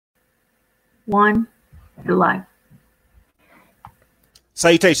one, you're live.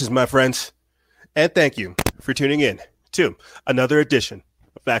 Salutations, my friends, and thank you for tuning in to another edition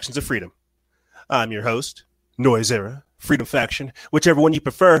of Factions of Freedom. I'm your host, Noise Era, Freedom Faction, whichever one you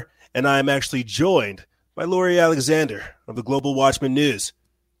prefer, and I am actually joined by Lori Alexander of the Global Watchman News.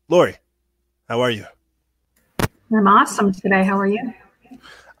 Lori, how are you? I'm awesome today. How are you?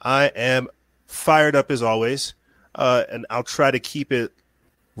 I am fired up as always, and I'll try to keep it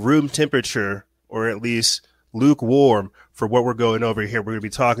room temperature, or at least lukewarm, for what we're going over here. We're going to be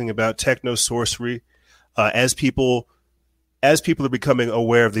talking about Techno-Sorcery. As people are becoming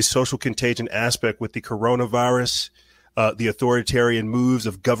aware of the social contagion aspect with the coronavirus, the authoritarian moves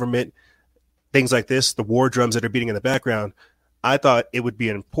of government, things like this, the war drums that are beating in the background, I thought it would be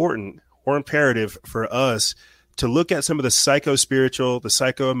important or imperative for us to look at some of the psycho-spiritual, the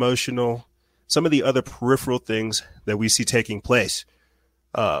psycho-emotional, some of the other peripheral things that we see taking place.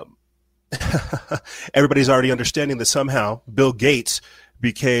 Everybody's already understanding that somehow Bill Gates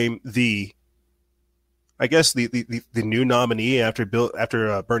became the new nominee after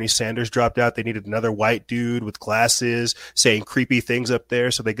Bernie Sanders dropped out. They needed another white dude with glasses saying creepy things up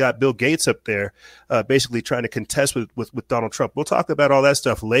there. So they got Bill Gates up there, basically trying to contest with Donald Trump. We'll talk about all that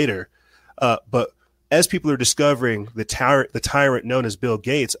stuff later. But as people are discovering the tyrant known as Bill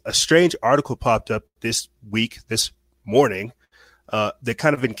Gates, a strange article popped up this morning, that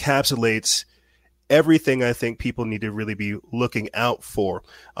kind of encapsulates everything I think people need to really be looking out for.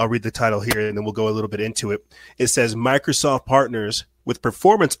 I'll read the title here and then we'll go a little bit into it. It says, Microsoft partners with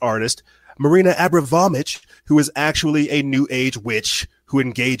performance artist Marina Abramovich, who is actually a new age witch who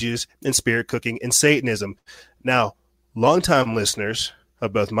engages in spirit cooking and Satanism. Now, longtime listeners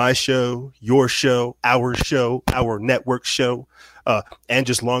of both my show, your show, our network show, and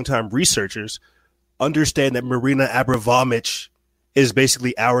just longtime researchers understand that Marina Abramovich is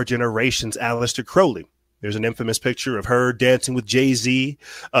basically our generation's Aleister Crowley. There's an infamous picture of her dancing with Jay-Z,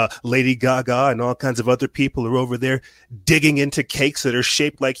 Lady Gaga, and all kinds of other people are over there digging into cakes that are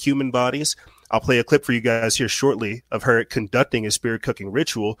shaped like human bodies. I'll play a clip for you guys here shortly of her conducting a spirit cooking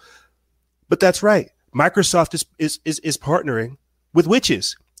ritual. But that's right. Microsoft is partnering with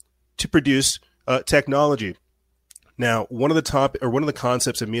witches to produce technology. Now, one of the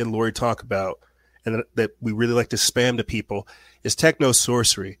concepts that me and Lori talk about and that we really like to spam to people is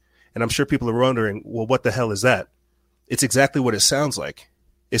Techno-Sorcery. And I'm sure people are wondering, well, what the hell is that? It's exactly what it sounds like.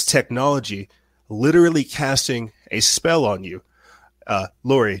 It's technology literally casting a spell on you.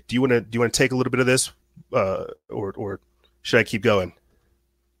 Lori, do you want to take a little bit of this, or should I keep going?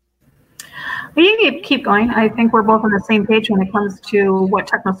 Well, you can keep going. I think we're both on the same page when it comes to what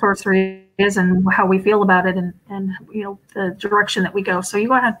Techno-Sorcery is and how we feel about it, and the direction that we go. So you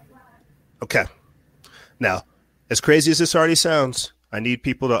go ahead. Okay. Now, as crazy as this already sounds, I need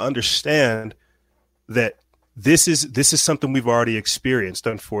people to understand that this is something we've already experienced,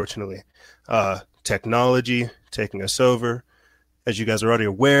 unfortunately. Technology taking us over. As you guys are already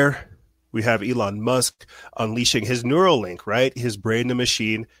aware, we have Elon Musk unleashing his Neuralink, right? His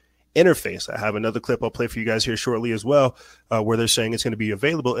brain-to-machine interface. I have another clip I'll play for you guys here shortly as well, where they're saying it's going to be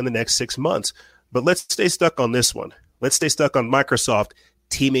available in the next 6 months. But let's stay stuck on this one. Let's stay stuck on Microsoft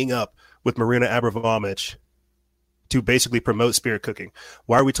teaming up with Marina Abramovich to basically promote spirit cooking.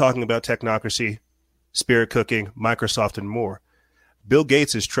 Why are we talking about technocracy, spirit cooking, Microsoft, and more? Bill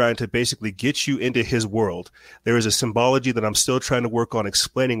Gates is trying to basically get you into his world. There is a symbology that I'm still trying to work on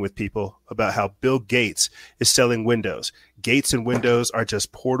explaining with people about how Bill Gates is selling Windows. Gates and Windows are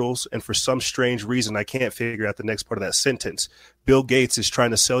just portals, and for some strange reason, I can't figure out the next part of that sentence. Bill Gates is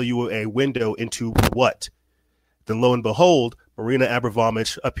trying to sell you a window into what? Then lo and behold, Marina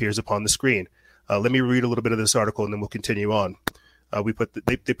Abramovich appears upon the screen. Let me read a little bit of this article and then we'll continue on.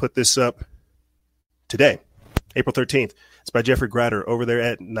 They put this up today, April 13th. It's by Jeffrey Gratter over there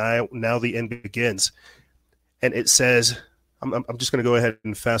at Now the End Begins. And it says, I'm just going to go ahead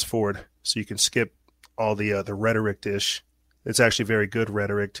and fast forward so you can skip all the rhetoric dish. It's actually very good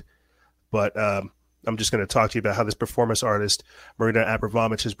rhetoric, but I'm just going to talk to you about how this performance artist, Marina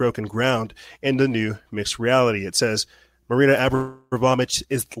Abramovich, has broken ground in the new mixed reality. It says, Marina Abramovich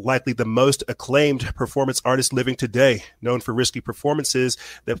is likely the most acclaimed performance artist living today, known for risky performances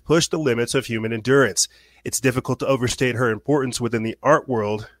that push the limits of human endurance. It's difficult to overstate her importance within the art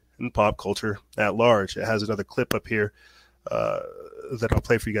world and pop culture at large. It has another clip up here that I'll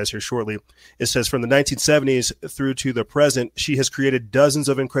play for you guys here shortly. It says, from the 1970s through to the present, she has created dozens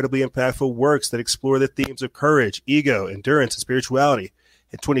of incredibly impactful works that explore the themes of courage, ego, endurance, and spirituality.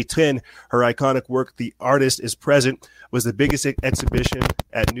 In 2010, her iconic work, The Artist is Present, was the biggest exhibition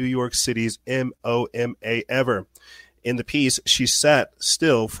at New York City's MoMA ever. In the piece, she sat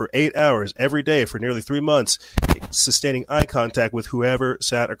still for 8 hours every day for nearly 3 months, sustaining eye contact with whoever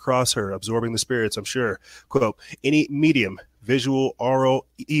sat across her, absorbing the spirits, I'm sure. Quote, any medium, visual, oral,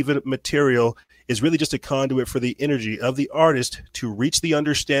 even material, is really just a conduit for the energy of the artist to reach the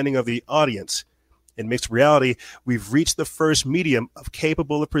understanding of the audience. In mixed reality, we've reached the first medium of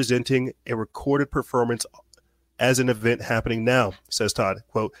capable of presenting a recorded performance as an event happening now, says Todd.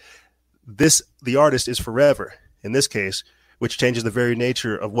 Quote, the artist is forever, in this case, which changes the very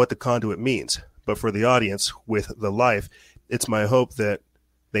nature of what the conduit means. But for the audience, with the life, it's my hope that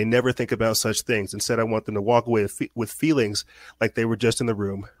they never think about such things. Instead, I want them to walk away with feelings like they were just in the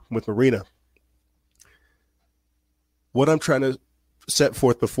room with Marina. What I'm trying to set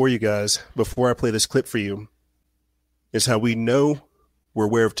forth before you guys, before I play this clip for you, is how we know we're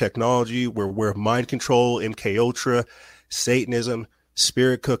aware of technology, we're aware of mind control, MK Ultra, Satanism,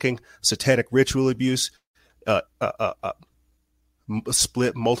 spirit cooking, satanic ritual abuse,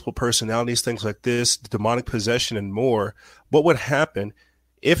 split multiple personalities, things like this, demonic possession, and more. What would happen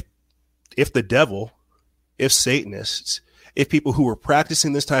if the devil, if Satanists, if people who were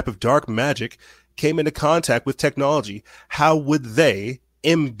practicing this type of dark magic came into contact with technology? How would they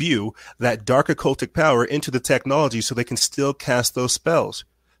imbue that dark occultic power into the technology so they can still cast those spells?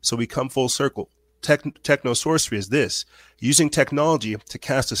 So we come full circle. Techno-Sorcery is this, using technology to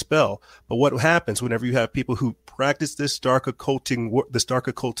cast a spell. But what happens whenever you have people who practice this dark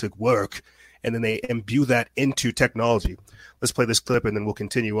occultic work, and then they imbue that into technology? Let's play this clip, and then we'll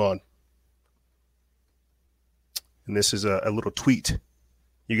continue on. And this is a little tweet.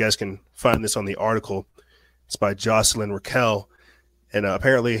 You guys can find this on the article. It's by Jocelyn Raquel. And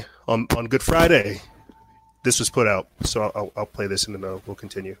apparently on Good Friday, this was put out. So I'll play this, and then we'll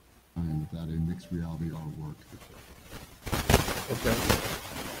continue. And that a mixed reality artwork. Okay.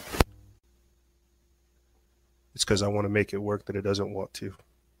 It's because I want to make it work that it doesn't want to.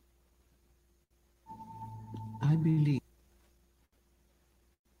 I believe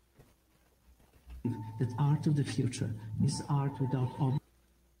that art of the future is art without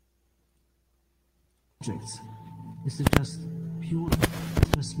objects. This is just pure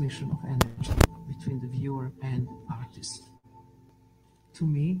transmission of energy between the viewer and artist. To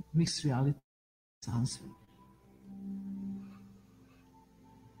me, mixed reality is the answer.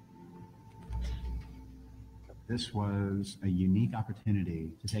 This was a unique opportunity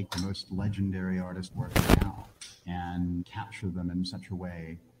to take the most legendary artist work now and capture them in such a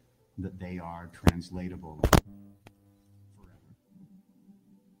way that they are translatable Forever.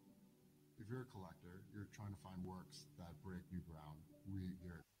 If you're a collector, you're trying to find works that break new ground.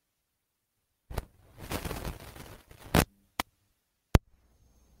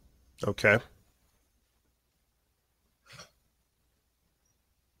 Okay.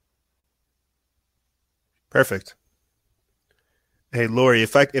 Perfect. Hey, Lori,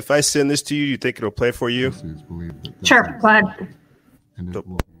 if I send this to you, you think it'll play for you? Sure, glad.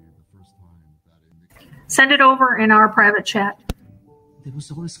 Send it over in our private chat. There was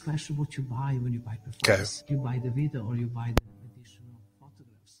always a question what you buy when you buy performance. Okay. You buy the video or you buy the additional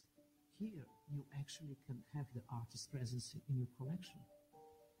photographs. Here, you actually can have the artist's presence in your collection.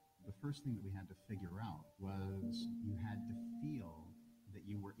 The first thing that we had to figure out was you had to feel that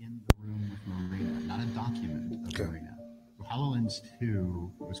you were in the room with Marina, not a document of Marina. So HoloLens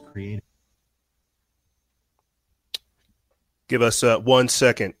 2 was created. Give us 1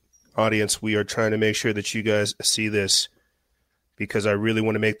 second, audience. We are trying to make sure that you guys see this, because I really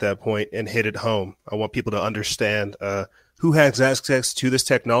want to make that point and hit it home. I want people to understand who has access to this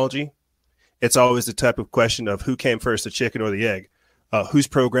technology. It's always the type of question of who came first, the chicken or the egg. Who's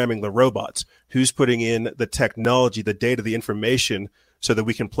programming the robots? Who's putting in the technology, the data, the information, so that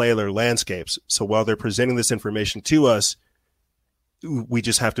we can play their landscapes? So while they're presenting this information to us, we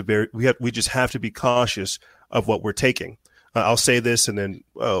just have to be cautious of what we're taking. I'll say this, and then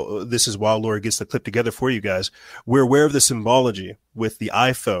this is while Laura gets the clip together for you guys. We're aware of the symbology with the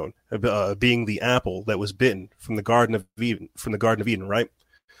iPhone being the apple that was bitten from the Garden of Eden, right?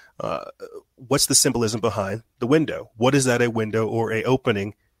 What's the symbolism behind the window? What is that a window or a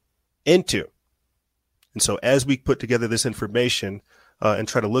opening into? And so as we put together this information and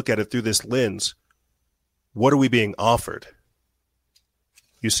try to look at it through this lens, what are we being offered?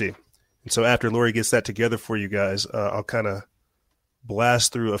 You see. And so after Lori gets that together for you guys, I'll kind of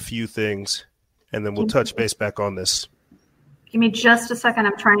blast through a few things, and then we'll touch base back on this. Give me just a second.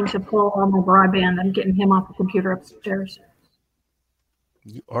 I'm trying to pull on my broadband. I'm getting him off the computer upstairs.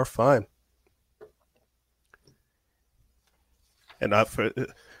 You are fine. And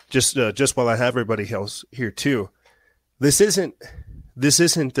just while I have everybody else here too, this isn't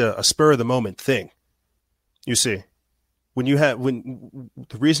a spur of the moment thing. You see, when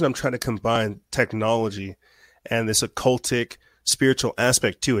the reason I'm trying to combine technology and this occultic spiritual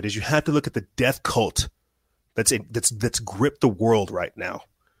aspect to it is you have to look at the death cult that's gripped the world right now,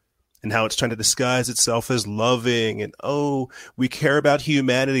 and how it's trying to disguise itself as loving, and we care about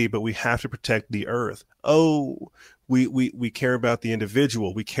humanity, but we have to protect the earth. We care about the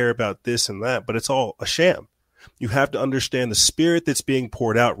individual, we care about this and that, but it's all a sham. You have to understand the spirit that's being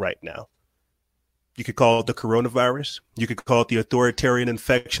poured out right now. You could call it the coronavirus, you could call it the authoritarian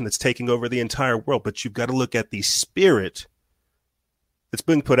infection that's taking over the entire world, but you've got to look at the spirit that's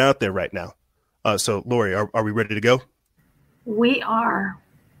being put out there right now. So, Lori, are we ready to go? We are.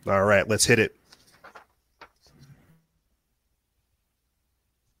 All right, let's hit it.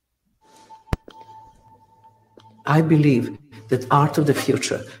 I believe that art of the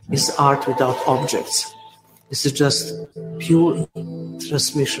future is art without objects. This is just pure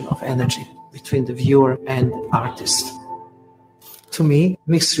transmission of energy between the viewer and the artist. To me,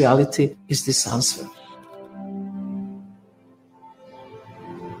 mixed reality is this answer.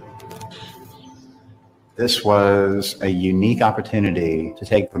 This was a unique opportunity to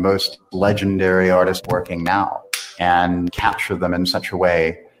take the most legendary artists working now and capture them in such a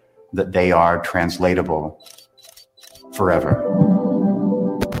way that they are translatable forever.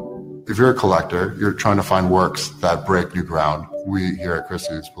 If you're a collector, you're trying to find works that break new ground. We here at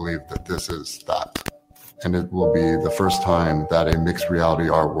Christie's believe that this is that. And it will be the first time that a mixed reality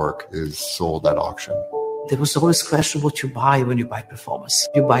artwork is sold at auction. There was always a question what you buy when you buy performance.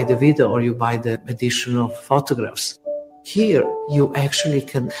 You buy the video or you buy the additional photographs. Here, you actually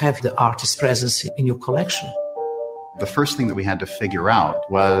can have the artist's presence in your collection. The first thing that we had to figure out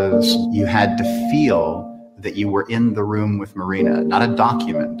was you had to feel that you were in the room with Marina, not a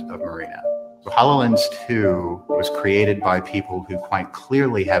document of Marina. So HoloLens 2 was created by people who quite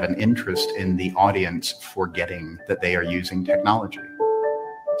clearly have an interest in the audience forgetting that they are using technology.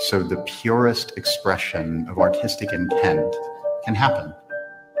 So the purest expression of artistic intent can happen.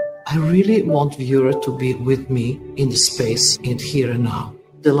 I really want viewer to be with me in the space and here and now.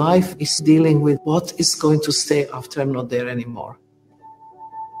 The life is dealing with what is going to stay after I'm not there anymore.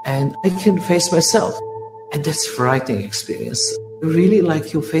 And I can face myself. And that's a frightening experience. Really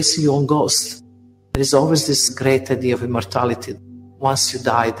like you facing your own ghost. There is always this great idea of immortality. Once you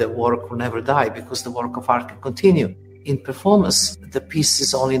die, the work will never die because the work of art can continue. In performance, the piece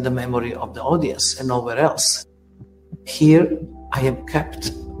is only in the memory of the audience and nowhere else. Here, I am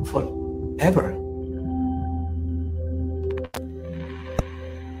kept forever.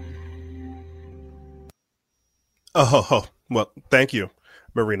 Well, thank you,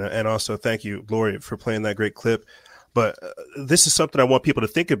 Marina, and also thank you, Lori, for playing that great clip. But this is something I want people to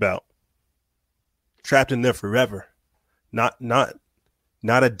think about. Trapped in there forever, not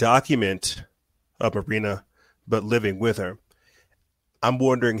a document of Marina, but living with her. I'm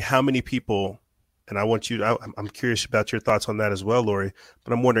wondering how many people, and I'm curious about your thoughts on that as well, Lori,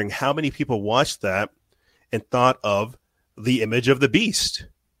 but I'm wondering how many people watched that and thought of the image of the beast,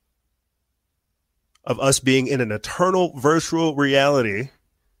 of us being in an eternal virtual reality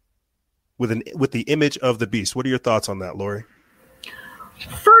with the image of the beast. What are your thoughts on that, Lori?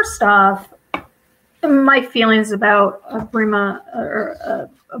 First off, my feelings about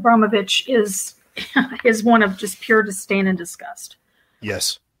Abramovich is one of just pure disdain and disgust.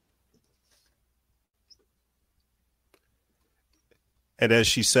 Yes. And as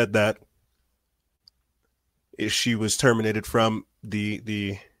she said that, she was terminated from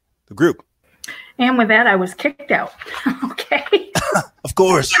the group. And with that, I was kicked out. Okay. Of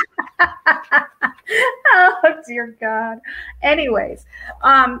course. Oh, dear God. Anyways,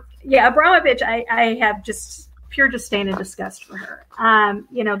 Abramovich, I have just pure disdain and disgust for her.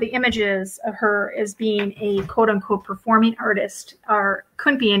 The images of her as being a quote unquote performing artist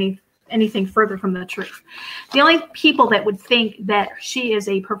couldn't be anything further from the truth. The only people that would think that she is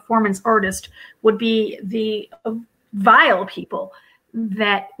a performance artist would be the vile people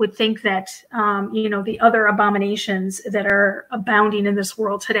that would think that, the other abominations that are abounding in this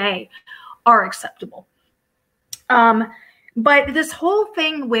world today are acceptable. But this whole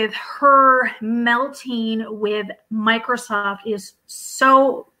thing with her melting with Microsoft is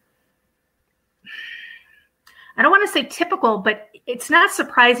so, I don't want to say typical, but it's not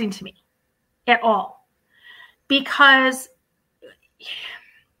surprising to me at all. Because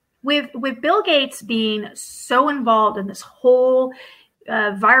with Bill Gates being so involved in this whole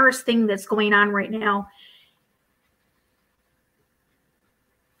virus thing that's going on right now,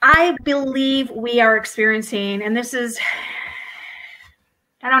 I believe we are experiencing, and this is,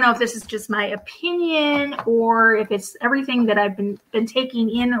 I don't know if this is just my opinion or if it's everything that I've been taking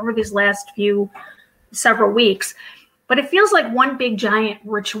in over these last several weeks, but it feels like one big giant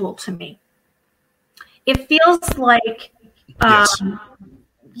ritual to me. It feels like, Yes.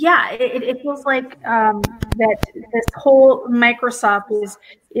 it feels like that this whole Microsoft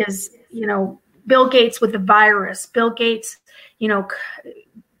is Bill Gates with the virus. Bill Gates,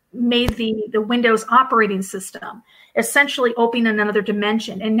 made the Windows operating system, essentially opening another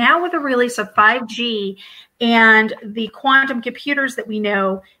dimension. And now with the release of 5G and the quantum computers that we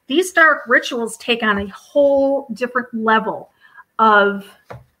know, these dark rituals take on a whole different level of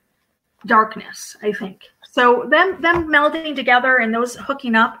darkness, I think. So them melding together and those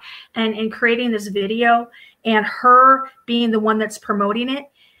hooking up and creating this video and her being the one that's promoting it,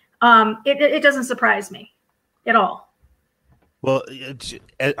 it doesn't surprise me at all. Well,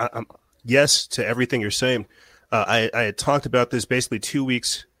 yes to everything you're saying. I had talked about this basically 2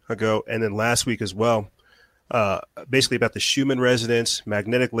 weeks ago and then last week as well, basically about the Schumann resonance,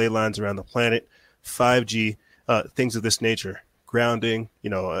 magnetic ley lines around the planet, 5G, things of this nature, grounding,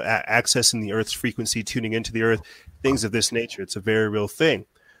 accessing the Earth's frequency, tuning into the Earth, things of this nature. It's a very real thing.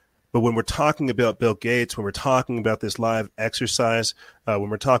 But when we're talking about Bill Gates, when we're talking about this live exercise,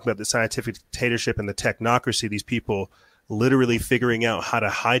 when we're talking about the scientific dictatorship and the technocracy, these people literally figuring out how to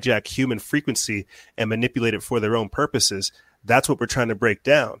hijack human frequency and manipulate it for their own purposes. That's what we're trying to break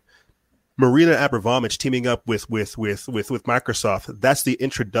down. Marina Abramovich teaming up with Microsoft. That's the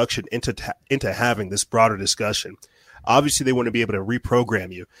introduction into having this broader discussion. Obviously, they want to be able to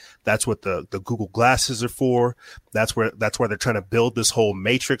reprogram you. That's what the Google glasses are for. That's why they're trying to build this whole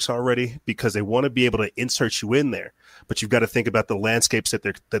matrix already, because they want to be able to insert you in there. But you've got to think about the landscapes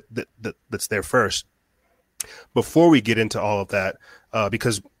that's there first. Before we get into all of that,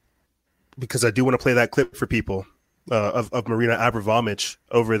 because I do want to play that clip for people of Marina Abramovich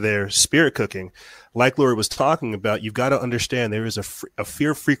over there spirit cooking. Like Lori was talking about, you've got to understand there is a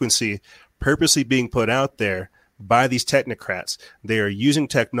fear frequency purposely being put out there by these technocrats. They are using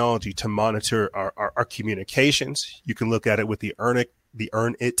technology to monitor our communications. You can look at it with the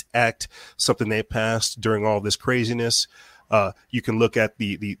Earn It Act, something they passed during all this craziness. You can look at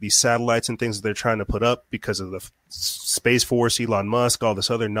the satellites and things that they're trying to put up because of the Space Force, Elon Musk, all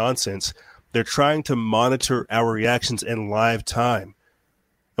this other nonsense. They're trying to monitor our reactions in live time.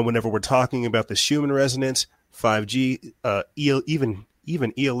 And whenever we're talking about the Schumann resonance, 5G,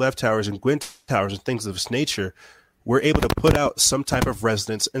 even ELF towers and Gwyn towers and things of this nature, we're able to put out some type of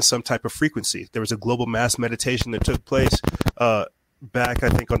resonance and some type of frequency. There was a global mass meditation that took place back, I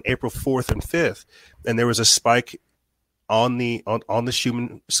think, on April 4th and 5th, and there was a spike on the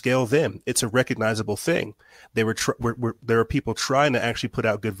Schumann scale. Then it's a recognizable thing. There are people trying to actually put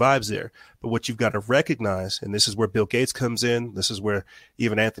out good vibes there, but what you've got to recognize, and this is where Bill Gates comes in, this is where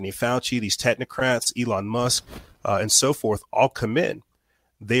even Anthony Fauci, these technocrats, Elon Musk, and so forth, all come in.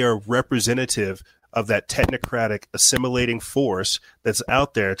 They are representative of that technocratic assimilating force that's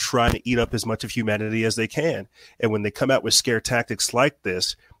out there trying to eat up as much of humanity as they can. And when they come out with scare tactics like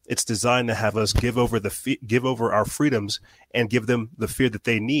this, it's designed to have us give over our freedoms and give them the fear that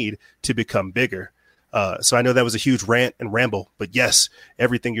they need to become bigger. So I know that was a huge rant and ramble, but yes,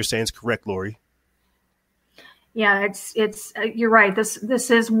 everything you're saying is correct, Lori. Yeah, it's you're right. This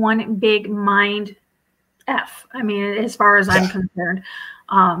is one big mind F. I mean, as far as I'm concerned,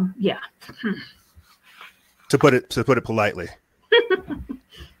 yeah. To put it politely.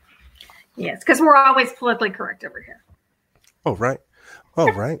 Yes, because we're always politically correct over here. Oh, right.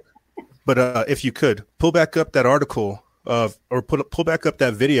 But if you could pull back up that article pull back up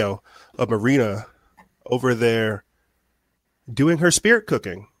that video of Marina over there doing her spirit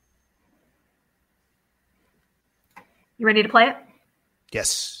cooking. You ready to play it?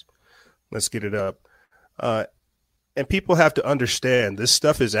 Yes. Let's get it up. And people have to understand this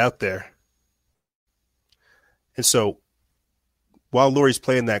stuff is out there. And so while Lori's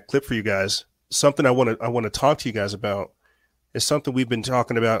playing that clip for you guys, something I want to talk to you guys about is something we've been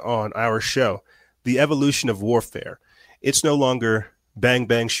talking about on our show, the evolution of warfare. It's no longer bang,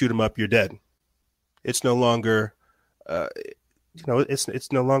 bang, shoot 'em up, you're dead. It's no longer,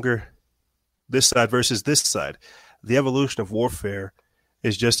 it's no longer this side versus this side. The evolution of warfare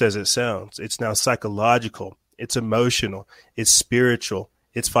is just as it sounds. It's now psychological. It's emotional. It's spiritual.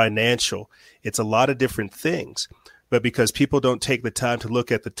 It's financial. It's a lot of different things. But because people don't take the time to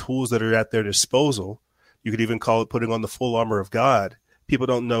look at the tools that are at their disposal, you could even call it putting on the full armor of God. People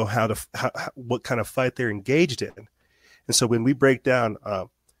don't know what kind of fight they're engaged in. And so when we break down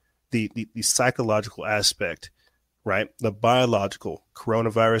the psychological aspect, right, the biological,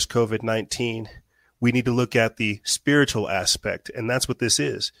 coronavirus, COVID-19, we need to look at the spiritual aspect. And that's what this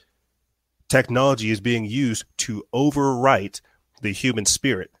is. Technology is being used to overwrite the human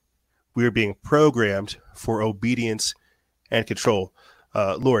spirit. We are being programmed for obedience and control.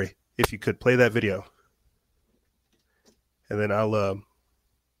 Lori, if you could play that video, and then I'll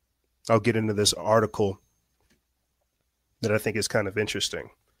get into this article that I think is kind of interesting,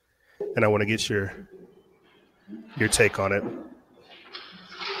 and I want to get your take on it.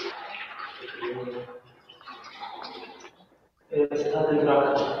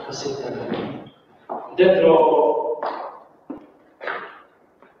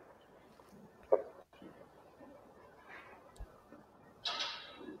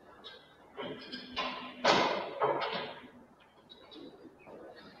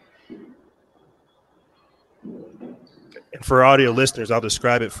 And for audio listeners, I'll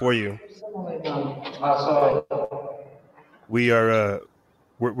describe it for you.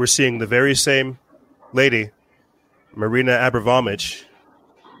 We're seeing the very same lady, Marina Abramovich,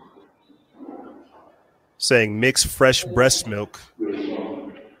 saying mix fresh breast milk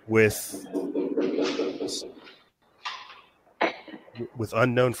with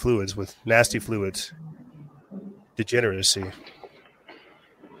unknown fluids, with nasty fluids, degeneracy.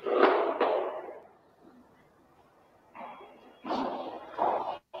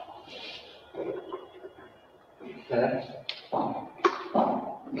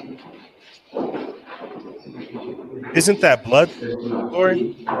 Isn't that blood,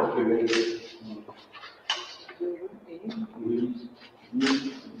 Lori?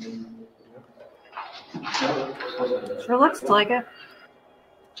 Sure looks like it.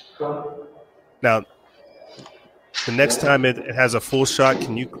 Now, the next time it has a full shot,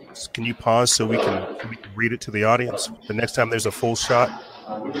 can you pause so we can read it to the audience? The next time there's a full shot.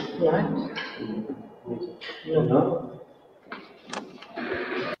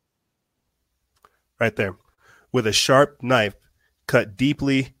 Right there. With a sharp knife cut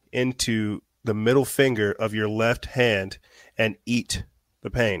deeply into the middle finger of your left hand and eat the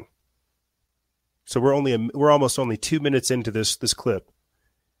pain. So we're almost only 2 minutes into this clip,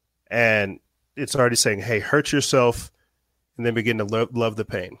 and it's already saying, hey, hurt yourself and then begin to love the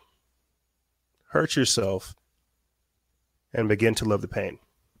pain. Hurt yourself and begin to love the pain.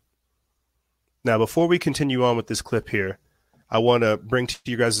 Now, before we continue on with this clip here, I want to bring to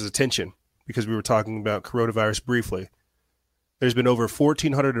you guys' attention, because we were talking about coronavirus briefly. There's been over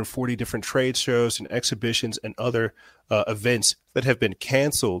 1,440 different trade shows and exhibitions and other events that have been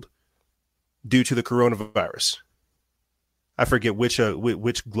canceled due to the coronavirus. I forget which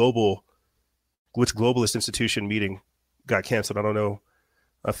globalist institution meeting got canceled. I don't know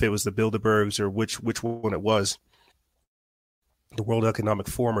if it was the Bilderbergs or which one it was. The World Economic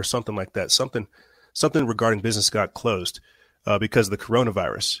Forum or something like that. Something regarding business got closed because of the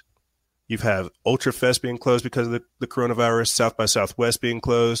coronavirus. You've have Ultrafest being closed because of the coronavirus, South by Southwest being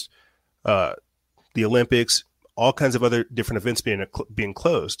closed, the Olympics, all kinds of other different events being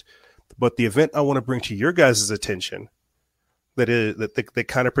closed. But the event I want to bring to your guys' attention that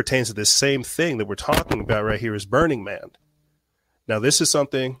kind of pertains to this same thing that we're talking about right here is Burning Man. Now, this is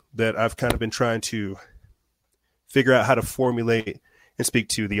something that I've kind of been trying to figure out how to formulate and speak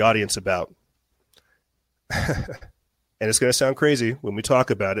to the audience about. And it's going to sound crazy when we talk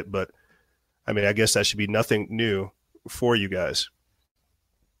about it, but I mean, I guess that should be nothing new for you guys.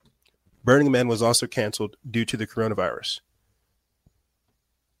 Burning Man was also canceled due to the coronavirus.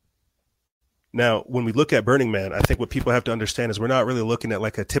 Now, when we look at Burning Man, I think what people have to understand is we're not really looking at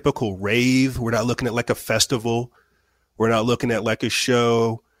like a typical rave. We're not looking at like a festival. We're not looking at like a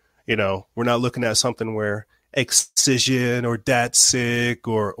show. You know, we're not looking at something where Excision or Datsik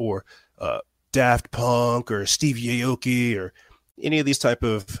or Daft Punk or Steve Aoki or any of these type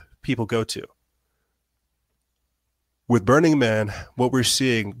of people go to. With Burning Man, what we're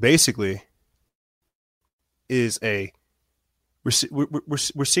seeing basically is we're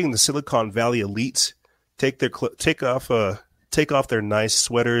seeing the Silicon Valley elites take off their nice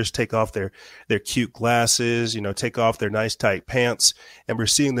sweaters, take off their cute glasses, take off their nice tight pants, and we're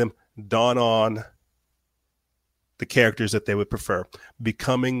seeing them don on the characters that they would prefer,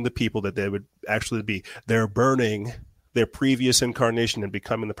 becoming the people that they would actually be. They're burning their previous incarnation and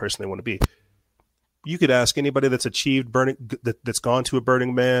becoming the person they want to be. You could ask anybody that's achieved that's gone to a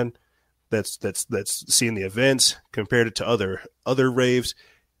Burning Man, that's seen the events, compared it to other raves.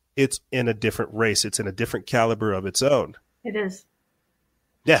 It's in a different race. It's in a different caliber of its own. It is.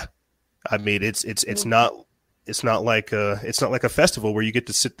 Yeah, I mean it's not like a festival where you get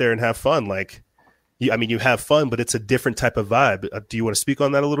to sit there and have fun. Like, you have fun, but it's a different type of vibe. Do you want to speak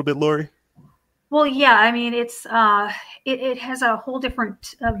on that a little bit, Lori? Well, yeah, I mean, it's it has a whole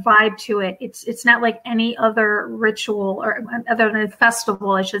different vibe to it. It's not like any other ritual or other than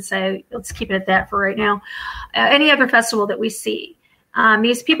festival, I should say. Let's keep it at that for right now. Any other festival that we see.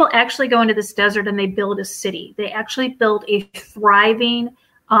 These people actually go into this desert and they build a city. They actually build a thriving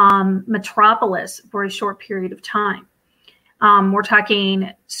metropolis for a short period of time. We're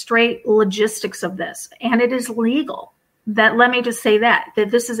talking straight logistics of this, and it is legal. Let me just say that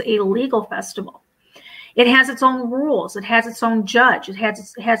this is a legal festival. It has its own rules. It has its own judge. It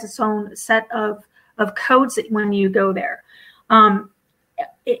has its own set of codes when you go there.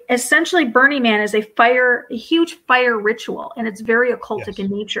 Essentially, Burning Man is a huge fire ritual, and it's very occultic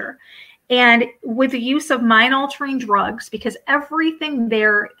in nature. And with the use of mind-altering drugs, because everything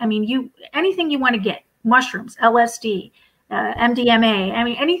there, anything you want to get, mushrooms, LSD, MDMA,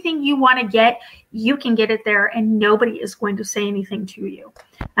 anything you want to get, you can get it there, and nobody is going to say anything to you.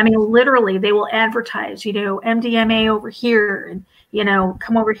 Literally, they will advertise, MDMA over here, and,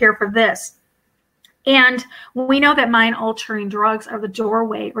 come over here for this. And we know that mind-altering drugs are the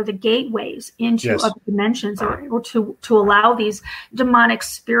doorway or the gateways into other dimensions, or to allow these demonic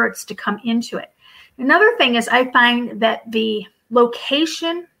spirits to come into it. Another thing is, I find that the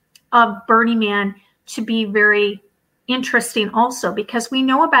location of Burning Man to be very interesting also, because we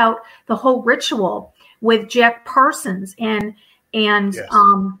know about the whole ritual with Jack Parsons and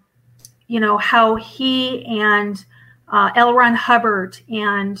how he and L. Ron Hubbard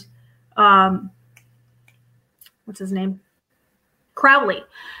and what's his name? Crowley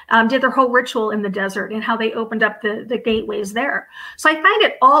did their whole ritual in the desert, and how they opened up the gateways there. So I find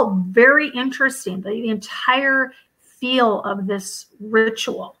it all very interesting, the entire feel of this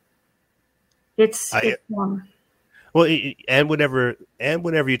ritual. Well, and whenever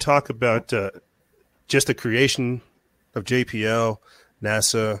you talk about just the creation of JPL,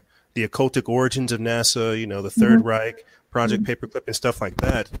 NASA, the occultic origins of NASA, the Third Reich, Project Paperclip, and stuff like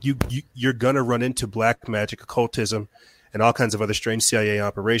that, you're gonna run into black magic, occultism, and all kinds of other strange CIA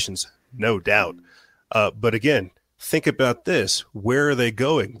operations, no doubt. But again, think about this: where are they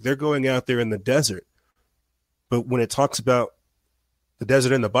going? They're going out there in the desert. But when it talks about the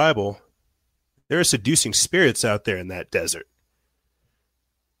desert in the Bible, there are seducing spirits out there in that desert.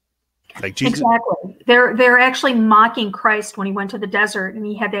 Like Jesus. Exactly. They're actually mocking Christ when he went to the desert and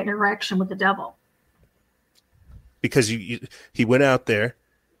he had that interaction with the devil. Because he went out there,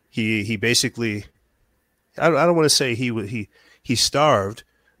 he basically, I don't want to say he starved,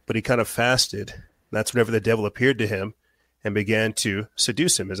 but he kind of fasted. That's whenever the devil appeared to him and began to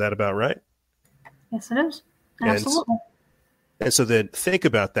seduce him. Is that about right? Yes, it is. Absolutely. And so then think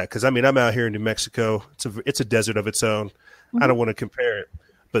about that, because I'm out here in New Mexico. It's a desert of its own. I don't want to compare it,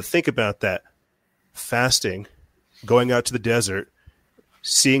 but think about that: fasting, going out to the desert,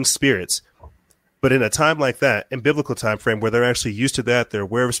 seeing spirits. But in a time like that, in biblical time frame, where they're actually used to that, they're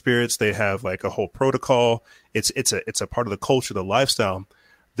aware of spirits. They have like a whole protocol. It's a part of the culture, the lifestyle.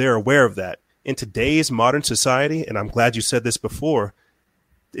 They're aware of that. In today's modern society, and I'm glad you said this before,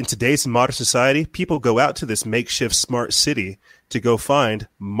 in today's modern society, people go out to this makeshift smart city to go find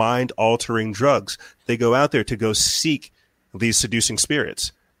mind-altering drugs. They go out there to go seek these seducing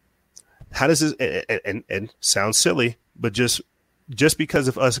spirits. How does this, and sounds silly, but just because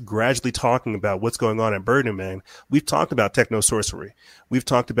of us gradually talking about what's going on in Burning Man, we've talked about Techno-Sorcery. We've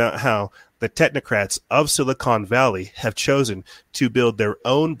talked about how the technocrats of Silicon Valley have chosen to build their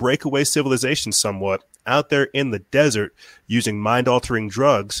own breakaway civilization somewhat out there in the desert, using mind-altering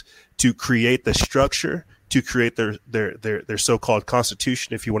drugs to create the structure, to create their so-called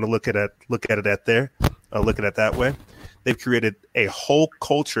constitution. If you want to look at it that way, they've created a whole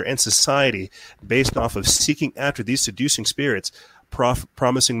culture and society based off of seeking after these seducing spirits,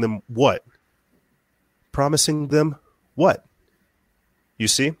 promising them what? Promising them what? You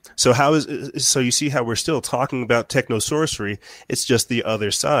see? So you see how we're still talking about Techno-Sorcery. It's just the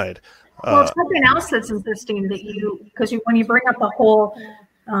other side. Well, something else that's interesting because when you bring up the whole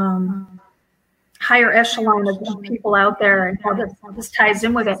higher echelon of people out there and how this ties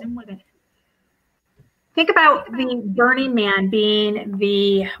in with it. Think about the Burning Man being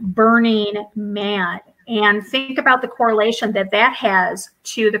the Burning Man, and think about the correlation that has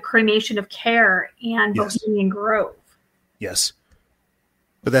to the cremation of Care and Bohemian Grove. Yes.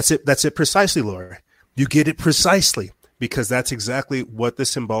 But that's it precisely, Laura. You get it precisely, because that's exactly what the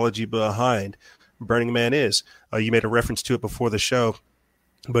symbology behind Burning Man is. You made a reference to it before the show,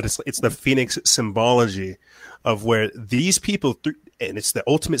 but it's the Phoenix symbology of where these people, and it's the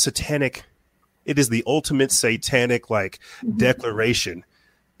ultimate satanic. It is the ultimate satanic declaration.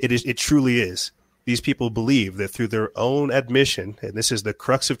 It truly is. These people believe that through their own admission, and this is the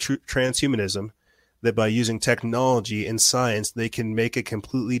crux of transhumanism, that by using technology and science, they can make a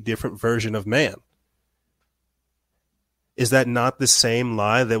completely different version of man. Is that not the same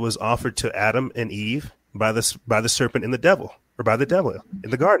lie that was offered to Adam and Eve by the serpent and the devil, or by the devil in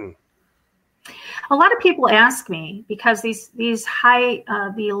the garden. A lot of people ask me, because these high,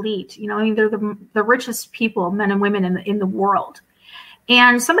 the elite, I mean, they're the richest people, men and women in the world.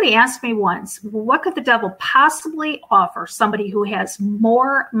 And somebody asked me once, what could the devil possibly offer somebody who has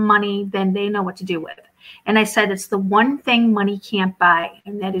more money than they know what to do with? And I said, it's the one thing money can't buy,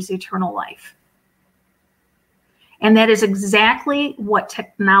 and that is eternal life. And that is exactly what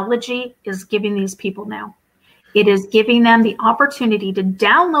technology is giving these people now. It is giving them the opportunity to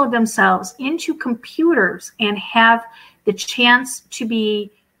download themselves into computers and have the chance to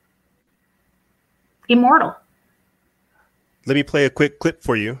be immortal. Let me play a quick clip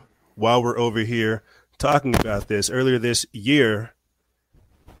for you while we're over here talking about this. Earlier this year,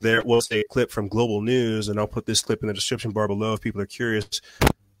 there was a clip from Global News, and I'll put this clip in the description bar below if people are curious.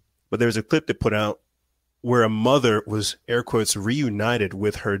 But there was a clip that put out where a mother was, air quotes, reunited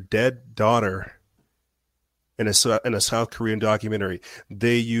with her dead daughter in a South Korean documentary.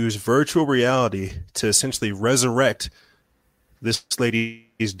 They use virtual reality to essentially resurrect this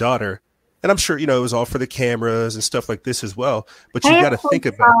lady's daughter. And I'm sure, it was all for the cameras and stuff like this as well. But you got to think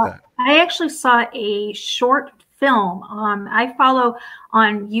about that. I actually saw a short film. I follow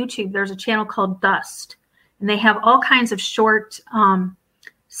on YouTube. There's a channel called Dust, and they have all kinds of short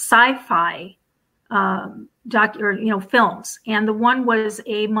sci-fi films. And the one was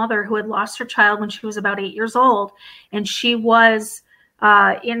a mother who had lost her child when she was about 8 years old, and she was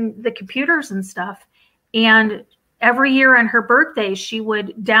in the computers and stuff. And every year on her birthday, she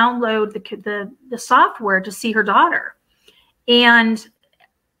would download the software to see her daughter. And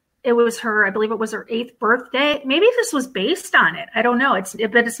it was I believe it was her 8th birthday. Maybe this was based on it. I don't know.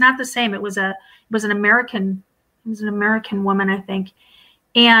 But it's not the same. It was an American woman, I think.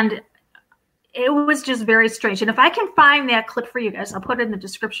 And it was just very strange. And if I can find that clip for you guys, I'll put it in the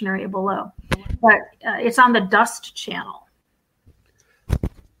description area below. But it's on the Dust channel.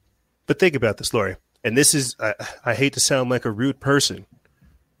 But think about this, Lori. And this is, I hate to sound like a rude person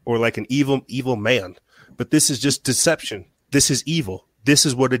or like an evil man, but this is just deception. This is evil. This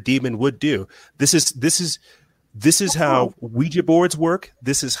is what a demon would do. This is how Ouija boards work.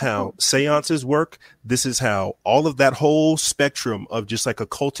 This is how seances work. This is how all of that whole spectrum of just like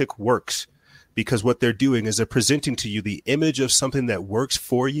occultic works, because what they're doing is they're presenting to you the image of something that works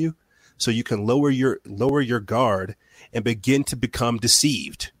for you, so you can lower your guard and begin to become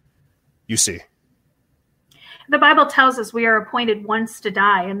deceived. You see. The Bible tells us we are appointed once to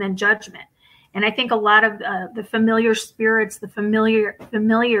die and then judgment. And I think a lot of the familiar spirits, the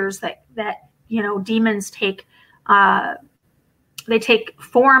familiars that demons take, they take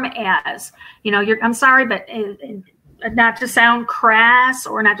form as, I'm sorry, but not to sound crass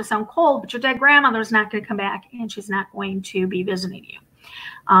or not to sound cold, but your dead grandmother's not going to come back, and she's not going to be visiting you.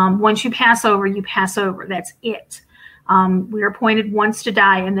 Once you pass over, you pass over. That's it. We are appointed once to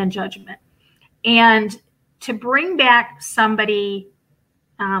die and then judgment. And to bring back somebody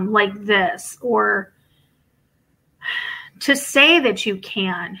like this, or to say that you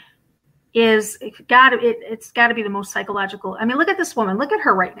can, it's got to be the most psychological. I mean, look at this woman. Look at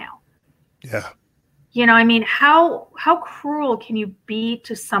her right now. Yeah. How cruel can you be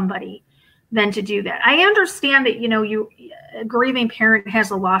to somebody than to do that? I understand that, a grieving parent has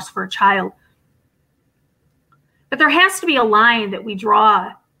a loss for a child, but there has to be a line that we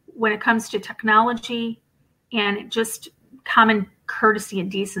draw when it comes to technology and just common courtesy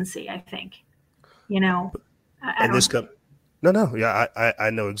and decency, I think. I know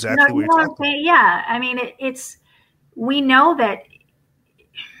exactly what you're talking about. Yeah. I mean, we know that.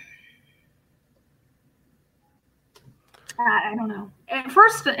 I don't know. And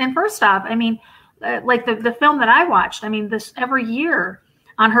first off, I mean, like the film that I watched, I mean, this every year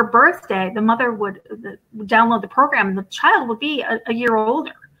on her birthday, the mother would download the program, and the child would be a year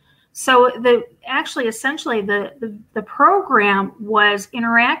older. So essentially the program was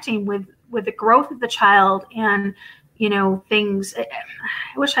interacting with the growth of the child and, things. I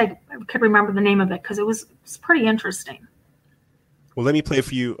wish I could remember the name of it, because it's pretty interesting. Well, let me play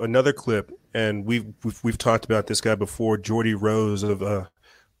for you another clip, and we've talked about this guy before, Jordy Rose of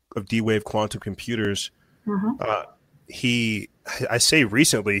D-Wave Quantum Computers. Mm-hmm. I say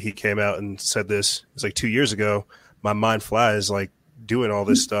recently he came out and said this. It was like 2 years ago. My mind flies, like doing all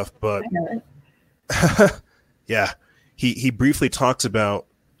this stuff, but yeah, he briefly talks about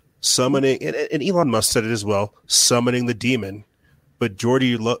summoning, and Elon Musk said it as well, summoning the demon. But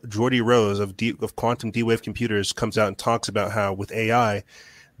Jordy Rose of Quantum D-Wave Computers comes out and talks about how with AI,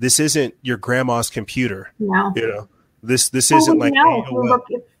 this isn't your grandma's computer. No. This isn't like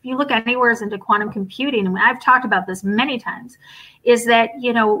if you look anywhere into quantum computing, and I've talked about this many times, is that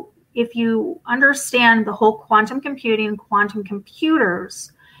if you understand the whole quantum computing, quantum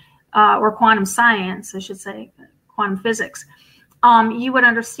computers, or quantum science, I should say, quantum physics, you would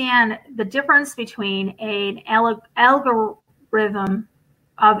understand the difference between an algorithm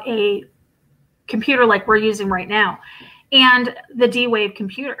of a computer like we're using right now and the D-Wave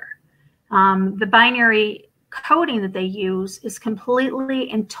computer. The binary coding that they use is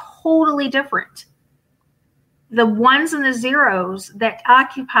completely and totally different. The ones and the zeros that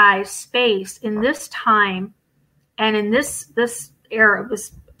occupy space in this time and in this era,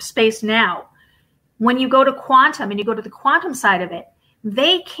 this space now, when you go to quantum and you go to the quantum side of it,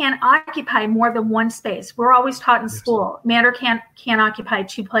 they can occupy more than one space. We're always taught in school, matter can't occupy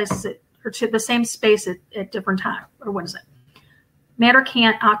two places or the same space at different time. Or what is it? Matter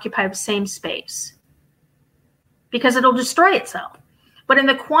can't occupy the same space because it'll destroy itself. But in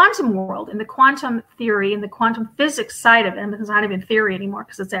the quantum world, in the quantum theory, in the quantum physics side of it, and it's not even theory anymore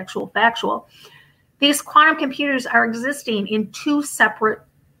because it's actual factual, these quantum computers are existing in two separate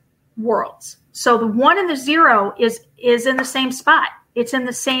worlds. So the 1 and the 0 is in the same spot. It's in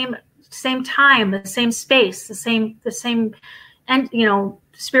the same time, the same space, the same and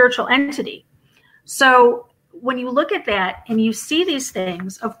spiritual entity. So when you look at that and you see these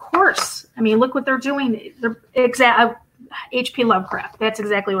things, of course, I mean, look what they're doing. H.P. Lovecraft. That's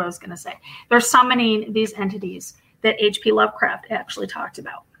exactly what I was going to say. They're summoning these entities that H.P. Lovecraft actually talked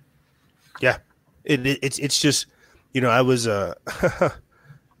about. Yeah, it's just, I was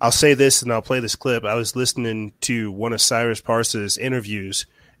I'll say this and I'll play this clip. I was listening to one of Cyrus Parse's interviews,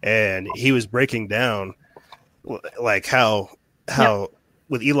 and he was breaking down like how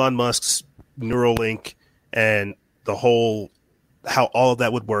with Elon Musk's Neuralink and the whole how all of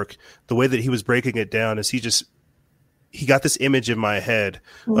that would work. The way that he was breaking it down is he got this image in my head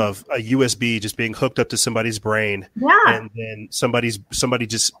of a USB just being hooked up to somebody's brain, and then somebody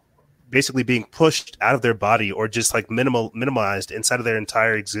just basically being pushed out of their body or just like minimized inside of their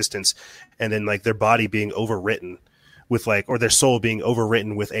entire existence, and then like their body being overwritten with or their soul being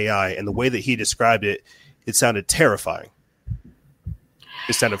overwritten with AI. And the way that he described it, it sounded terrifying.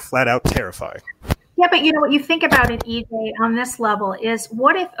 It sounded flat out terrifying. Yeah, but what you think about it, EJ, on this level is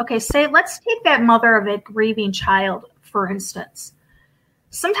what if, let's take that mother of a grieving child, for instance.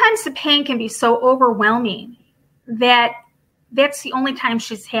 Sometimes the pain can be so overwhelming that that's the only time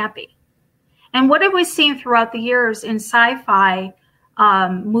she's happy. And what have we seen throughout the years in sci-fi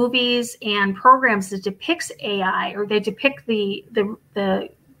movies and programs that depicts AI, or they depict the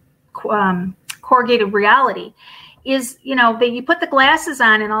corrugated reality, is, that you put the glasses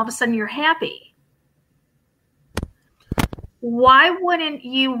on and all of a sudden you're happy. Why wouldn't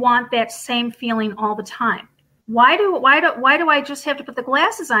you want that same feeling all the time? Why do I just have to put the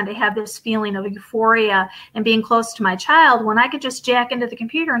glasses on to have this feeling of euphoria and being close to my child when I could just jack into the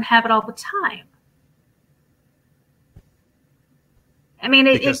computer and have it all the time? I mean,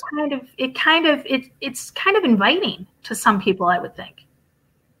 it's kind of inviting to some people, I would think.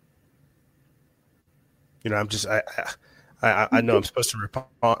 I'm just I know I'm supposed to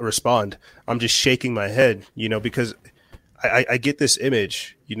respond. I'm just shaking my head, because I get this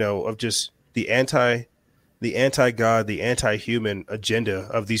image, of just the anti-God, the anti-human agenda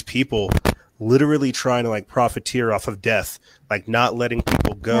of these people literally trying to profiteer off of death, not letting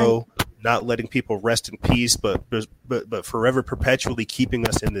people go, not letting people rest in peace, but forever perpetually keeping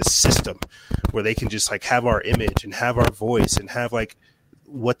us in this system where they can just have our image and have our voice and have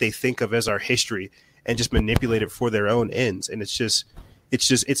what they think of as our history and just manipulate it for their own ends. And it's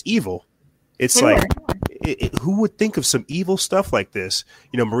evil. It's who would think of some evil stuff like this?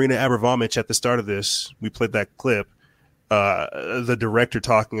 Marina Abramovich at the start of this, we played that clip, the director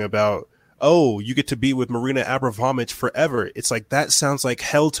talking about, oh, you get to be with Marina Abramovich forever. It's that sounds like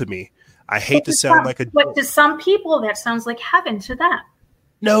hell to me. I hate to sound like a... But to some people, that sounds like heaven to them.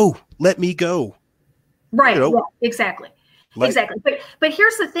 No, let me go. Right, yeah, exactly. Exactly. But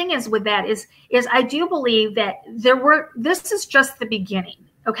here's the thing is with that is I do believe that this is just the beginning.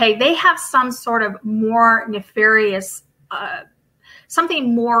 Okay, they have some sort of more nefarious,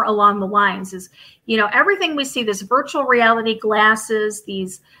 something more along the lines is, everything we see, this virtual reality glasses,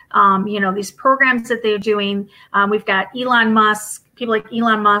 these, these programs that they're doing. We've got Elon Musk, people like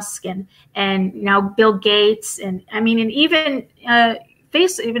Elon Musk and now Bill Gates. And I mean, and even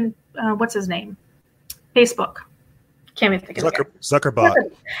what's his name? Facebook. Can't even think of it. Zuckerberg.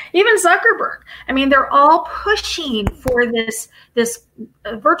 Even Zuckerberg. I mean, they're all pushing for this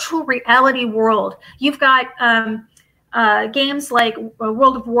virtual reality world. You've got games like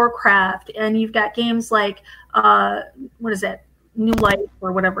World of Warcraft, and you've got games like what is that, New Life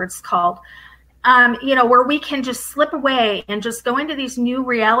or whatever it's called. where we can just slip away and just go into these new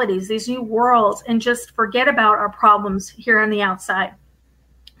realities, these new worlds, and just forget about our problems here on the outside.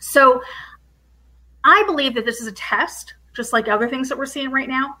 So I believe that this is a test, just like other things that we're seeing right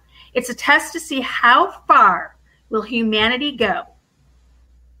now. It's a test to see how far will humanity go.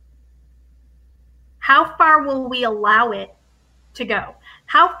 How far will we allow it to go?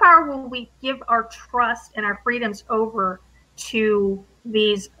 How far will we give our trust and our freedoms over to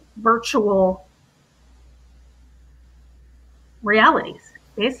these virtual realities,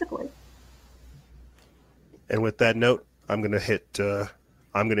 basically? And with that note, I'm gonna hit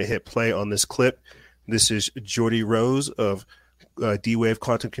play on this clip. This is Jordy Rose of D-Wave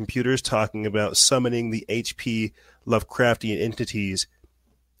Quantum Computers talking about summoning the HP Lovecraftian entities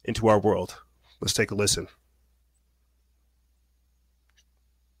into our world. Let's take a listen.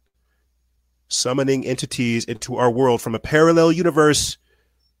 Summoning entities into our world from a parallel universe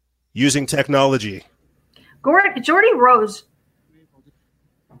using technology. Jordy Rose.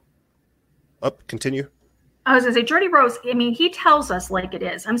 Continue. I was going to say, Jordy Rose, I mean, he tells us like it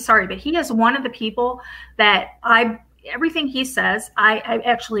is. I'm sorry, but he is one of the people that everything he says, I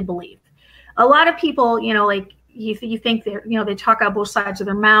actually believe. A lot of people, like you think they're, they talk out both sides of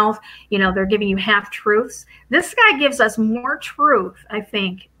their mouth, they're giving you half truths. This guy gives us more truth, I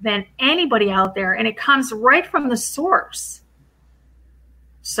think, than anybody out there. And it comes right from the source.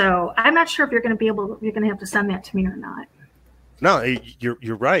 So I'm not sure if you're going to have to send that to me or not. No,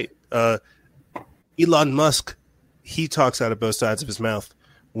 you're right. Elon Musk, he talks out of both sides of his mouth.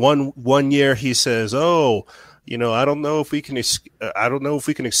 One year he says, "Oh, I don't know if we can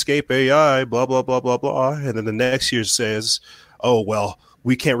escape AI, blah blah blah blah blah," and then the next year says, "Oh well,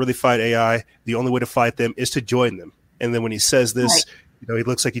 we can't really fight AI. The only way to fight them is to join them." And then when he says this, right, he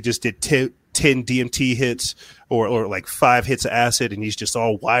looks like he just did 10 DMT hits or like 5 hits of acid, and he's just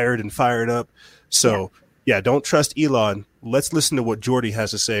all wired and fired up. So yeah, don't trust Elon. Let's listen to what Jordy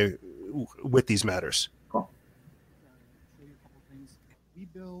has to say with these matters. Cool. Show you a couple things. We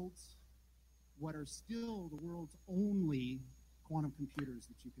built what are still the world's only quantum computers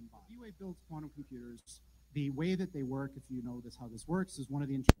that you can buy. D-Wave builds quantum computers. The way that they work, if you know how this works, is one of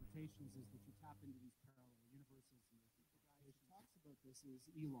the interpretations is that you tap into these parallel universes. And the guy who talks about this is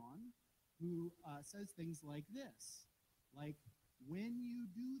Elon, who says things like this, like, when you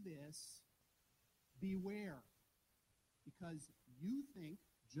do this, beware, because you think,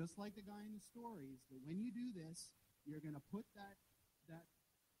 just like the guy in the stories, that when you do this, you're going to put that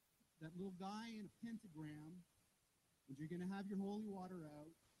little guy in a pentagram, and you're going to have your holy water out,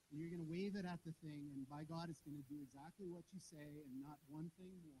 and you're going to wave it at the thing, and by God, it's going to do exactly what you say and not one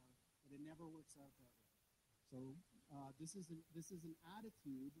thing more, but it never works out that way. So this is an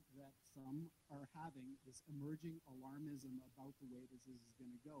attitude that some are having, this emerging alarmism about the way this is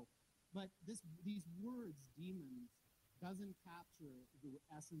going to go. But these words, demons, doesn't capture the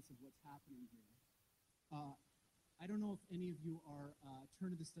essence of what's happening here. I don't know if any of you are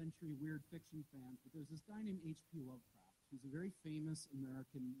turn-of-the-century weird fiction fans, but there's this guy named H.P. Lovecraft, who's a very famous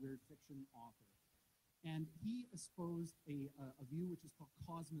American weird fiction author. And he espoused a view which is called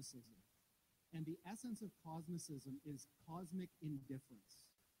cosmicism. And the essence of cosmicism is cosmic indifference.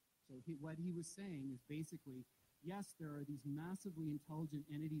 So what he was saying is basically, yes, there are these massively intelligent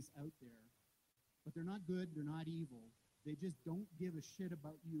entities out there, but they're not good, they're not evil. They just don't give a shit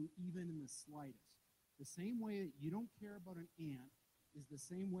about you even in the slightest. The same way that you don't care about an ant is the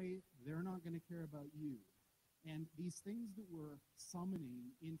same way they're not going to care about you. And these things that we're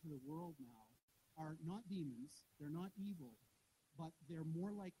summoning into the world now are not demons, they're not evil, but they're more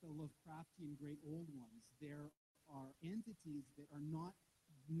like the Lovecraftian great old ones. There are entities that are not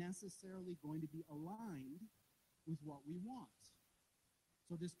necessarily going to be aligned with what we want.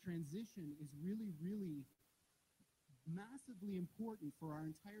 So this transition is really, really massively important for our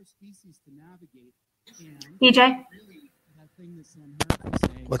entire species to navigate. And EJ? really, that thing that Sam Harris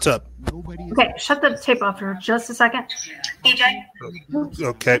was saying, what's up? Okay, shut the tape off for just a second. EJ?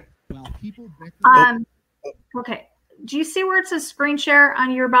 Okay. Well, people okay. Do you see where it says screen share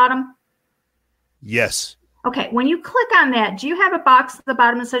on your bottom? Yes. Okay, when you click on that, do you have a box at the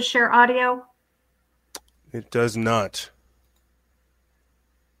bottom that says share audio? It does not.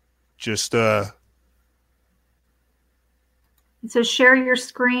 Just It says share your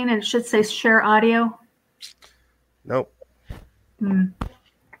screen, and it should say share audio. Nope.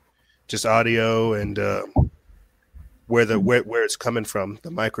 Just audio and where it's coming from, the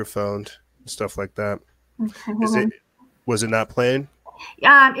microphone, stuff like that. Okay, Was it not playing?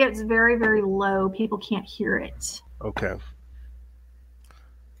 Yeah, it's very, very low. People can't hear it. Okay.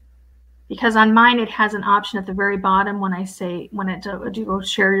 Because on mine, it has an option at the very bottom when it do go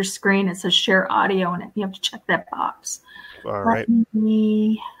share your screen, it says share audio, and you have to check that box. All right.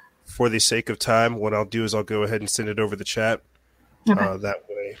 For the sake of time, what I'll do is I'll go ahead and send it over the chat. Okay.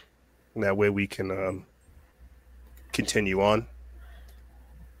 That way we can continue on.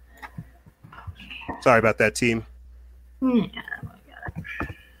 Sorry about that, team. Yeah.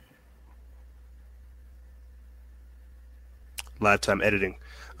 Live time editing.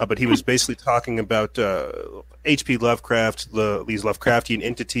 But he was basically talking about H.P. Lovecraft, these Lovecraftian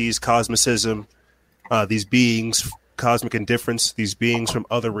entities, cosmicism, these beings, cosmic indifference, these beings from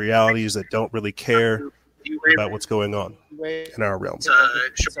other realities that don't really care about what's going on in our realm.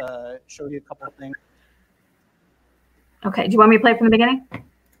 Show you a couple of things. Okay. Do you want me to play from the beginning?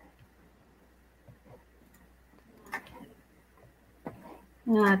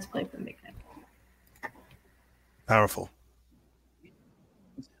 Let's play from the beginning. Powerful.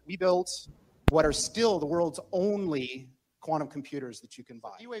 We built what are still the world's only quantum computers that you can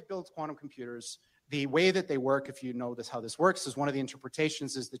buy. E-Wave builds quantum computers. The way that they work, if you know how this works, is one of the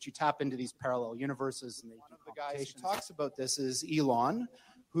interpretations is that you tap into these parallel universes. And one of the guys who talks about this is Elon,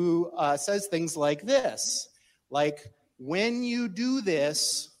 who says things like this, like, when you do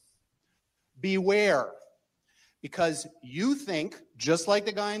this, beware. Because you think, just like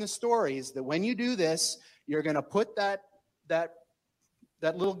the guy in the stories, that when you do this, you're going to put that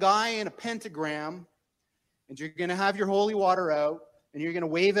little guy in a pentagram, and you're going to have your holy water out, and you're going to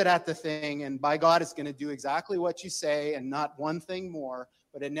wave it at the thing, and by God, it's going to do exactly what you say and not one thing more,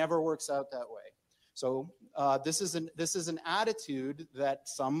 but it never works out that way. So this is an attitude that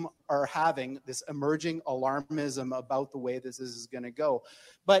some are having, this emerging alarmism about the way this is going to go.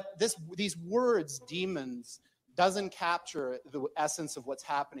 But these words, demons, doesn't capture the essence of what's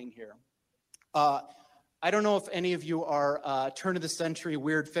happening here. I don't know if any of you are turn-of-the-century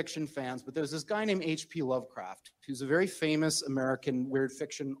weird fiction fans, but there's this guy named H.P. Lovecraft, who's a very famous American weird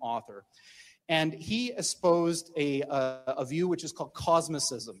fiction author. And he espoused a view which is called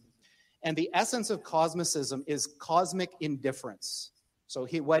cosmicism. And the essence of cosmicism is cosmic indifference. So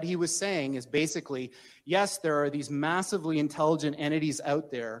what he was saying is basically, yes, there are these massively intelligent entities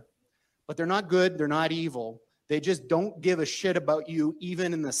out there, but they're not good, they're not evil. They just don't give a shit about you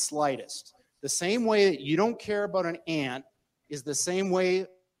even in the slightest. The same way that you don't care about an ant is the same way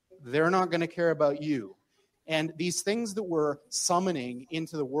they're not going to care about you. And these things that we're summoning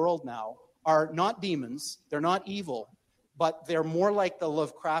into the world now are not demons, they're not evil, but they're more like the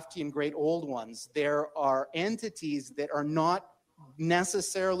Lovecraftian great old ones. There are entities that are not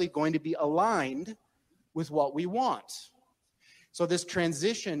necessarily going to be aligned with what we want. So this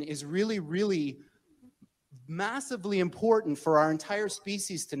transition is really, really massively important for our entire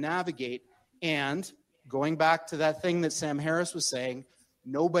species to navigate. And going back to that thing that Sam Harris was saying,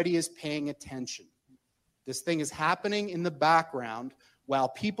 nobody is paying attention. This thing is happening in the background while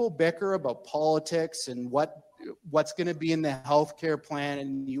people bicker about politics and what's going to be in the healthcare plan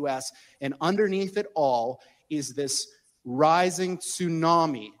in the U.S. And underneath it all is this rising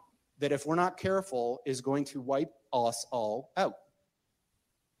tsunami that, if we're not careful, is going to wipe us all out.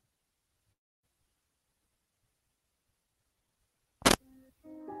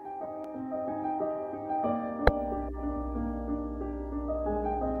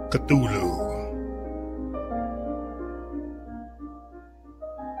 Cthulhu.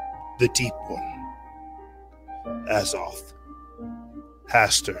 The Deep One. Azoth.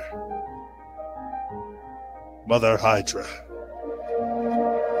 Hastur. Mother Hydra.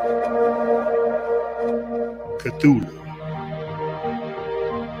 Cthulhu.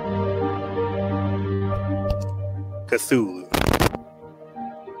 Cthulhu.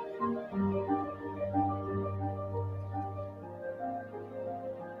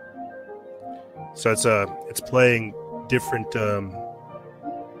 So it's playing different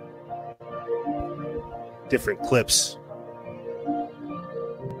clips.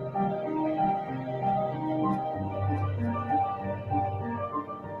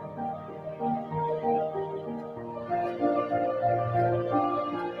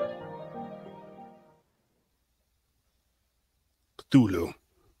 Cthulhu.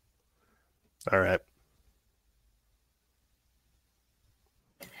 All right.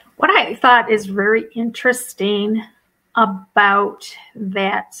 What I thought is very interesting about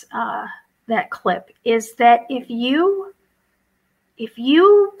that clip is that if you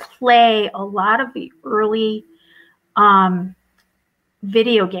play a lot of the early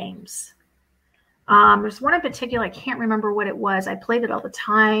video games, there's one in particular, I can't remember what it was. I played it all the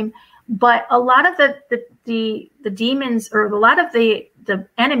time, but a lot of the demons, or a lot of the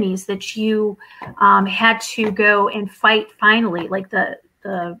enemies that you had to go and fight finally, like the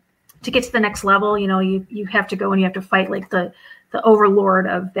to get to the next level, you have to go and you have to fight like the overlord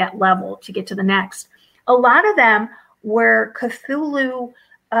of that level to get to the next. A lot of them were Cthulhu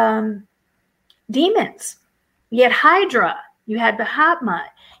demons. You had Hydra, you had Bahamut,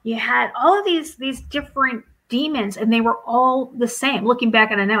 you had all of these different demons, and they were all the same. Looking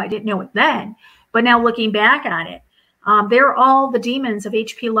back on it now, I didn't know it then, but now looking back on it, they're all the demons of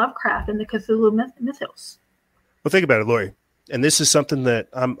H.P. Lovecraft and the Cthulhu mythos. Well, think about it, Lori. And this is something that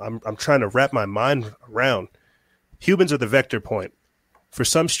I'm trying to wrap my mind around. Humans are the vector point. For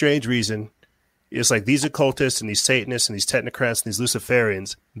some strange reason, it's like these occultists and these Satanists and these technocrats and these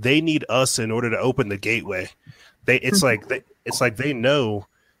Luciferians, they need us in order to open the gateway. It's like they know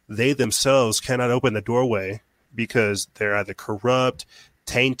they themselves cannot open the doorway because they're either corrupt,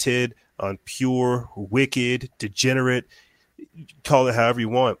 tainted, impure, wicked, degenerate, call it however you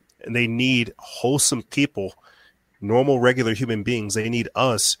want. And they need wholesome people, normal, regular human beings. They need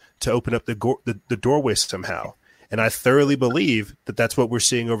us to open up the doorway somehow. And I thoroughly believe that that's what we're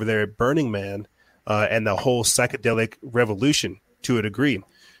seeing over there at Burning Man and the whole psychedelic revolution to a degree.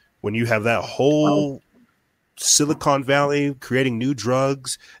 When you have that whole Silicon Valley creating new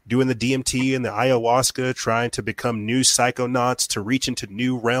drugs, doing the DMT and the ayahuasca, trying to become new psychonauts to reach into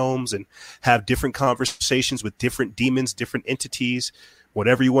new realms and have different conversations with different demons, different entities,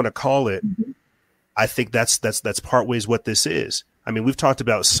 whatever you want to call it. Mm-hmm. I think that's part ways what this is. I mean, we've talked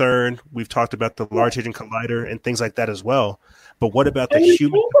about CERN, we've talked about the Large Hadron Collider and things like that as well. But what about the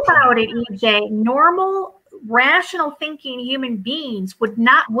human? Think about it, EJ. Normal, rational thinking human beings would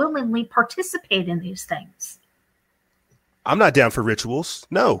not willingly participate in these things. I'm not down for rituals.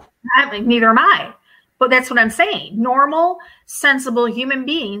 No. Neither am I. But that's what I'm saying. Normal, sensible human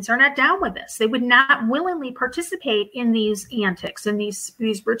beings are not down with this. They would not willingly participate in these antics and these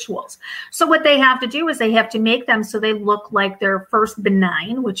rituals. So what they have to do is they have to make them so they look like they're first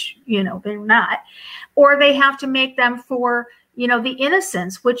benign, which, they're not. Or they have to make them for, the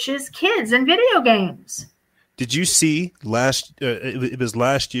innocence, which is kids and video games. Did you see it was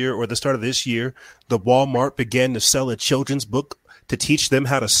last year or the start of this year, the Walmart began to sell a children's book to teach them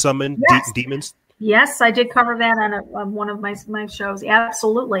how to summon demons? Yes, I did cover that on one of my shows.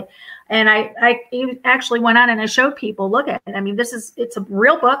 Absolutely. And I actually went on and I showed people, look at it. I mean, it's a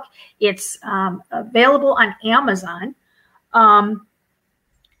real book. It's available on Amazon.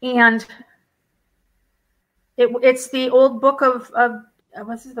 And it's the old book of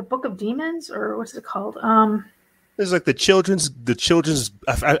what's it, the Book of Demons, or what's it called? It's like the children's.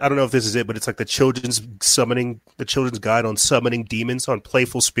 I don't know if this is it, but it's like the children's guide on summoning demons, on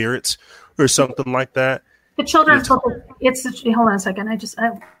playful spirits, or something like that. The children's book. Hold on a second.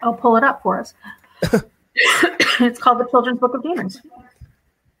 I'll pull it up for us. It's called the Children's Book of Demons.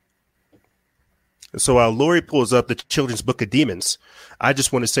 So while Lori pulls up the Children's Book of Demons, I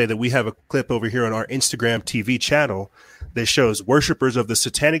just want to say that we have a clip over here on our Instagram TV channel that shows worshipers of the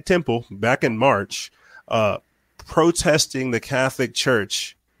Satanic Temple back in March protesting the Catholic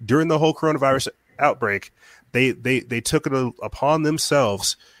Church during the whole coronavirus outbreak. They took it upon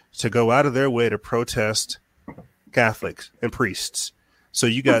themselves to go out of their way to protest Catholics and priests. So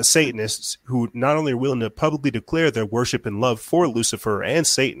you got Satanists who not only are willing to publicly declare their worship and love for Lucifer and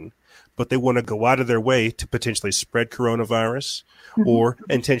Satan, but they want to go out of their way to potentially spread coronavirus or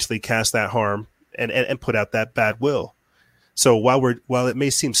intentionally cast that harm and put out that bad will. So while it may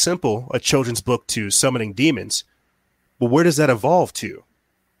seem simple, a children's book to summoning demons, well, where does that evolve to?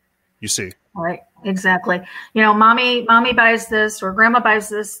 You see? Right, exactly. Mommy buys this or grandma buys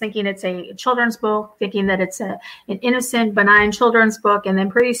this thinking it's a children's book, thinking that it's an innocent, benign children's book. And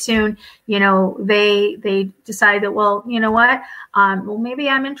then pretty soon, they decide that, well, you know what? Maybe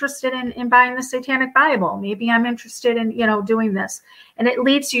I'm interested in buying the Satanic Bible. Maybe I'm interested in, doing this. And it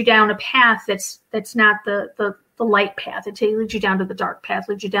leads you down a path that's not the light path. It leads you down to the dark path,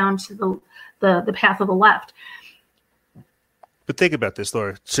 leads you down to the path of the left. But think about this,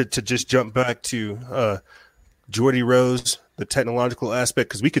 Laura, to just jump back to Geordie Rose, the technological aspect,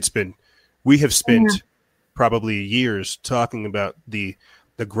 because we have spent probably years talking about the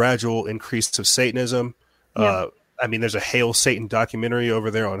gradual increase of Satanism. Yeah. I mean, there's a Hail Satan documentary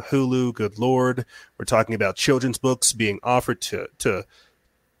over there on Hulu. Good Lord. We're talking about children's books being offered to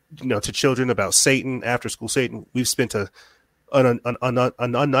children about Satan, after school Satan. We've spent an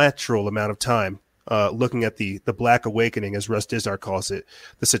unnatural amount of time looking at the Black Awakening, as Russ Dizdar calls it,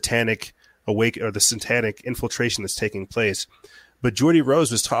 the satanic the satanic infiltration that's taking place. But Geordie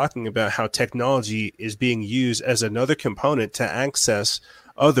Rose was talking about how technology is being used as another component to access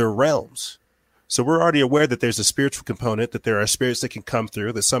other realms. So we're already aware that there's a spiritual component, that there are spirits that can come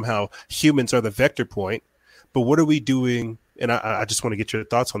through, that somehow humans are the vector point. But what are we doing and I just want to get your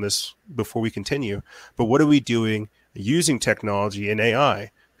thoughts on this before we continue, but what are we doing using technology and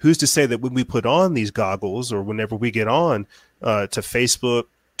AI? Who's to say that when we put on these goggles or whenever we get on to Facebook,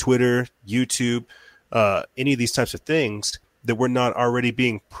 Twitter, YouTube, any of these types of things, that we're not already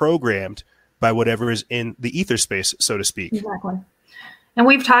being programmed by whatever is in the ether space, so to speak? Exactly. And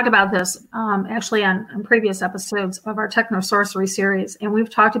we've talked about this actually on previous episodes of our Techno-Sorcery series. And we've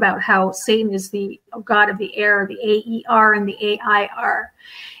talked about how Satan is the god of the air, the AER and the AIR,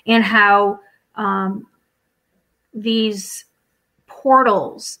 and how these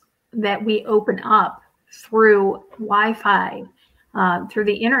portals that we open up through Wi-Fi, through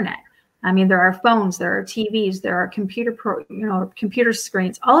the internet. I mean, there are phones, there are TVs, there are computer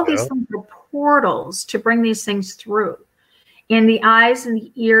screens. All of these things are portals to bring these things through. And the eyes and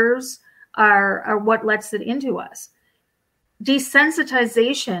the ears are what lets it into us.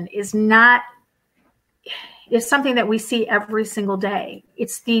 Desensitization is something that we see every single day.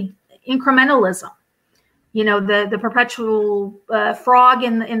 It's the incrementalism, the perpetual frog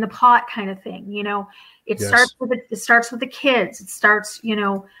in the pot kind of thing. It starts with the kids. It starts,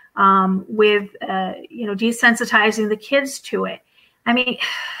 with desensitizing the kids to it. I mean,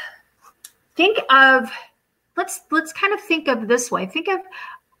 let's kind of think of this way. Think of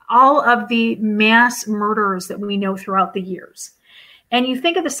all of the mass murders that we know throughout the years. And you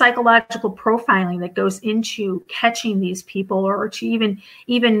think of the psychological profiling that goes into catching these people, or to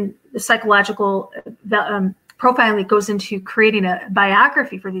even the psychological profiling that goes into creating a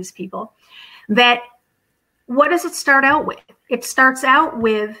biography for these people. That what does it start out with? It starts out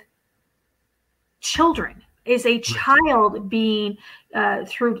with children. Is a child being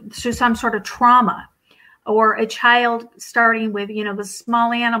through some sort of trauma, or a child starting with, the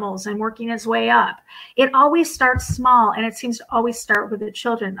small animals and working its way up. It always starts small, and it seems to always start with the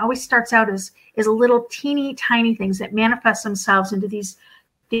children. It always starts out as little teeny tiny things that manifest themselves into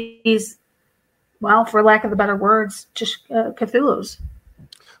these, well, for lack of the better words, just Cthulhu's.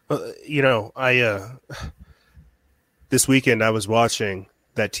 This weekend I was watching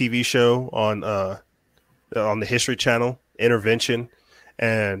that TV show on the History Channel, Intervention.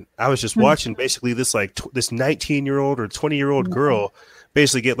 And I was just watching basically this 19-year-old or 20-year-old girl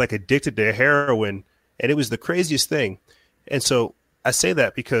basically get addicted to heroin. And it was the craziest thing. And so I say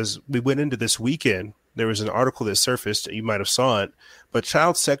that because we went into this weekend. There was an article that surfaced. You might have saw it. But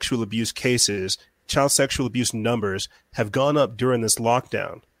child sexual abuse cases, child sexual abuse numbers have gone up during this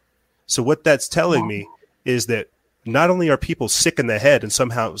lockdown. So what that's telling me is that not only are people sick in the head and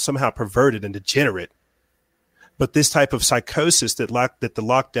somehow perverted and degenerate, but this type of psychosis that the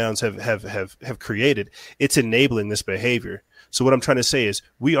lockdowns have created, it's enabling this behavior. So what I'm trying to say is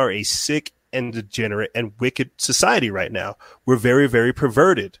we are a sick and degenerate and wicked society right now. We're very, very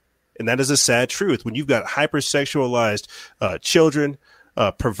perverted. And that is a sad truth. When you've got hypersexualized children,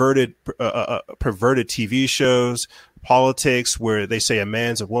 perverted TV shows, politics where they say a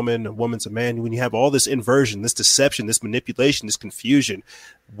man's a woman, a woman's a man, when you have all this inversion, this deception, this manipulation, this confusion,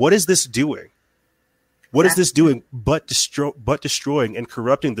 what is this doing? What is this doing but destroying and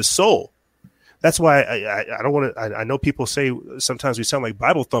corrupting the soul? That's why I don't want to. I know people say sometimes we sound like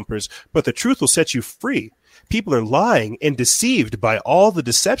Bible thumpers, but the truth will set you free. People are lying and deceived by all the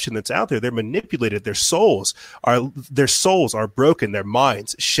deception that's out there. They're manipulated. Their souls are broken. Their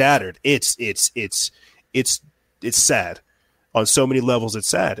minds shattered. It's sad on so many levels. It's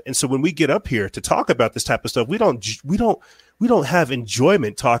sad. And so when we get up here to talk about this type of stuff, we don't have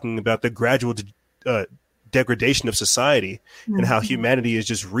enjoyment talking about the gradual degradation of society and how humanity is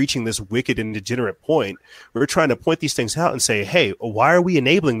just reaching this wicked and degenerate point. We're trying to point these things out and say, hey, why are we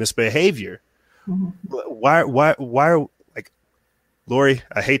enabling this behavior? Why are, like, Lori,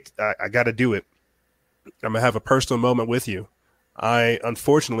 I got to do it. I'm going to have a personal moment with you. I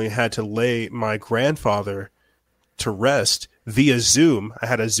unfortunately had to lay my grandfather to rest via Zoom. I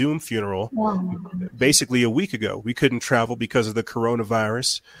had a Zoom funeral basically a week ago. We couldn't travel because of the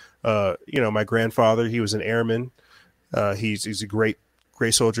coronavirus. My grandfather, he was an airman. He's a great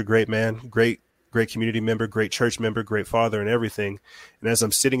soldier, great man, great community member, great church member, great father and everything. And as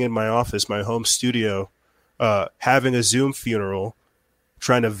I'm sitting in my office, my home studio, having a Zoom funeral,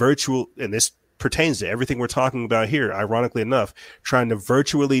 trying to and this pertains to everything we're talking about here, ironically enough, trying to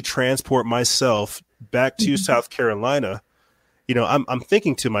virtually transport myself back to South Carolina, I'm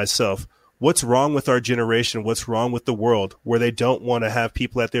thinking to myself, what's wrong with our generation? What's wrong with the world where they don't want to have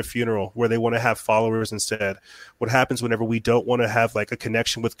people at their funeral, where they want to have followers instead? What happens whenever we don't want to have like a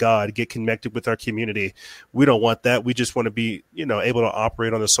connection with God, get connected with our community? We don't want that. We just want to be, able to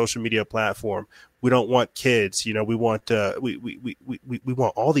operate on the social media platform. We don't want kids. We want, we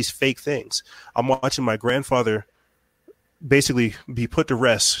want all these fake things. I'm watching my grandfather basically be put to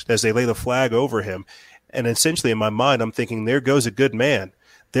rest as they lay the flag over him. And essentially in my mind, I'm thinking, there goes a good man.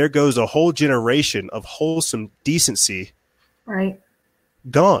 There goes a whole generation of wholesome decency. Right.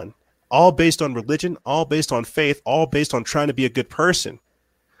 Gone. All based on religion, all based on faith, all based on trying to be a good person.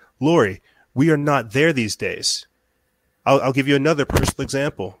 Lori, we are not there these days. I'll give you another personal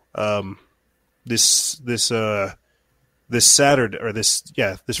example. This Saturday or this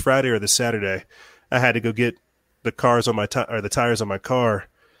Friday or this Saturday, I had to go get the tires on my car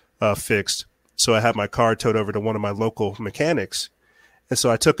fixed. So I had my car towed over to one of my local mechanics. And so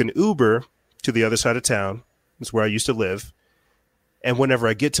I took an Uber to the other side of town. That's where I used to live. And whenever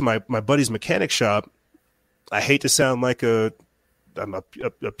I get to my buddy's mechanic shop, I hate to sound like I'm a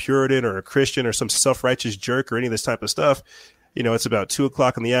Puritan or a Christian or some self-righteous jerk or any of this type of stuff. You know, it's about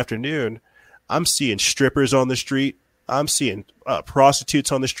 2:00 in the afternoon. I'm seeing strippers on the street. I'm seeing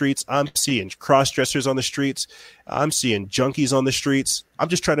prostitutes on the streets. I'm seeing cross-dressers on the streets. I'm seeing junkies on the streets. I'm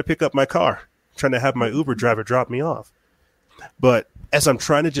just trying to pick up my car, trying to have my Uber driver drop me off. But as I'm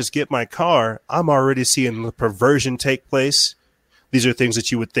trying to just get my car, I'm already seeing the perversion take place. These are things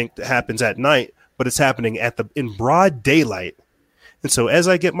that you would think that happens at night, but it's happening in broad daylight. And so as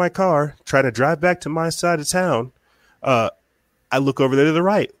I get my car, trying to drive back to my side of town, I look over there to the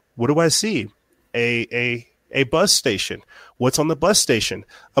right. What do I see? A bus station. What's on the bus station?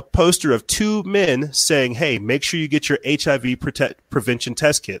 A poster of two men saying, hey, make sure you get your HIV prevention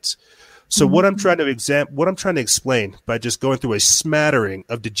test kits. So what I'm trying to explain by just going through a smattering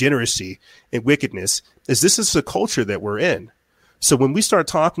of degeneracy and wickedness is this is the culture that we're in. So when we start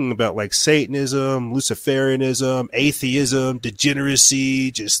talking about like Satanism, Luciferianism, atheism, degeneracy,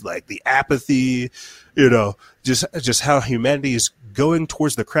 just like the apathy, you know, just how humanity is going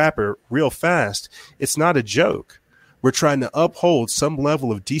towards the crapper real fast, it's not a joke. We're trying to uphold some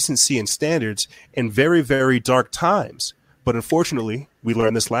level of decency and standards in very, very dark times. But unfortunately, we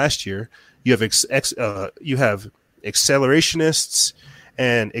learned this last year. You have accelerationists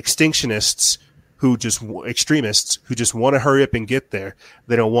and extinctionists extremists who just want to hurry up and get there.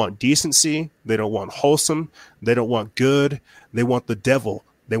 They don't want decency. They don't want wholesome. They don't want good. They want the devil.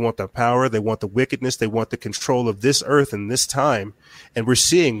 They want the power. They want the wickedness. They want the control of this earth and this time. And we're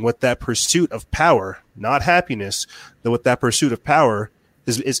seeing what that pursuit of power, not happiness, what that pursuit of power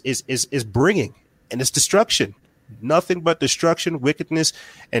is bringing, and it's destruction. Nothing but destruction, wickedness,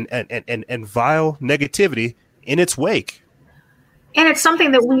 and vile negativity in its wake. And it's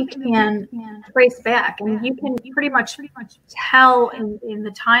something that we can trace back. I mean, you can pretty much tell in the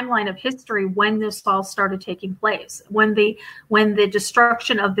timeline of history when this all started taking place, when the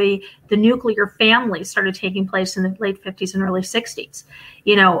destruction of the nuclear family started taking place in the late 50s and early 60s.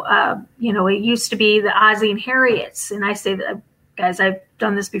 It used to be the Ozzie and Harriets, and I say that, guys, I've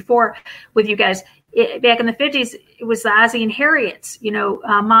done this before with you guys. Back in the 50s, it was the Ozzie and Harriets.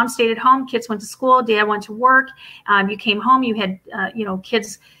 Mom stayed at home, kids went to school, dad went to work. You came home, you had,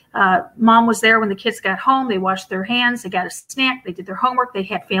 kids. Mom was there when the kids got home. They washed their hands, they got a snack, they did their homework, they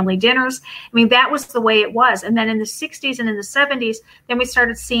had family dinners. I mean, that was the way it was. And then in the 60s and in the 70s, then we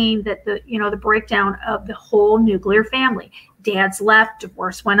started seeing that the breakdown of the whole nuclear family. Dads left,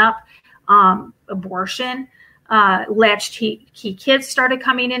 divorce went up, abortion, latchkey kids started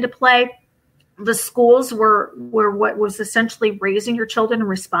coming into play. The schools were what was essentially raising your children and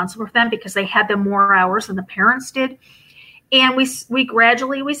responsible for them because they had them more hours than the parents did. And we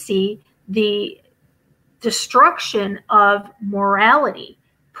gradually see the destruction of morality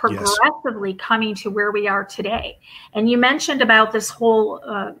progressively coming to where we are today. And you mentioned about this whole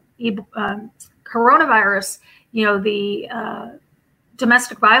coronavirus, the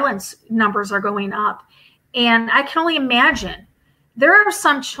domestic violence numbers are going up. And I can only imagine there are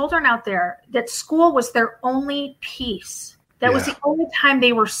some children out there that school was their only peace. That was the only time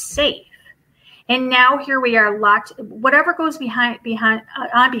they were safe. And now here we are locked. Whatever goes behind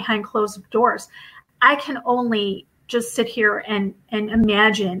closed doors, I can only just sit here and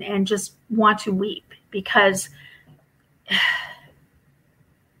imagine and just want to weep because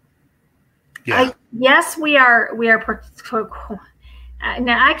yes, we are.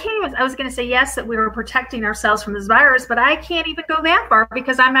 Now I can't even, I was going to say yes, that we were protecting ourselves from this virus, but I can't even go that far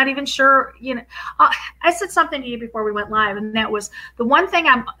because I'm not even sure, I said something to you before we went live, and that was the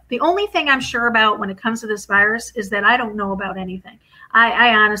only thing I'm sure about when it comes to this virus is that I don't know about anything.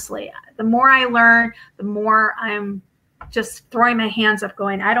 I honestly, the more I learn, the more I'm just throwing my hands up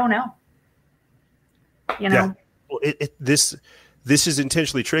going, I don't know. Yeah. Well, this is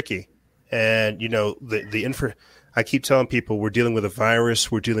intentionally tricky. And, I keep telling people we're dealing with a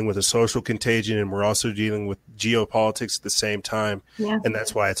virus, we're dealing with a social contagion, and we're also dealing with geopolitics at the same time. Yeah. And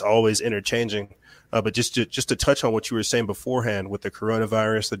that's why it's always interchanging. But just to touch on what you were saying beforehand with the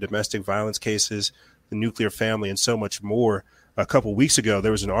coronavirus, the domestic violence cases, the nuclear family, and so much more. A couple of weeks ago,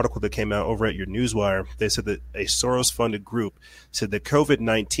 there was an article that came out over at your Newswire. They said that a Soros-funded group said that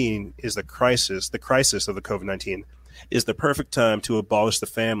COVID-19 is the crisis of the COVID-19 is the perfect time to abolish the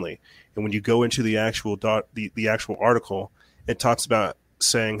family. And when you go into the actual the actual article, it talks about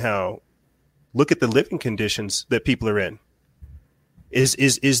saying how, look at the living conditions that people are in.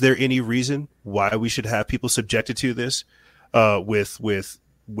 Is there any reason why we should have people subjected to this with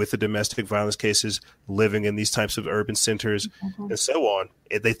the domestic violence cases, living in these types of urban centers and so on?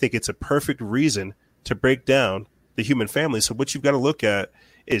 They think it's a perfect reason to break down the human family. So what you've got to look at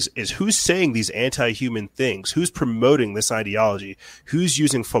is who's saying these anti-human things, who's promoting this ideology, who's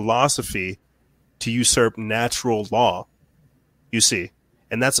using philosophy to usurp natural law, you see.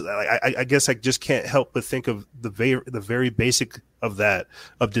 And that's, I guess I just can't help but think of the very basic of that,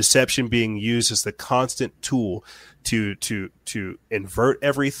 of deception being used as the constant tool to invert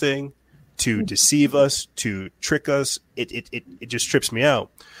everything, to deceive us, to trick us. It just trips me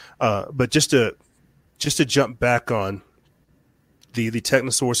out. But just to jump back on the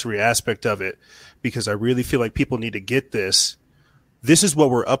Techno-Sorcery aspect of it, because I really feel like people need to get this. This is what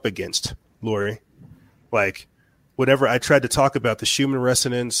we're up against, Lori. Like, whenever I tried to talk about the Schumann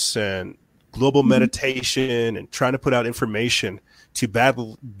resonance and global meditation and trying to put out information to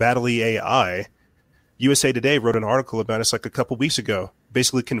battle the AI, USA Today wrote an article about us like a couple weeks ago,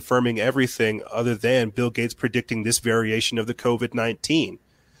 basically confirming everything other than Bill Gates predicting this variation of the COVID-19.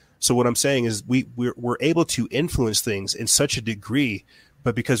 So what I'm saying is we're able to influence things in such a degree,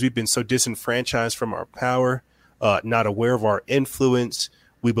 but because we've been so disenfranchised from our power, not aware of our influence,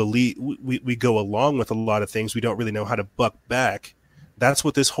 we believe we go along with a lot of things. We don't really know how to buck back. That's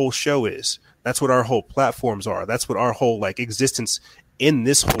what this whole show is. That's what our whole platforms are. That's what our whole existence in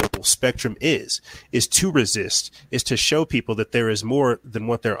this whole spectrum is to resist, is to show people that there is more than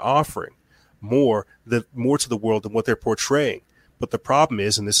what they're offering, more to the world than what they're portraying. But the problem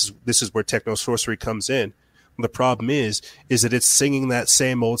is, and this is where Techno-Sorcery comes in, the problem is that it's singing that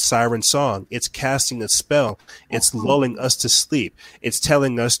same old siren song. It's casting a spell. It's lulling us to sleep. It's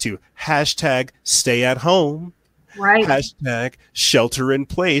telling us to hashtag stay at home, right? Hashtag shelter in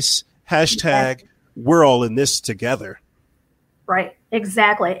place, hashtag we're all in this together. Right,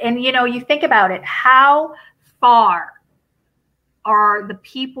 exactly. And, you think about it, how far are the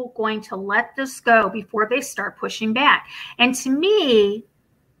people going to let this go before they start pushing back? And to me,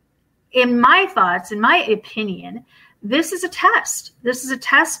 in my thoughts, in my opinion, this is a test. This is a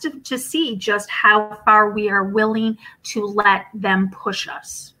test to see just how far we are willing to let them push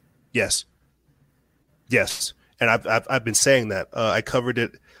us. Yes. And I've been saying that. I covered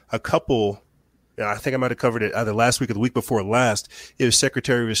it a couple. I think I might have covered it either last week or the week before last. It was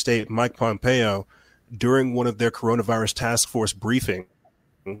Secretary of State Mike Pompeo during one of their coronavirus task force briefings,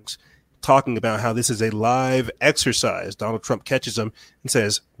 talking about how this is a live exercise. Donald Trump catches him and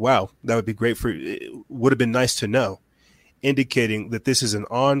says, wow, that would be great it would have been nice to know, indicating that this is an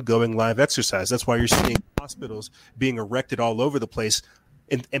ongoing live exercise. That's why you're seeing hospitals being erected all over the place.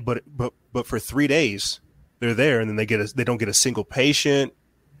 But for 3 days they're there, and then they don't get a single patient.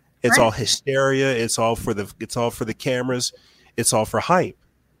 It's all hysteria. It's all for the cameras. It's all for hype.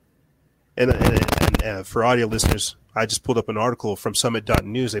 And for audio listeners, I just pulled up an article from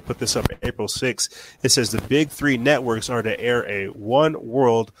Summit.News. They put this up April 6th. It says the big three networks are to air a one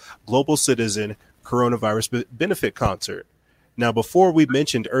world global citizen coronavirus benefit concert. Now, before we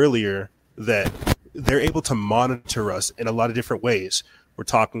mentioned earlier that they're able to monitor us in a lot of different ways. We're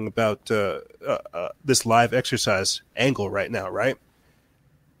talking about this live exercise angle right now, right?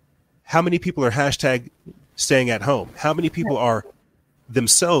 How many people are hashtag staying at home? How many people are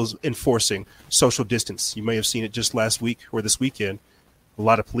themselves enforcing social distance? You may have seen it just last week or this weekend. A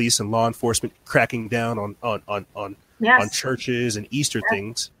lot of police and law enforcement cracking down on churches and Easter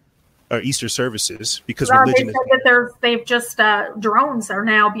things, or Easter services, because religion is. They've just drones are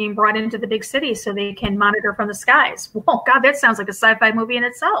now being brought into the big cities so they can monitor from the skies. Well, God, that sounds like a sci-fi movie in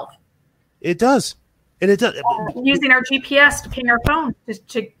itself. It does. And it does. Using our GPS to ping our phone.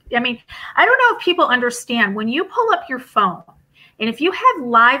 I don't know if people understand when you pull up your phone, and if you have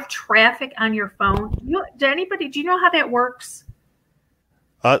live traffic on your phone, do you know how that works?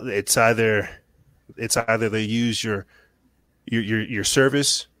 It's either they use your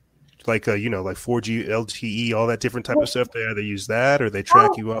service, like 4G, LTE, all that different type of stuff. They either use that or they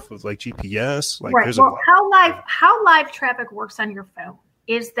track you off of GPS. Right. Well, how live traffic works on your phone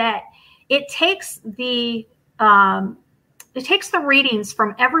is that it takes the readings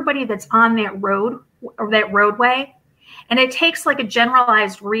from everybody that's on that road or that roadway, and it takes like a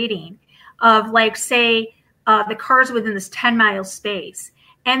generalized reading of like, say, the cars within this 10-mile space.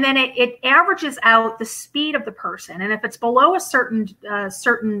 And then it averages out the speed of the person. And if it's below a certain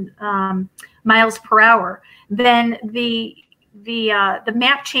miles per hour, then the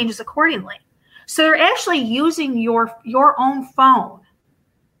map changes accordingly. So they're actually using your own phone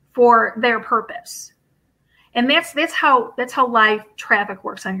for their purpose. And that's how live traffic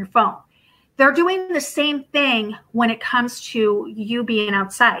works on your phone. They're doing the same thing when it comes to you being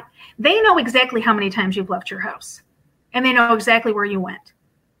outside. They know exactly how many times you've left your house, and they know exactly where you went.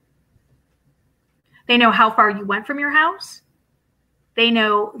 They know how far you went from your house. They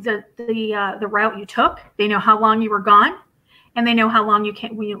know the route you took. They know how long you were gone, and they know how long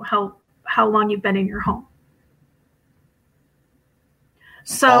how long you've been in your home.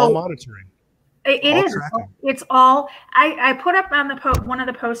 So all monitoring. It is. Tracking. It's all. I put up on one of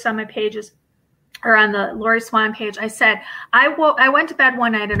the posts on my pages, or on the Lori Swan page. I said I went to bed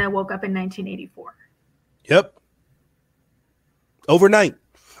one night and I woke up in 1984. Yep. Overnight,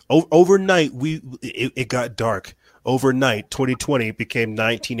 it got dark. Overnight, 2020 became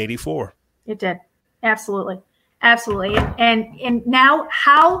 1984. It did. Absolutely. And now,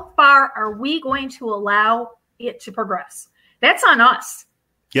 how far are we going to allow it to progress? That's on us.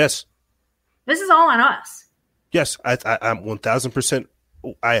 Yes. This is all on us. Yes, I'm 1,000%.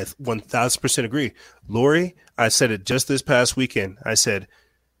 I 1,000% agree. Lori, I said it just this past weekend. I said,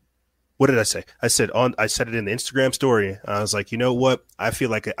 what did I say? I said it in the Instagram story. I was like, you know what? I feel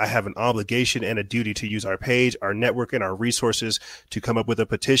like I have an obligation and a duty to use our page, our network, and our resources to come up with a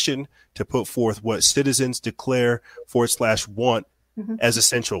petition to put forth what citizens declare /want as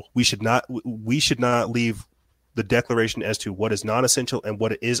essential. We should not leave the declaration as to what is non-essential and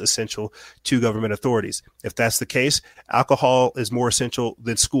what is essential to government authorities. If that's the case, alcohol is more essential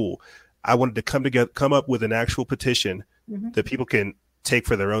than school. I wanted to come up with an actual petition that people can take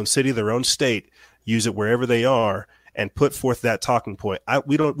for their own city, their own state, use it wherever they are, and put forth that talking point.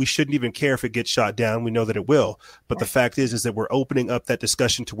 We shouldn't even care if it gets shot down. We know that it will. But the fact is that we're opening up that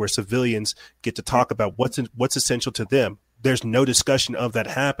discussion to where civilians get to talk about what's essential to them. There's no discussion of that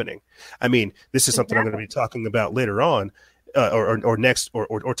happening. I mean, this is something I'm going to be talking about later on, or next,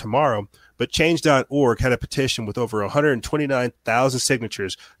 or tomorrow. But Change.org had a petition with over 129,000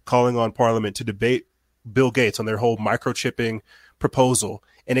 signatures calling on Parliament to debate Bill Gates on their whole microchipping proposal,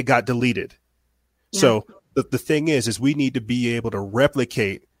 and it got deleted. Yeah. So the thing is we need to be able to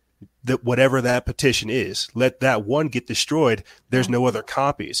replicate whatever that petition is. Let that one get destroyed. There's no other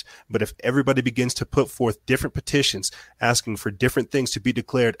copies. But if everybody begins to put forth different petitions asking for different things to be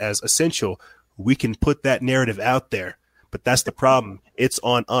declared as essential, we can put that narrative out there. But that's the problem. It's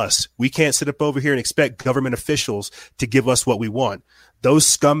on us. We can't sit up over here and expect government officials to give us what we want. Those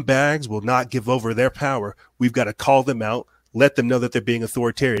scumbags will not give over their power. We've got to call them out, let them know that they're being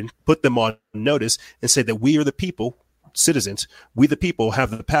authoritarian, put them on notice, and say that we are the people, citizens, we the people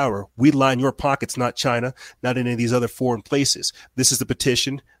have the power. We line your pockets, not China, not any of these other foreign places. This is the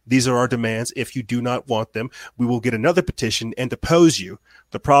petition. These are our demands. If you do not want them, we will get another petition and depose you.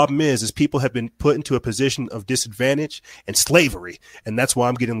 The problem is people have been put into a position of disadvantage and slavery. And that's why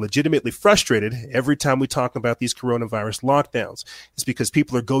I'm getting legitimately frustrated every time we talk about these coronavirus lockdowns. It's because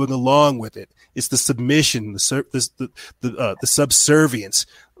people are going along with it. It's the submission, the subservience.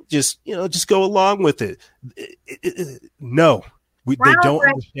 Just go along with it. No, they don't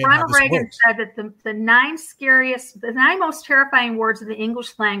understand how this Reagan works. said that the nine most terrifying words of the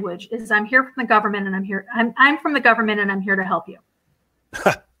English language is "I'm here from the government and I'm here. I'm from the government and I'm here to help you."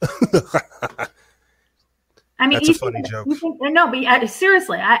 I mean, that's a funny joke. No, but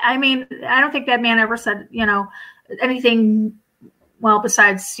seriously, I mean, I don't think that man ever said anything well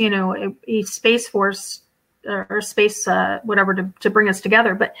besides a space force or space whatever to bring us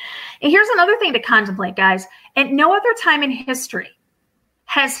together. But here's another thing to contemplate, guys. At no other time in history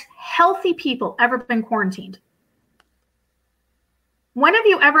has healthy people ever been quarantined. When have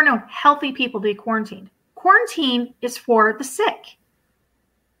you ever known healthy people to be quarantined? Quarantine is for the sick.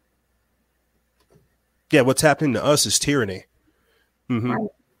 Yeah, what's happening to us is tyranny. Mm-hmm.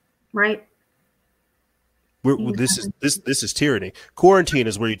 Right. This is tyranny. Quarantine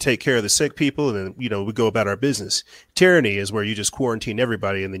is where you take care of the sick people and then we go about our business. Tyranny is where you just quarantine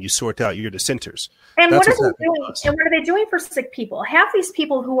everybody and then you sort out your dissenters. And what are they doing? And what are they doing for sick people? Half these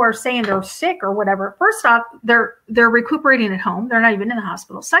people who are saying they're sick or whatever, first off, they're recuperating at home. They're not even in the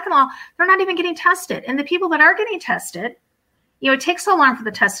hospital. Second of all, they're not even getting tested. And the people that are getting tested, it takes so long for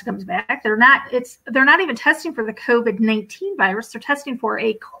the test to come back. They're not even testing for the COVID-19 virus. They're testing for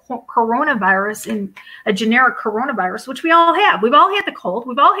a coronavirus, in a generic coronavirus, which we all have. We've all had the cold.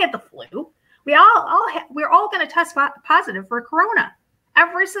 We've all had the flu. We're all going to test positive for corona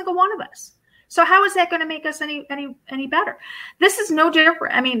Every single one of us. So how is that going to make us any better? This is no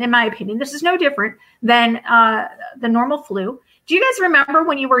different. I mean, in my opinion, this is no different than the normal flu. Do you guys remember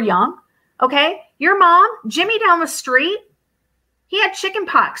when you were young? Okay, your mom, Jimmy down the street, he had chicken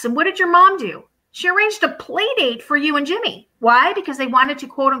pox. And what did your mom do? She arranged a play date for you and Jimmy. Why? Because they wanted to,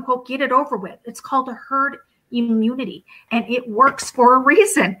 quote unquote, get it over with. It's called a herd immunity, and it works for a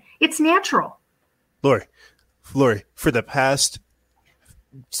reason. It's natural. Lori, for the past,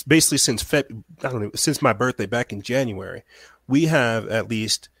 basically since my birthday back in January, we have at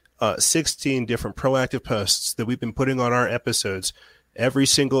least 16 different proactive posts that we've been putting on our episodes, every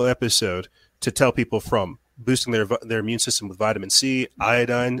single episode, to tell people from boosting their immune system with vitamin C,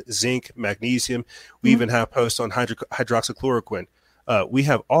 iodine, zinc, magnesium. We even have posts on hydroxychloroquine. We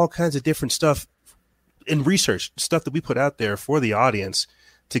have all kinds of different stuff in research, stuff that we put out there for the audience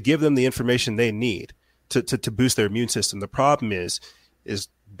to give them the information they need to boost their immune system. The problem is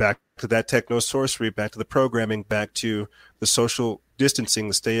back to that techno-sorcery, back to the programming, back to the social distancing,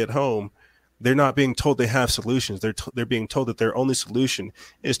 the stay at home. They're not being told they have solutions. They're being told that their only solution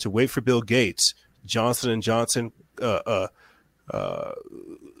is to wait for Bill Gates, Johnson & Johnson,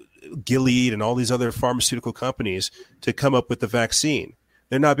 Gilead, and all these other pharmaceutical companies to come up with the vaccine.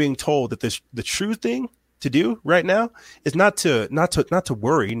 They're not being told that the true thing to do right now is not to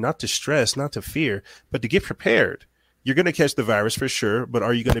worry, not to stress, not to fear, but to get prepared. You're going to catch the virus for sure, but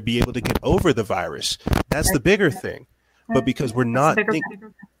are you going to be able to get over the virus? That's the bigger thing. But because we're not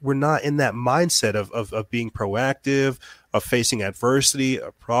in that mindset of being proactive, of facing adversity,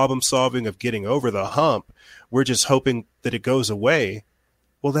 of problem solving, of getting over the hump, we're just hoping that it goes away.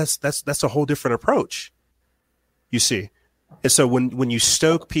 Well, that's a whole different approach, you see. And so when you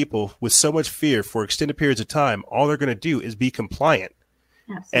stoke people with so much fear for extended periods of time, all they're going to do is be compliant.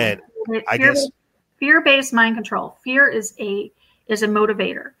 Absolutely. And I guess fear-based mind control. Fear is a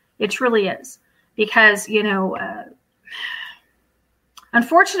motivator. It truly is, because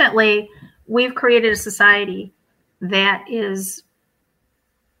unfortunately, we've created a society that is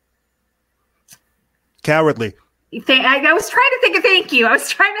cowardly. I was trying to think of thank you.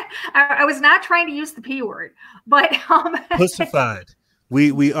 I was not trying to use the P word, but pussified.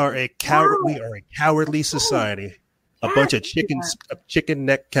 We are a cowardly society. A bunch of chicken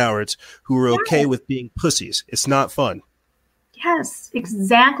neck cowards who are okay with being pussies. It's not fun. Yes,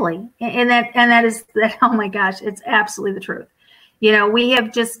 exactly. And that is that. Oh my gosh, it's absolutely the truth. We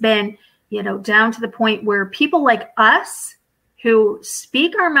have just been, down to the point where people like us who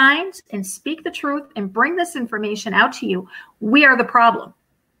speak our minds and speak the truth and bring this information out to you, we are the problem.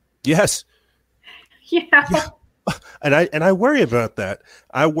 Yes. Yeah. And I worry about that.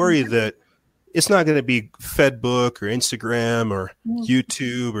 I worry that it's not going to be Fedbook or Instagram or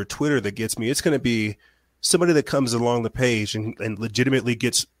YouTube or Twitter that gets me. It's going to be somebody that comes along the page and legitimately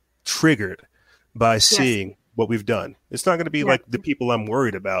gets triggered by seeing what we've done. It's not going to be like the people I'm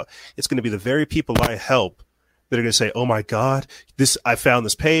worried about. It's going to be the very people I help that are going to say, oh my God, I found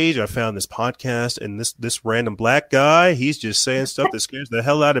this page, I found this podcast, and this random black guy, he's just saying stuff that scares the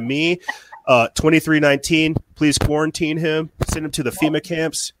hell out of me. 2319, please quarantine him, send him to the FEMA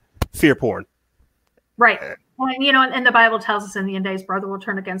camps. Fear porn. Right. Well, and the Bible tells us in the end days, brother will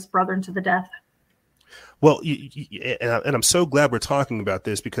turn against brother unto the death. Well, and I'm so glad we're talking about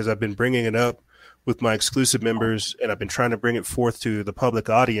this, because I've been bringing it up with my exclusive members, and I've been trying to bring it forth to the public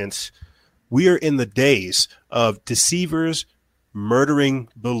audience. We are in the days of deceivers murdering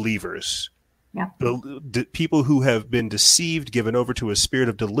believers. Yeah. People who have been deceived, given over to a spirit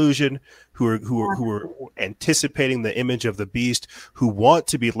of delusion, who are anticipating the image of the beast, who want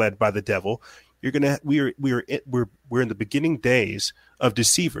to be led by the devil. We're in the beginning days of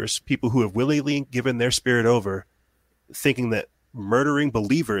deceivers, people who have willingly given their spirit over, thinking that murdering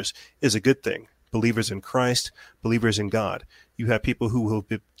believers is a good thing. Believers in Christ, believers in God. You have people who have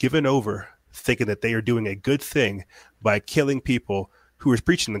been given over, thinking that they are doing a good thing by killing people who are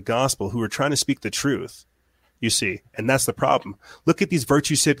preaching the gospel, who are trying to speak the truth, you see. And that's the problem. Look at these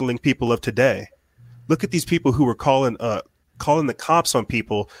virtue signaling people of today. Look at these people who are calling the cops on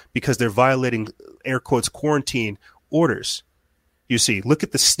people because they're violating, air quotes, quarantine orders. You see, look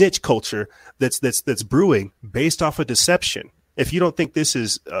at the snitch culture that's brewing based off of deception. If you don't think this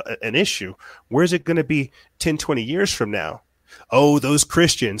is an issue, where's it going to be 10, 20 years from now? Oh, those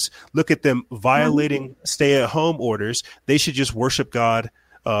Christians, look at them violating stay-at-home orders. They should just worship God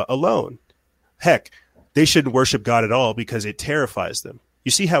alone. Heck, they shouldn't worship God at all because it terrifies them.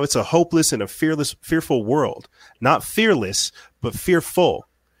 You see how it's a hopeless and a fearful world. Not fearless, but fearful.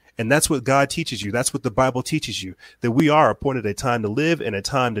 And that's what God teaches you. That's what the Bible teaches you, that we are appointed a time to live and a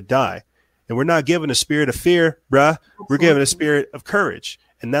time to die. And we're not given a spirit of fear, bruh. We're given a spirit of courage.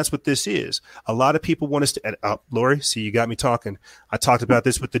 And that's what this is. A lot of people want us to, Lori, see, you got me talking. I talked about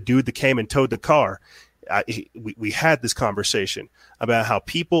this with the dude that came and towed the car. We had this conversation about how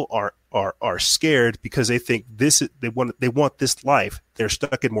people are scared because they think they want this life. They're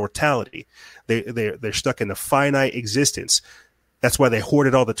stuck in mortality. They're stuck in a finite existence. That's why they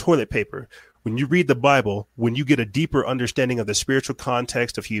hoarded all the toilet paper. When you read the Bible, when you get a deeper understanding of the spiritual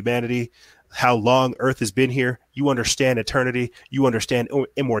context of humanity, how long Earth has been here, you understand eternity, you understand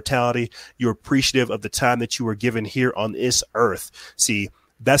immortality, you're appreciative of the time that you were given here on this earth. See,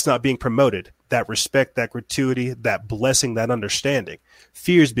 that's not being promoted. That respect, that gratuity, that blessing, that understanding.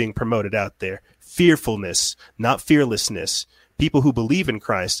 Fear is being promoted out there. Fearfulness, not fearlessness. People who believe in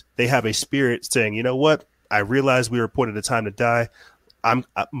Christ, they have a spirit saying, you know what? I realize we were appointed a time to die.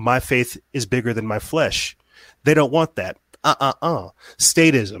 My faith is bigger than my flesh. They don't want that.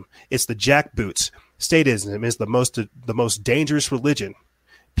 Statism. It's the jackboots. Statism is the most dangerous religion.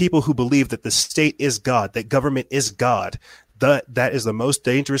 People who believe that the state is God, that government is God. That is the most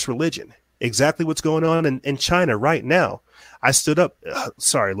dangerous religion. Exactly what's going on in China right now. I stood up.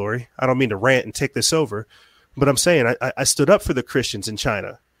 Sorry, Lori. I don't mean to rant and take this over, but I'm saying I stood up for the Christians in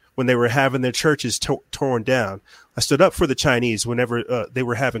China when they were having their churches torn down. I stood up for the Chinese whenever they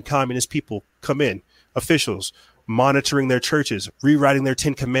were having communist people come in, officials monitoring their churches, rewriting their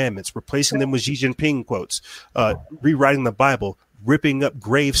 10 commandments, replacing them with Xi Jinping quotes, rewriting the Bible, ripping up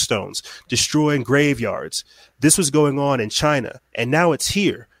gravestones, destroying graveyards. This was going on in China, and now it's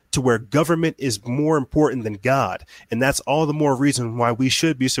here to where government is more important than God. And that's all the more reason why we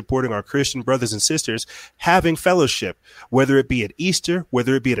should be supporting our Christian brothers and sisters having fellowship, whether it be at Easter,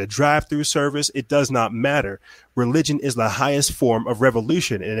 whether it be at a drive-through service, it does not matter. Religion is the highest form of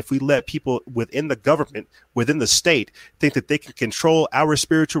revolution. And if we let people within the government, within the state, think that they can control our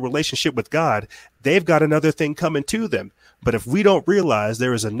spiritual relationship with God, they've got another thing coming to them. But if we don't realize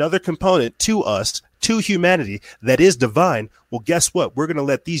there is another component to us, to humanity, that is divine, well, guess what? We're going to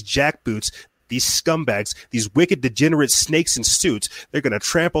let these jackboots, these scumbags, these wicked, degenerate snakes in suits, they're going to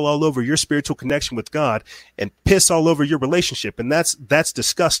trample all over your spiritual connection with God and piss all over your relationship. And that's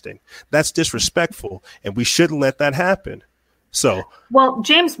disgusting. That's disrespectful. And we shouldn't let that happen. So, well,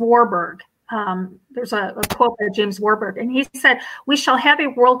 James Warburg, there's a quote by James Warburg, and he said, "We shall have a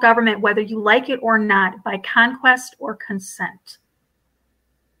world government whether you like it or not, by conquest or consent."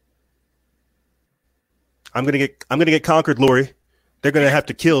 I'm gonna get conquered, Lori. They're gonna have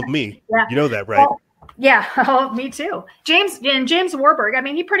to kill me. Yeah. You know that, right? Well, yeah, oh, me too. James Warburg. I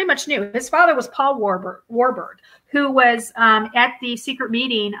mean, he pretty much knew. His father was Paul Warburg, who was at the secret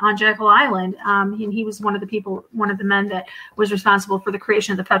meeting on Jekyll Island. And he was one of the men that was responsible for the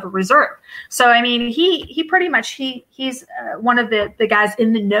creation of the Federal Reserve. So, I mean, he pretty much he's one of the guys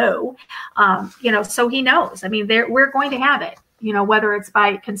in the know. So he knows. I mean, we're going to have it. Whether it's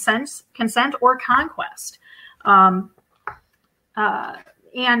by consent or conquest. And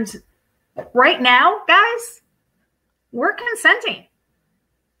right now, guys, we're consenting.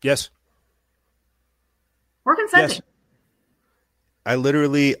 Yes. We're consenting. Yes. I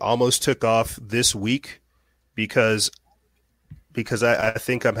literally almost took off this week because I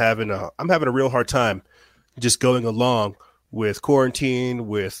think I'm having a real hard time just going along with quarantine,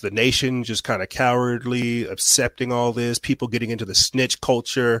 with the nation just kind of cowardly accepting all this, people getting into the snitch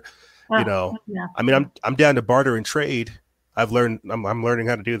culture. Yeah. I mean, I'm down to barter and trade. I'm learning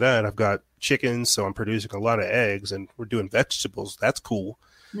how to do that. I've got chickens, so I'm producing a lot of eggs, and we're doing vegetables. That's cool.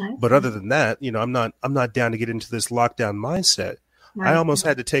 Nice. But other than that, I'm not down to get into this lockdown mindset. Nice. I almost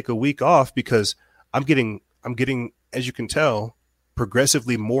had to take a week off because I'm getting, as you can tell,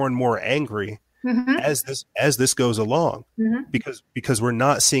 progressively more and more angry as this goes along, because we're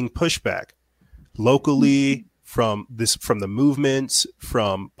not seeing pushback locally from the movements,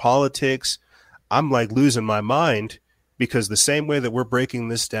 from politics. I'm like losing my mind because the same way that we're breaking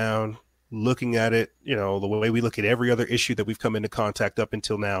this down, looking at it, the way we look at every other issue that we've come into contact up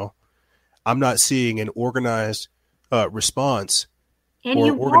until now, I'm not seeing an organized response. And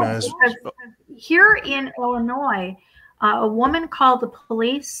here in Illinois, a woman called the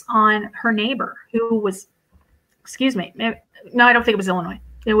police on her neighbor who was, no, I don't think it was Illinois.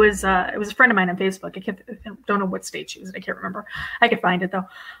 It was a friend of mine on Facebook. I don't know what state she was in. I can't remember. I could find it though.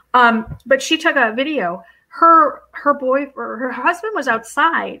 But she took a video. Her husband was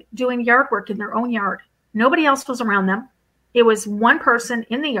outside doing yard work in their own yard. Nobody else was around them. It was one person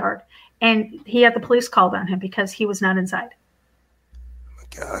in the yard, and he had the police called on him because he was not inside.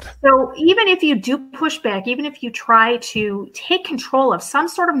 God. So even if you do push back, even if you try to take control of some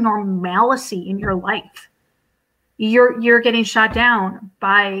sort of normalcy in your life, you're getting shot down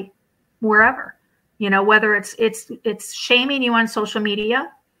by wherever, whether it's shaming you on social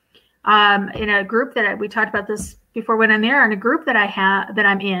media, in a group that we talked about this before we went in there, in a group that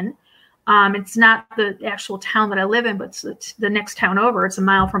I'm in. It's not the actual town that I live in, but it's the next town over. It's a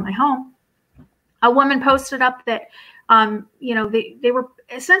mile from my home. A woman posted up that, they were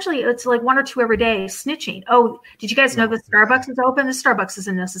essentially, it's like 1 or 2 every day snitching. Oh, did you guys know that Starbucks is open? The Starbucks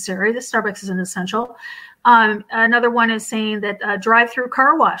isn't necessary. The Starbucks isn't essential. Another one is saying that a drive-through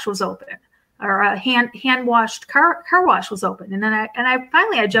car wash was open, or a hand-washed car wash was open. And then I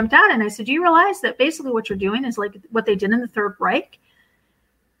finally jumped out and I said, do you realize that basically what you're doing is like what they did in the Third Reich?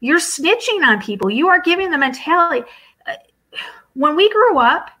 You're snitching on people. You are giving the mentality. When we grew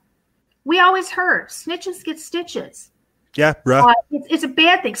up, we always heard snitches get stitches. Yeah, bro. It's a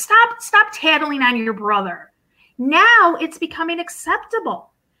bad thing. Stop tattling on your brother. Now it's becoming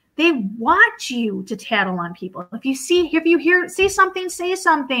acceptable. They want you to tattle on people. If you see something, say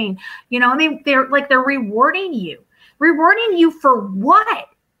something. They're rewarding you. Rewarding you for what?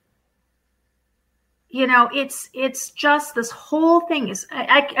 It's just this whole thing is.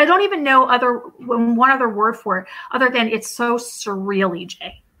 I don't even know one other word for it other than it's so surreal,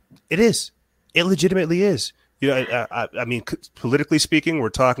 EJ. It is. It legitimately is. I mean, politically speaking, we're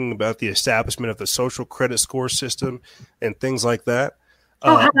talking about the establishment of the social credit score system and things like that.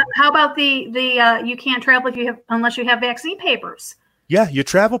 How about the you can't travel unless you have vaccine papers? Yeah, your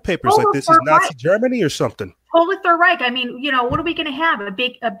travel papers like this is Nazi Germany or something. Totally Third Reich. I mean, what are we going to have? A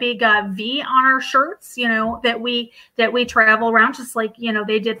big V on our shirts, that we travel around, just like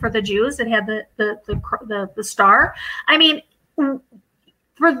they did for the Jews that had the star. I mean,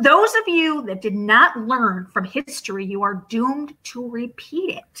 for those of you that did not learn from history, you are doomed to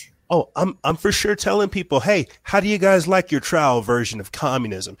repeat it. Oh, I'm for sure telling people, hey, how do you guys like your trial version of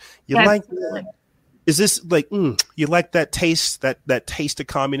communism? You Absolutely. like? Is this like you like that taste, that taste of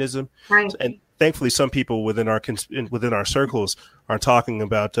communism? Right. And thankfully, some people within our circles are talking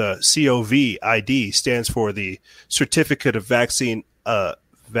about COVID stands for the Certificate of Vaccine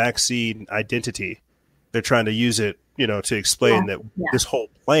Identity. They're trying to use it, to explain that this whole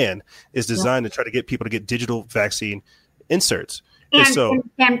plan is designed to try to get people to get digital vaccine inserts.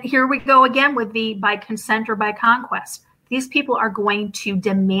 And here we go again with the by consent or by conquest. These people are going to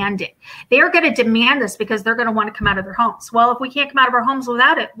demand it. They are going to demand this because they're going to want to come out of their homes. Well, if we can't come out of our homes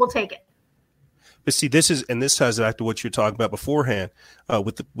without it, we'll take it. But see, this ties back to what you're talking about beforehand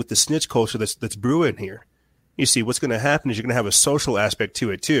with the snitch culture that's brewing here. You see, what's going to happen is you're going to have a social aspect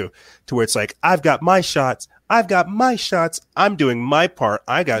to it too, to where it's like, I've got my shots. I'm doing my part.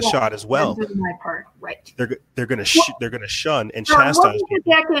 I got shot as well. I'm doing my part, right? They're going to shun and chastise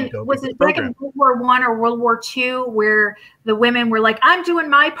people. Was it back in World War I or World War II where the women were like, I'm doing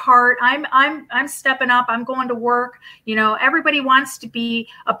my part. I'm stepping up. I'm going to work. Everybody wants to be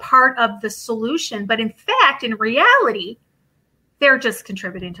a part of the solution, but in fact, in reality, they're just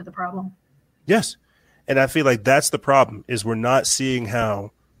contributing to the problem. Yes. And I feel like that's the problem, is we're not seeing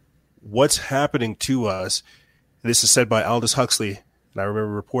how what's happening to us. This is said by Aldous Huxley, and I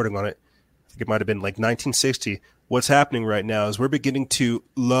remember reporting on it. I think it might have been like 1960. What's happening right now is we're beginning to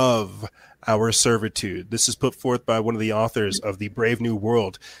love our servitude. This is put forth by one of the authors of The Brave New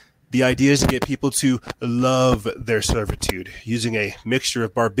World. The idea is to get people to love their servitude using a mixture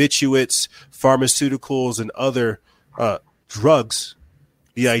of barbiturates, pharmaceuticals, and other drugs.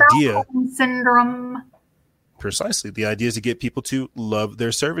 The idea syndrome. Precisely. The idea is to get people to love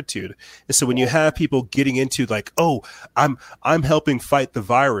their servitude. And so when you have people getting into like, oh, I'm helping fight the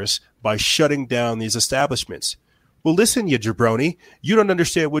virus by shutting down these establishments. Well, listen, you jabroni, you don't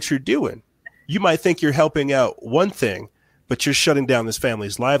understand what you're doing. You might think you're helping out one thing, but you're shutting down this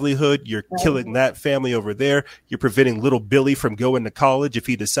family's livelihood. You're killing that family over there. You're preventing little Billy from going to college if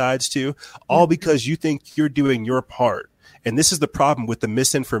he decides to, all because you think you're doing your part. And this is the problem with the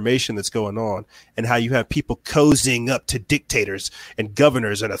misinformation that's going on and how you have people cozying up to dictators and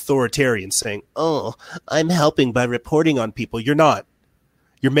governors and authoritarians saying, oh, I'm helping by reporting on people. You're not.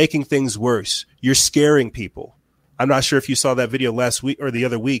 You're making things worse. You're scaring people. I'm not sure if you saw that video last week or the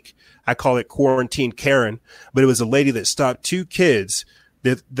other week. I call it Quarantine Karen, but it was a lady that stopped two kids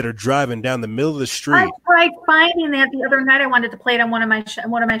that are driving down the middle of the street. I tried finding that the other night. I wanted to play it on one of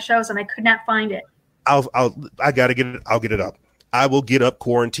my shows, and I could not find it. I gotta get it. I'll get it up. I will get up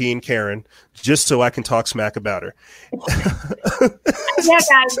Quarantine Karen just so I can talk smack about her. Yeah,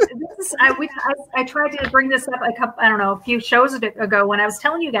 guys, I tried to bring this up a few shows ago when I was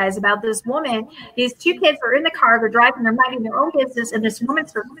telling you guys about this woman. These two kids are in the car, they're driving, they're minding their own business, and this woman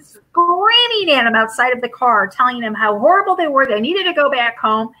starts screaming at them outside of the car, telling them how horrible they were. They needed to go back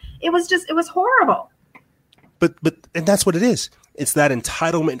home. It was horrible. But and that's what it is. It's that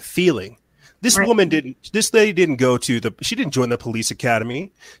entitlement feeling. This lady didn't she didn't join the police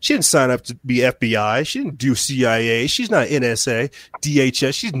academy. She didn't sign up to be FBI. She didn't do CIA. She's not NSA,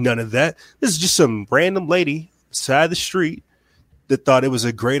 DHS. She's none of that. This is just some random lady side the street that thought it was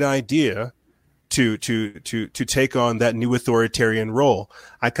a great idea to take on that new authoritarian role.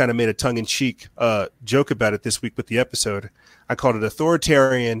 I kind of made a tongue-in-cheek joke about it this week with the episode. I called it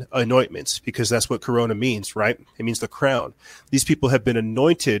authoritarian anointments because that's what Corona means, right? It means the crown. These people have been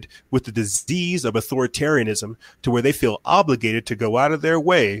anointed with the disease of authoritarianism to where they feel obligated to go out of their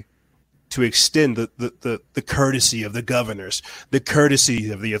way to extend the courtesy of the governors, the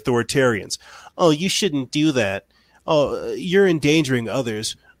courtesy of the authoritarians. Oh, you shouldn't do that. Oh, you're endangering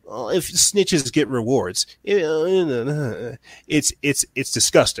others. Oh, if snitches get rewards, it's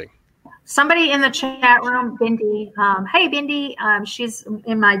disgusting. Somebody in the chat room, Bindi, hey Bindi, she's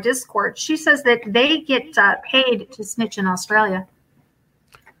in my Discord. She says that they get paid to snitch in Australia.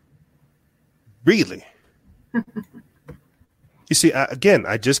 Really? You see,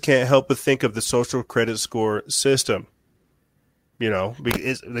 I just can't help but think of the social credit score system. You know,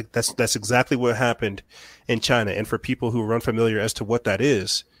 that's exactly what happened in China. And for people who are unfamiliar as to what that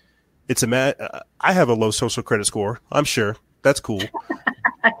is, it's I have a low social credit score. I'm sure that's cool.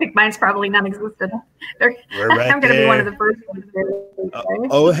 I think mine's probably non-existent. Right I'm going to be one of the first ones.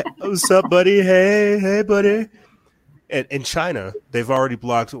 What's up, buddy? Hey, buddy. And in China, they've already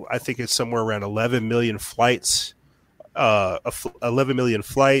blocked, I think it's somewhere around 11 million flights,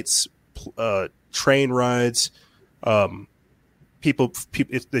 train rides. People,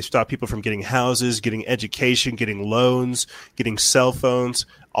 they stop people from getting houses, getting education, getting loans, getting cell phones,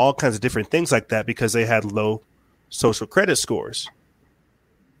 all kinds of different things like that because they had low social credit scores.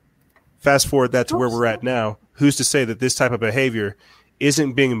 Fast forward that to where we're at now. Who's to say that this type of behavior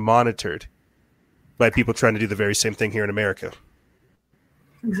isn't being monitored by people trying to do the very same thing here in America?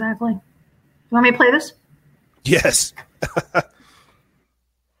 Exactly. You want me to play this? Yes.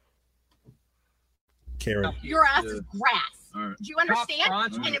 Karen. Your ass is grass. Right. Do you understand?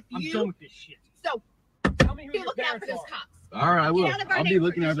 And if I'm you done with this shit. So Tell me who be your looking out for parents those are. cops. All right, I will. Get out of our I'll be neighborhood.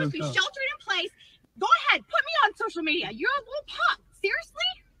 looking You're at those supposed to be cops. sheltered in place. Go ahead, put me on social media. You're a little pop.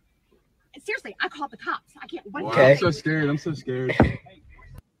 Seriously, I called the cops. I can't. What? Wow, Okay. I'm so scared.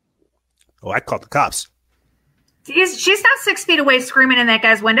 Oh, I called the cops. She's not 6 feet away screaming in that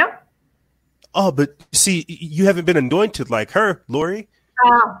guy's window. Oh, but see, you haven't been anointed like her, Lori.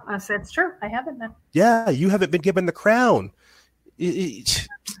 Oh, that's true. I haven't been. Yeah, you haven't been given the crown.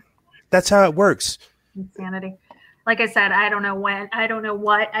 That's how it works. Insanity. Like I said, I don't know when. I don't know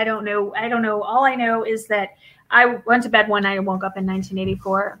what. I don't know. All I know is that I went to bed one night and woke up in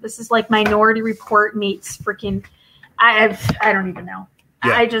 1984. This is like Minority Report meets freaking. I don't even know.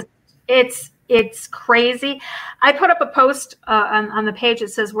 Yeah. It's crazy. I put up a post on the page that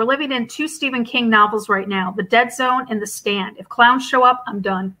says we're living in 2 Stephen King novels right now: The Dead Zone and The Stand. If clowns show up, I'm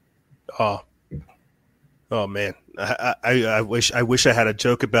done. Oh man, I wish I had a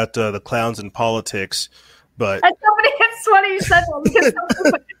joke about the clowns in politics, but It's funny you said that because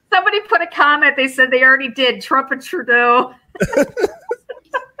somebody put a comment. They said they already did Trump and Trudeau.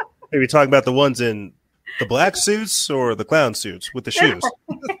 are we talking about the ones in the black suits or the clown suits with the shoes?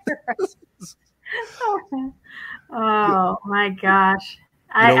 Oh my gosh.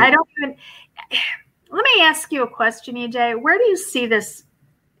 I don't even. Let me ask you a question, EJ. Where do you see this?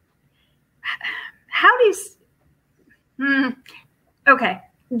 How do you? Okay.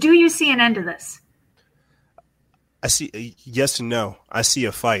 Do you see an end to this? I see yes and no. I see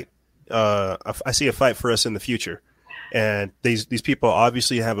a fight. I see a fight for us in the future, and these people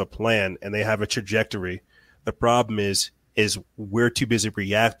obviously have a plan and they have a trajectory. The problem is we're too busy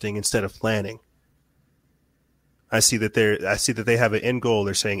reacting instead of planning. I see that they have an end goal.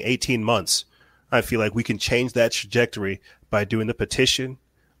 They're saying 18 months. I feel like we can change that trajectory by doing the petition,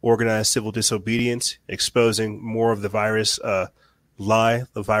 organized civil disobedience, exposing more of the virus lie,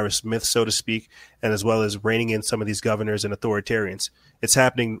 the virus myth, so to speak, and as well as reining in some of these governors and authoritarians. It's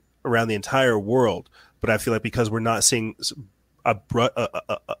happening around the entire world, but I feel like because we're not seeing a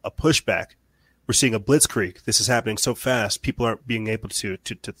pushback, we're seeing a blitzkrieg. This is happening so fast, people aren't being able to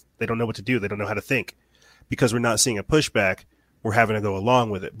they don't know what to do. They don't know how to think. Because we're not seeing a pushback, we're having to go along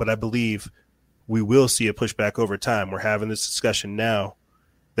with it. But I believe we will see a pushback over time. We're having this discussion now.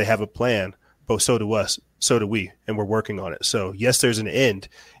 They have a plan, but so do us. So do we, and we're working on it. So, yes, there's an end.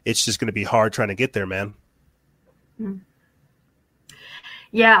 It's just going to be hard trying to get there, man.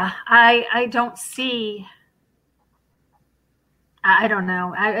 Yeah, I don't see. I don't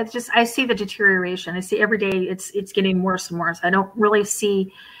know. I see the deterioration. I see every day it's getting worse and worse. I don't really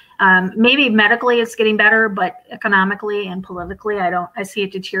see. Maybe medically it's getting better, but economically and politically, I see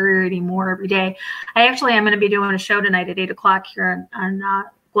it deteriorating more every day. I actually am going to be doing a show tonight at 8:00 here on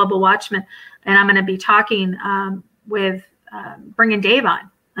Global Watchman, and I'm going to be talking with bringing Dave on.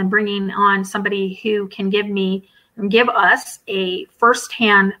 I'm bringing on somebody who can give us a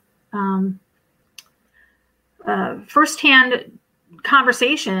firsthand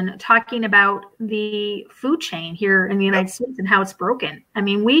conversation talking about the food chain here in the United States and how it's broken. I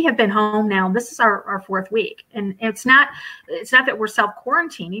mean, we have been home now. This is our 4th week, and it's not that we're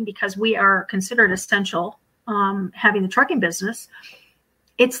self-quarantining because we are considered essential, having the trucking business.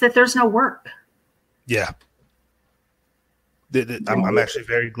 It's that there's no work. Yeah. I'm actually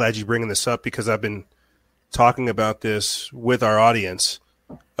very glad you're bringing this up because I've been talking about this with our audience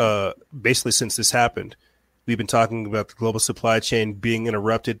basically since this happened. We've been talking about the global supply chain being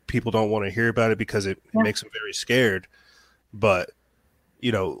interrupted. People don't want to hear about it because it makes them very scared. But,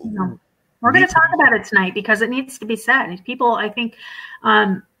 we're going to talk about it tonight because it needs to be said. People, I think,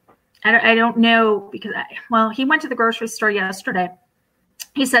 I don't know because, he went to the grocery store yesterday.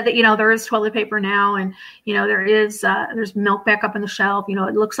 He said that, there is toilet paper now and, there's milk back up on the shelf. It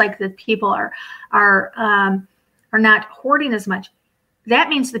looks like that people are not hoarding as much. That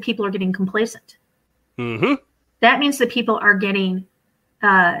means that people are getting complacent. Mm-hmm. That means that people are getting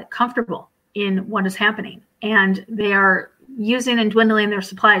comfortable in what is happening, and they are using and dwindling their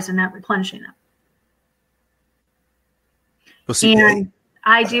supplies and not replenishing them.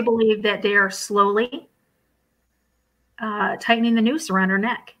 I do believe that they are slowly tightening the noose around our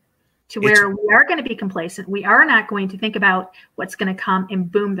neck to where we are going to be complacent. We are not going to think about what's going to come, and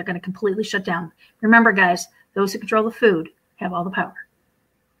boom, they're going to completely shut down. Remember, guys, those who control the food have all the power.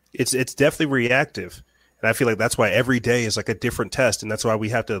 It's definitely reactive. And I feel like that's why every day is like a different test. And that's why we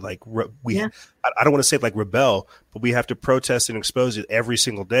have to I don't want to say like rebel, but we have to protest and expose it every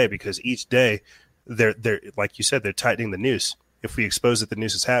single day because each day they're like you said, they're tightening the noose. If we expose that the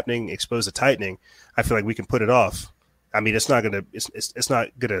noose is happening, expose the tightening, I feel like we can put it off. I mean, it's not going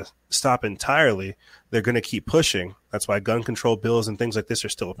to stop entirely. They're going to keep pushing. That's why gun control bills and things like this are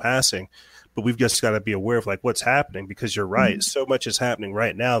still passing. But we've just got to be aware of like what's happening because you're right. Mm-hmm. So much is happening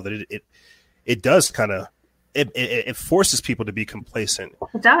right now that it does kind of it forces people to be complacent.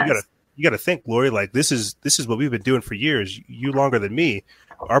 It does. You got to think, Lori, like this is what we've been doing for years. You longer than me.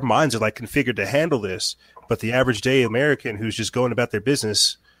 Our minds are like configured to handle this. But the average day American who's just going about their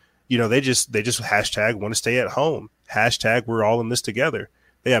business, they just hashtag want to stay at home. Hashtag we're all in this together.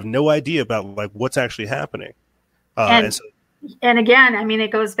 They have no idea about like what's actually happening. And again, I mean,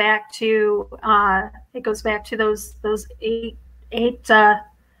 it goes back to those eight.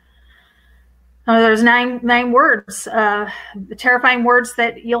 There's nine words, the terrifying words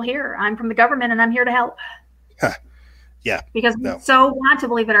that you'll hear. I'm from the government, and I'm here to help. Yeah, because we so want to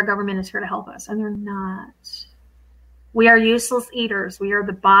believe that our government is here to help us, and they're not. We are useless eaters. We are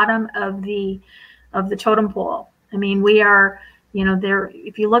the bottom of the totem pole. I mean, we are.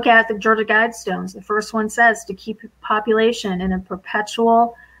 If you look at the Georgia Guidestones, the first one says to keep population in a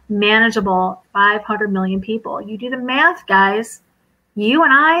perpetual, manageable 500 million people. You do the math, guys. You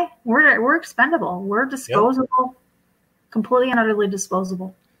and I, we're expendable. We're disposable, completely and utterly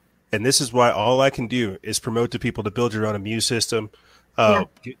disposable. And this is why all I can do is promote to people to build your own immune system,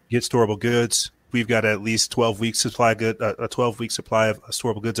 get storable goods. We've got at least 12 weeks supply a 12-week supply of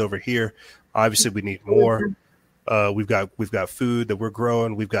storable goods over here. Obviously, we need more. We've got food that we're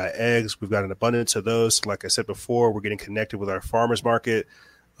growing. We've got eggs. We've got an abundance of those. Like I said before, we're getting connected with our farmers market.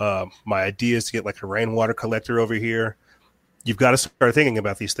 My idea is to get like a rainwater collector over here. You've got to start thinking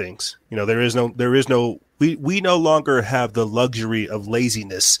about these things. We no longer have the luxury of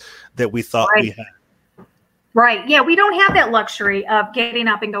laziness that we thought we had. Right. Yeah. We don't have that luxury of getting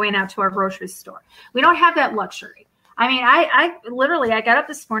up and going out to our grocery store. We don't have that luxury. I mean, I literally got up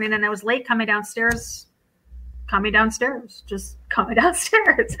this morning and I was late coming downstairs. I mean, I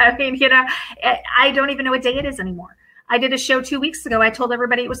don't even know what day it is anymore. I did a show 2 weeks ago. I told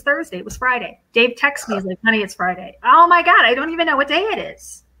everybody it was Thursday. It was Friday. Dave texts me. He's like, honey, it's Friday. Oh my God. I don't even know what day it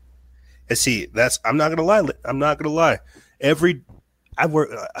is. And see, I'm not going to lie.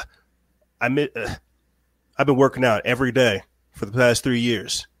 I've been working out every day for the past 3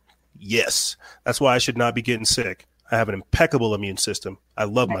 years. Yes. That's why I should not be getting sick. I have an impeccable immune system. I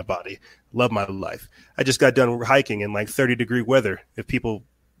love my body, love my life. I just got done hiking in like 30-degree weather. If people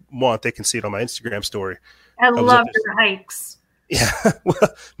want, they can see it on my Instagram story. I love your hikes. Yeah,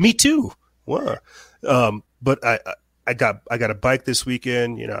 well, me too. Wow. But I got a bike this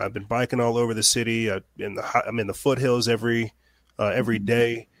weekend. I've been biking all over the city. I'm in the foothills every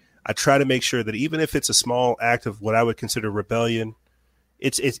day. I try to make sure that even if it's a small act of what I would consider rebellion,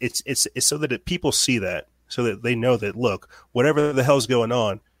 It's so that people see that, so that they know that, look, whatever the hell's going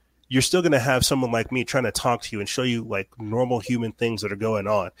on, you're still going to have someone like me trying to talk to you and show you like normal human things that are going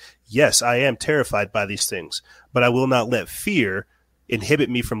on. Yes, I am terrified by these things, but I will not let fear inhibit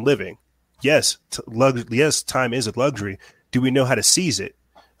me from living. Yes, yes, time is a luxury. Do we know how to seize it?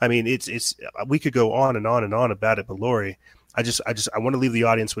 I mean, it's we could go on and on and on about it, but Lori, I want to leave the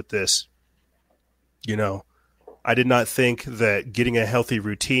audience with this. You know, I did not think that getting a healthy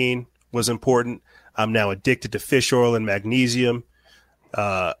routine was important. I'm now addicted to fish oil and magnesium.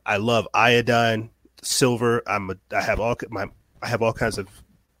 I love iodine, silver. I have all kinds of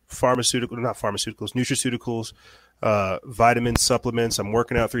nutraceuticals, vitamins, supplements. I'm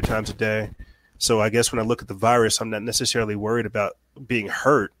working out 3 times a day. So I guess when I look at the virus, I'm not necessarily worried about being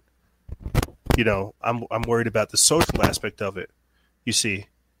hurt. You know, I'm worried about the social aspect of it, you see.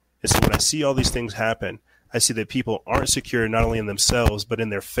 And so when I see all these things happen, I see that people aren't secure not only in themselves, but in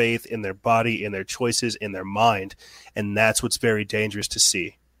their faith, in their body, in their choices, in their mind. And that's what's very dangerous to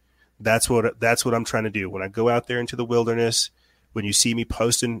see. That's what I'm trying to do. When I go out there into the wilderness, when you see me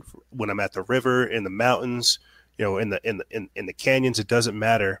posting, when I'm at the river, in the mountains, you know, in the canyons, it doesn't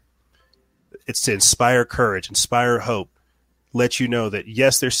matter. It's to inspire courage, inspire hope, let you know that,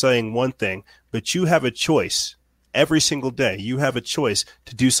 yes, they're saying one thing, but you have a choice. Every single day, you have a choice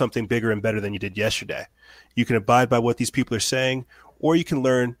to do something bigger and better than you did yesterday. You can abide by what these people are saying, or you can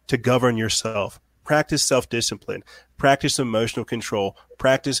learn to govern yourself. Practice self-discipline, practice emotional control,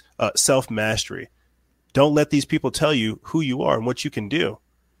 practice self-mastery. Don't let these people tell you who you are and what you can do.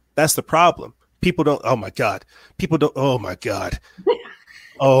 That's the problem. People don't, oh my God. People don't, oh my God.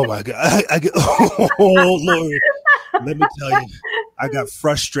 Oh my God. Oh Lord. Let me tell you, I got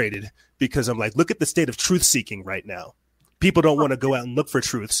frustrated because I'm like, look at the state of truth seeking right now. People don't want to go out and look for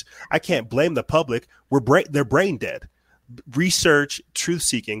truths. I can't blame the public. They're brain dead. Research, truth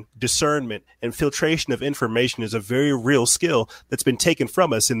seeking, discernment, and filtration of information is a very real skill that's been taken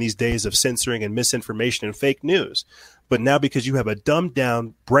from us in these days of censoring and misinformation and fake news. But now, because you have a dumbed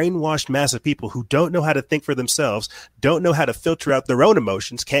down, brainwashed mass of people who don't know how to think for themselves, don't know how to filter out their own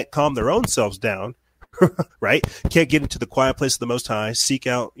emotions, can't calm their own selves down, right? Can't get into the quiet place of the Most High, seek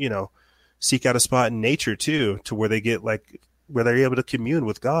out a spot in nature too, to where where they're able to commune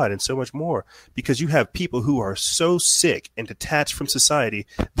with God and so much more. Because you have people who are so sick and detached from society.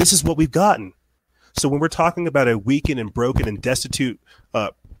 This is what we've gotten. So when we're talking about a weakened and broken and destitute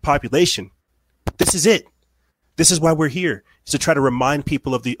population, this is it. This is why we're here, is to try to remind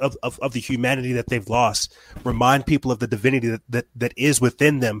people of the humanity that they've lost, remind people of the divinity that is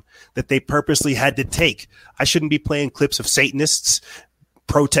within them, that they purposely had to take. I shouldn't be playing clips of Satanists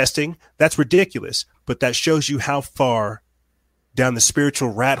protesting. That's ridiculous. But that shows you how far down the spiritual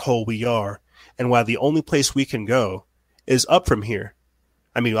rat hole we are, and why the only place we can go is up from here.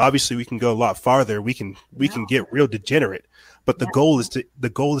 I mean, obviously we can go a lot farther. We can get real degenerate, but the goal is to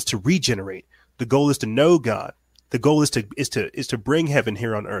regenerate. The goal is to know God. The goal is to bring heaven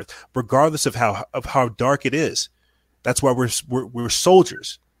here on earth, regardless of how dark it is. That's why we're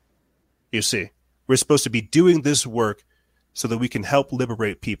soldiers. You see, we're supposed to be doing this work so that we can help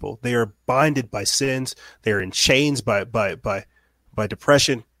liberate people. They are binded by sins. They are in chains by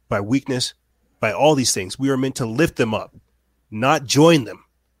depression, by weakness, by all these things. We are meant to lift them up, not join them.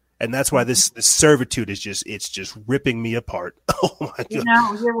 And that's why this servitude is just ripping me apart. Oh my God.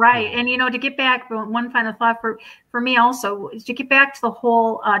 No, you're right. And, to get back, one final thought for me also, is to get back to the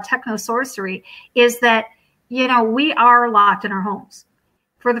whole techno-sorcery, is that, we are locked in our homes.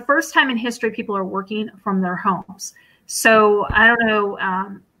 For the first time in history, people are working from their homes. So I don't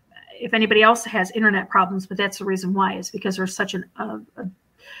know if anybody else has internet problems, but that's the reason why, is because there's such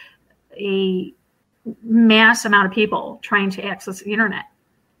a mass amount of people trying to access the internet.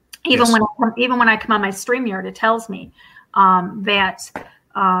 Even when I come on my StreamYard, it tells me that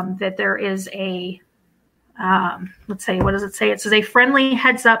there is a let's say, what does it say? It says a friendly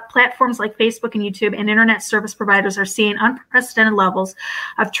heads up. Platforms like Facebook and YouTube and internet service providers are seeing unprecedented levels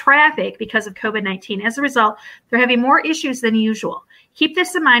of traffic because of COVID-19. As a result, they're having more issues than usual. Keep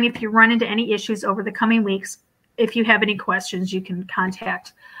this in mind if you run into any issues over the coming weeks. If you have any questions, you can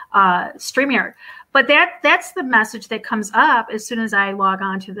contact StreamYard. But that's the message that comes up as soon as I log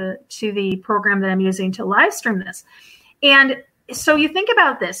on to the program that I'm using to live stream this. And so you think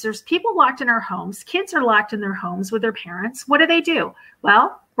about this, there's people locked in our homes, kids are locked in their homes with their parents. What do?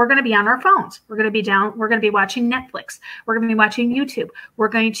 Well, we're going to be on our phones. We're going to be watching Netflix. We're going to be watching YouTube. We're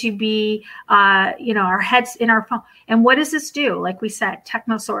going to be, our heads in our phone. And what does this do? Like we said,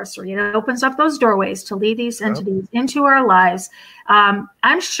 Techno-Sorcery. It opens up those doorways to lead these entities into our lives.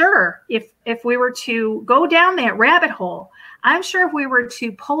 I'm sure if we were to go down that rabbit hole, I'm sure if we were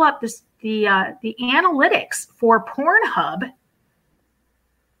to pull up the analytics for Pornhub,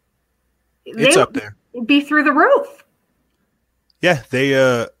 It's up there. Be through the roof. Yeah, they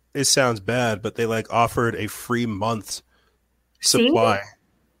it sounds bad, but they like offered a free month's supply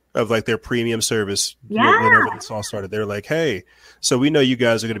of like their premium service. Whenever this all started, they're like, hey, so we know you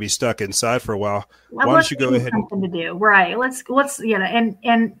guys are going to be stuck inside for a while. Why don't you go ahead something to do? Right. Let's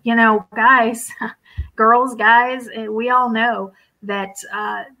and guys, girls, guys, we all know that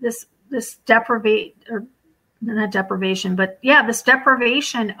this deprivation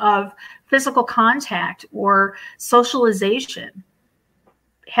of physical contact or socialization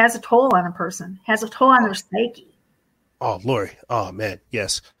has a toll on a person, has a toll on their psyche. Oh, Lori. Oh, man.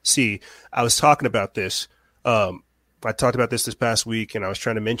 Yes. See, I was talking about this. I talked about this past week, and I was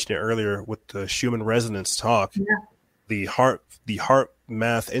trying to mention it earlier with the Schumann resonance talk. Yeah. The Heart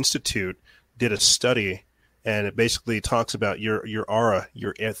Math Institute did a study, and it basically talks about your aura,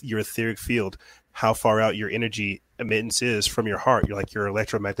 your etheric field, how far out your energy emittance is from your heart. You're like your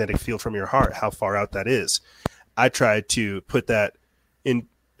electromagnetic field from your heart, how far out that is. I tried to put that in.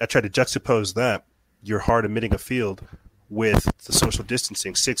 I tried to juxtapose that, your heart emitting a field, with the social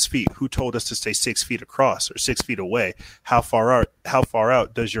distancing, 6 feet. Who told us to stay 6 feet across or 6 feet away? How far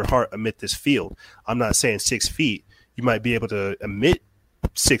out does your heart emit this field? I'm not saying 6 feet. You might be able to emit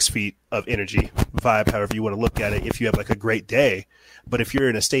 6 feet of energy, vibe, however you want to look at it, if you have like a great day. But if you're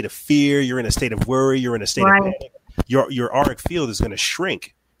in a state of fear, you're in a state of worry, you're in a state of panic, your auric field is going to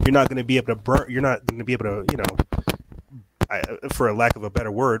shrink. You're not going to be able to burn. You're not going to be able to, for a lack of a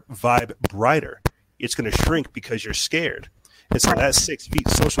better word, vibe brighter. It's going to shrink because you're scared. And so that 6 feet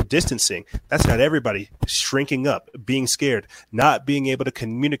social distancing, that's not everybody shrinking up, being scared, not being able to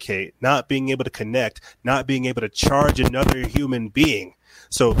communicate, not being able to connect, not being able to charge another human being.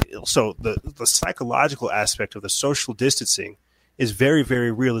 So the psychological aspect of the social distancing is very,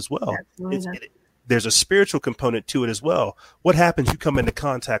 very real as well. There's a spiritual component to it as well. What happens? You come into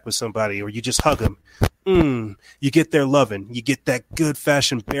contact with somebody or you just hug them. You get their loving. You get that good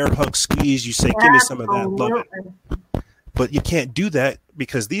fashioned bear hug squeeze. You say, give me some of that loving. But you can't do that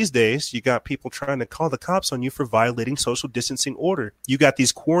because these days you got people trying to call the cops on you for violating social distancing order. You got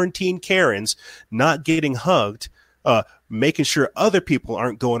these quarantine Karens not getting hugged, making sure other people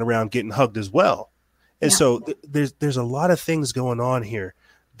aren't going around getting hugged as well. And so there's a lot of things going on here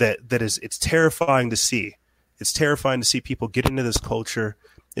that is, it's terrifying to see. It's terrifying to see people get into this culture.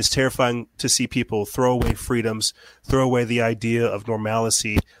 It's terrifying to see people throw away freedoms, throw away the idea of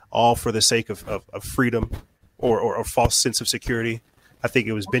normalcy, all for the sake of freedom or a false sense of security. I think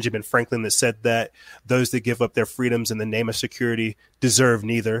it was Benjamin Franklin that said that those that give up their freedoms in the name of security deserve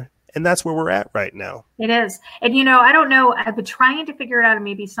neither. And that's where we're at right now. It is. And, I don't know. I've been trying to figure it out. And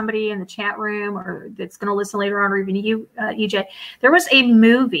maybe somebody in the chat room or that's going to listen later on, or even you, EJ. There was a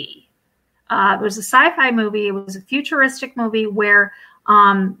movie. It was a sci-fi movie. It was a futuristic movie where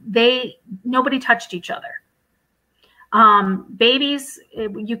nobody touched each other. Babies,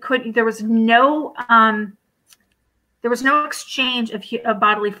 there was no exchange of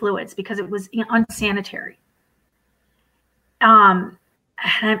bodily fluids because it was unsanitary.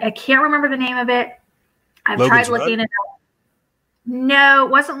 I can't remember the name of it. I've tried looking it up. No,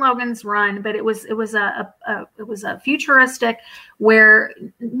 it wasn't Logan's Run, but it was a futuristic where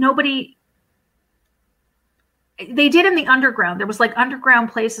nobody. They did in the underground. There was like underground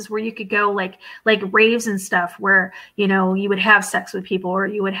places where you could go, like raves and stuff, where you would have sex with people, or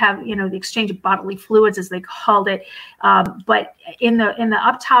you would have the exchange of bodily fluids, as they called it. But in the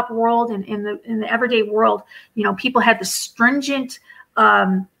up top world and in the everyday world, people had the stringent,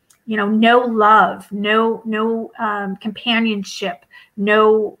 no love, no companionship,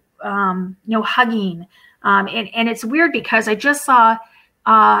 no hugging, and it's weird because I just saw.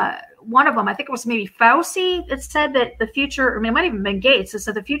 One of them, I think it was maybe Fauci, that said that the future, it might even have been Gates, that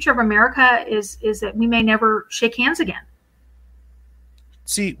said the future of America is that we may never shake hands again.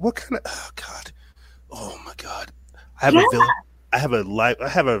 See, what kind of, oh God. Oh my God. I have a villain. I have a life.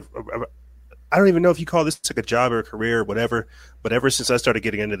 I don't even know if you call this like a job or a career or whatever, but ever since I started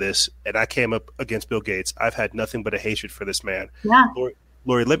getting into this and I came up against Bill Gates, I've had nothing but a hatred for this man. Yeah.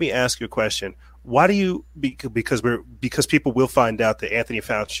 Lori, let me ask you a question. Why do you, because people will find out that Anthony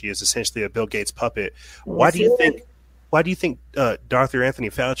Fauci is essentially a Bill Gates puppet. Why do you think Dr. Anthony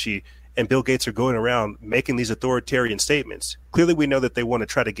Fauci and Bill Gates are going around making these authoritarian statements? Clearly we know that they want to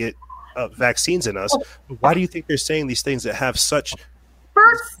try to get vaccines in us. Why do you think they're saying these things that have such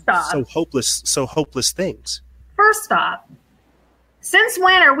so hopeless things? First off, since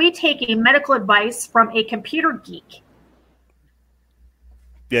when are we taking medical advice from a computer geek?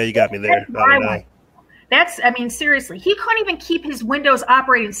 Yeah, you got me there. I don't know. I mean, seriously, he couldn't even keep his Windows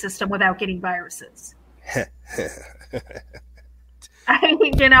operating system without getting viruses. I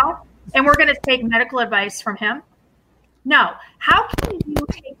mean, and we're going to take medical advice from him? No. How can you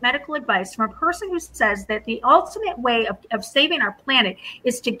take medical advice from a person who says that the ultimate way of saving our planet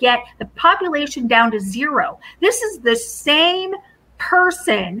is to get the population down to zero? This is the same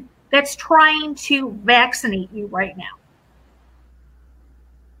person that's trying to vaccinate you right now.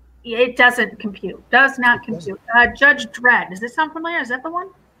 It doesn't compute. Does not compute. Judge Dredd. Does this sound familiar? Is that the one?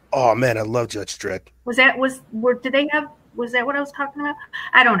 Oh man, I love Judge Dredd. Was that what I was talking about?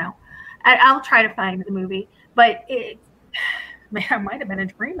 I don't know. I'll try to find the movie, but it might have been a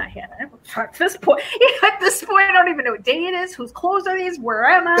dream I had. At this point, I don't even know what day it is. Whose clothes are these? Where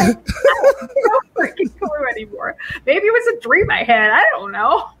am I? I have no freaking clue anymore. Maybe it was a dream I had. I don't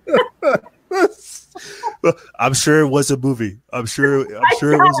know. Well, I'm sure it was a movie. I'm sure it was.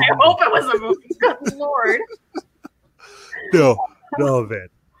 I hope it was a movie. Good Lord. No, man.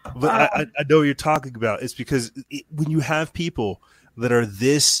 But I know what you're talking about. It's because when you have people that are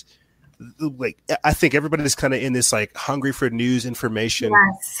this, like, I think everybody's kind of in this like hungry for news information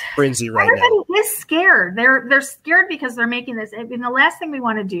frenzy right now. Everybody is scared. They're scared because they're making this. I mean, the last thing we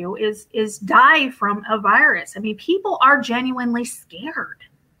want to do is die from a virus. I mean, people are genuinely scared.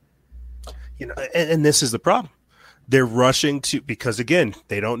 And this is the problem. They're rushing because again,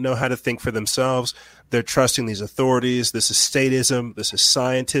 they don't know how to think for themselves. They're trusting these authorities. This is statism. This is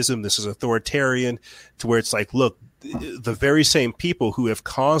scientism. This is authoritarian, to where it's like, look, the very same people who have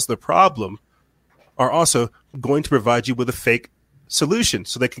caused the problem are also going to provide you with a fake solution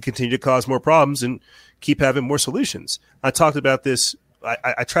so they can continue to cause more problems and keep having more solutions. I talked about this.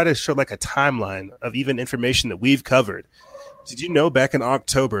 I try to show like a timeline of even information that we've covered. Did you know back in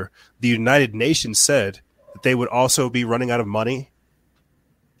October, the United Nations said that they would also be running out of money?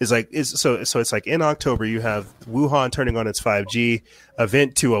 So it's like in October, you have Wuhan turning on its 5G,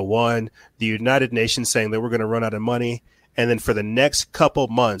 Event 201, the United Nations saying that we're going to run out of money. And then for the next couple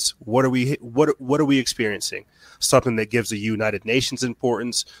months, what are we experiencing? Something that gives the United Nations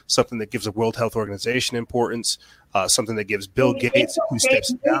importance, something that gives the World Health Organization importance, something that gives Bill Gates, who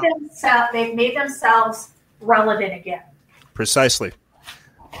steps down. They've made themselves relevant again. Precisely.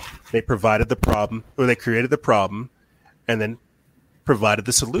 They provided the problem, or they created the problem, and then provided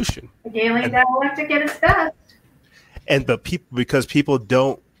the solution. The alien dialectic at its best. But because people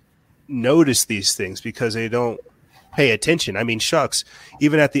don't notice these things, because they don't pay attention. I mean, shucks.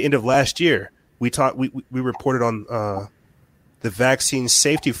 Even at the end of last year, we reported on the vaccine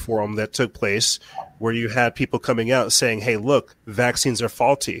safety forum that took place, where you had people coming out saying, "Hey, look, vaccines are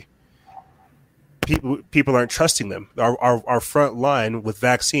faulty. People aren't trusting them. Our front line with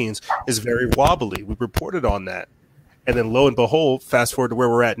vaccines is very wobbly." We reported on that. And then lo and behold, fast forward to where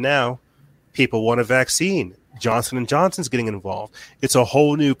we're at now, people want a vaccine. Johnson & Johnson's getting involved. It's a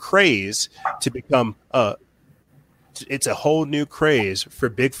whole new craze it's a whole new craze for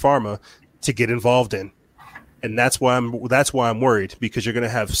big pharma to get involved in. And that's why I'm worried, because you're going to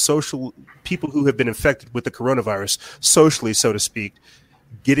have social people who have been infected with the coronavirus socially, so to speak,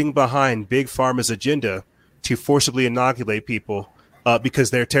 getting behind big pharma's agenda to forcibly inoculate people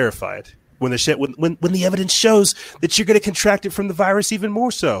because they're terrified. When the evidence shows that you're going to contract it from the virus even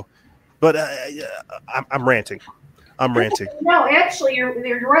more so. But I'm ranting. No, actually,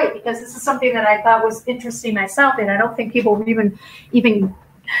 you're right, because this is something that I thought was interesting myself, and I don't think people even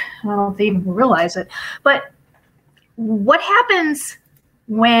well, they even realize it. But what happens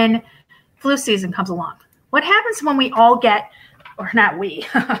when flu season comes along? What happens when we all get, or not we?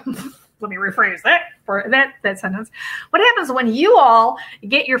 Let me rephrase that for that sentence. What happens when you all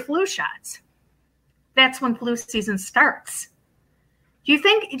get your flu shots? That's when flu season starts. Do you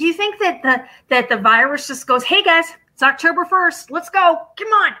think that the virus just goes, "Hey guys, it's October 1st. Let's go. Come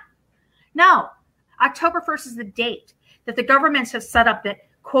on." No. October 1st is the date that the governments have set up that,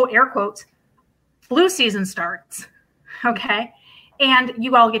 quote, air quotes, flu season starts. Okay? And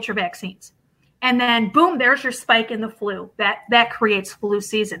you all get your vaccines. And then, boom, there's your spike in the flu. That creates flu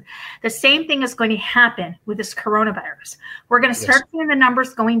season. The same thing is going to happen with this coronavirus. We're going to start seeing the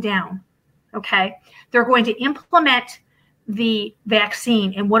numbers going down. Okay? They're going to implement the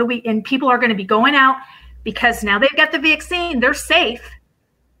vaccine. And people are going to be going out because now they've got the vaccine. They're safe.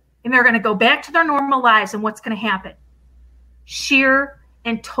 And they're going to go back to their normal lives. And what's going to happen? Sheer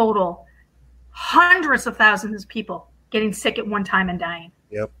and total hundreds of thousands of people getting sick at one time and dying.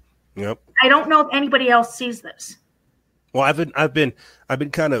 Yep. I don't know if anybody else sees this. Well, I've been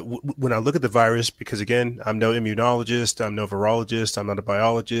kind of, when I look at the virus, because again, I'm no immunologist, I'm no virologist, I'm not a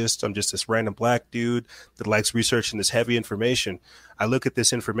biologist, I'm just this random black dude that likes researching this heavy information. I look at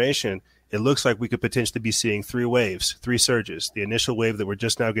this information it looks like we could potentially be seeing 3 waves, 3 surges. The initial wave that we're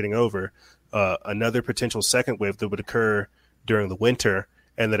just now getting over, another potential second wave that would occur during the winter,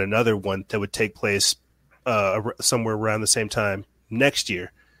 and then another one that would take place somewhere around the same time next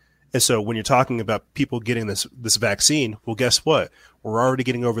year. And so when you're talking about people getting this vaccine, well, guess what? We're already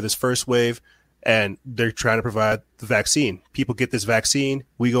getting over this first wave, and they're trying to provide the vaccine. People get this vaccine,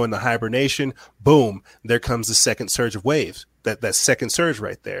 we go into hibernation, boom, there comes the second surge of waves. That second surge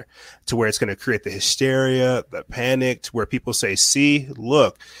right there, to where it's going to create the hysteria, the panic, to where people say, see,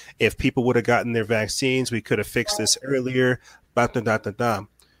 look, if people would have gotten their vaccines, we could have fixed this earlier,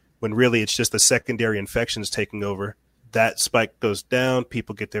 when really it's just the secondary infections taking over. That spike goes down,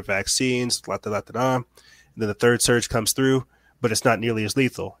 people get their vaccines, and then the third surge comes through, but it's not nearly as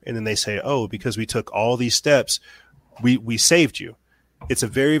lethal. And then they say, oh, because we took all these steps, we saved you. It's a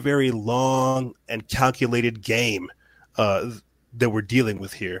very, very long and calculated game that we're dealing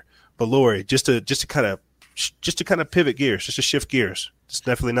with here. But Lori, just to kind of pivot gears, just to shift gears. It's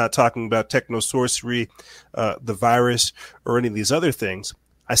definitely not talking about Techno-Sorcery, the virus, or any of these other things.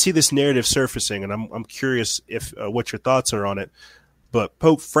 I see this narrative surfacing, and I'm curious if what your thoughts are on it. But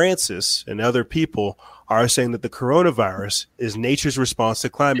Pope Francis and other people are saying that the coronavirus is nature's response to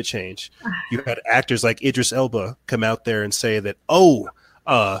climate change. You had actors like Idris Elba come out there and say that,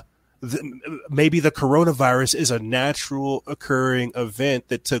 maybe the coronavirus is a natural occurring event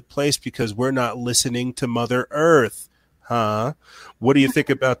that took place because we're not listening to Mother Earth. Huh? What do you think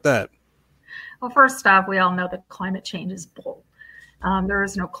about that? Well, first off, we all know that climate change is bull. There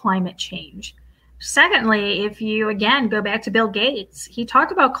is no climate change. Secondly, if you, again, go back to Bill Gates, he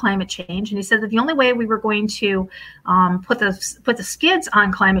talked about climate change, and he said that the only way we were going to put the skids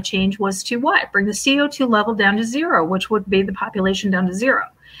on climate change was to what? Bring the CO2 level down to 0, which would be the population down to 0.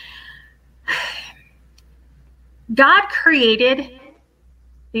 God created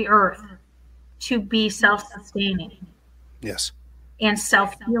the earth to be self-sustaining. Yes. And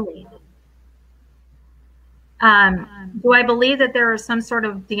self-healing. Do I believe that there is some sort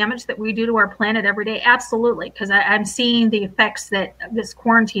of damage that we do to our planet every day? Absolutely, because I'm seeing the effects that this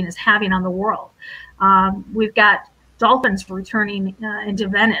quarantine is having on the world. We've got dolphins returning into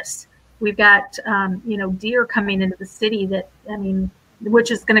Venice. We've got deer coming into the city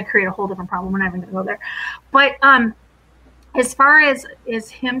which is going to create a whole different problem. We're not even going to go there. But as far as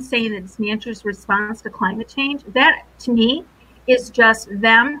him saying that it's nature's response to climate change, that to me is just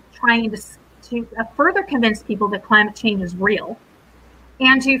them trying to further convince people that climate change is real,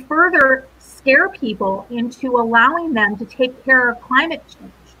 and to further scare people into allowing them to take care of climate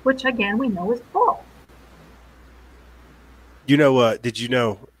change, which again we know is bull. Did you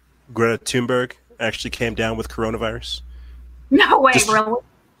know Greta Thunberg actually came down with coronavirus? No way, really?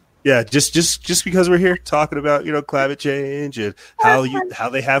 Yeah, just because we're here talking about climate change and how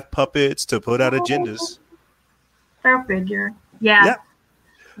they have puppets to put out agendas. Fair figure, yeah.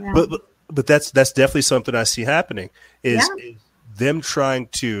 But that's definitely something I see happening is them trying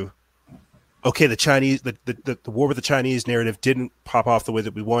to. Okay, the Chinese, the war with the Chinese narrative didn't pop off the way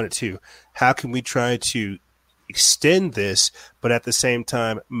that we want it to. How can we try to extend this, but at the same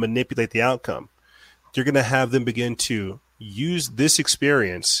time manipulate the outcome? You're going to have them begin to use this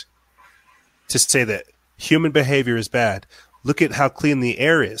experience to say that human behavior is bad. Look at how clean the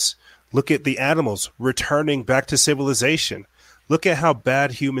air is. Look at the animals returning back to civilization. Look at how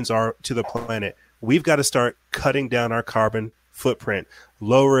bad humans are to the planet. We've got to start cutting down our carbon footprint,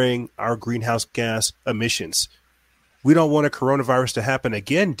 lowering our greenhouse gas emissions. We don't want a coronavirus to happen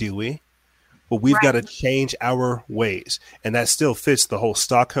again, do we? But we've got to change our ways. And that still fits the whole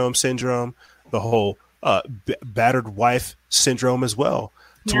Stockholm syndrome, the whole battered wife syndrome as well,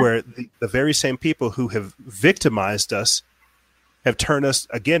 to where the very same people who have victimized us have turned us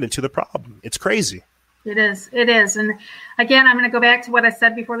again into the problem. It's crazy. It is. And again, I'm going to go back to what I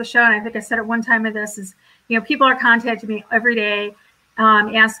said before the show. And I think I said it one time of this is, people are contacting me every day,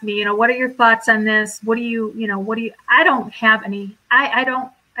 ask me, what are your thoughts on this? I don't have any, I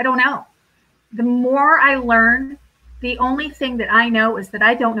don't know. The more I learn, the only thing that I know is that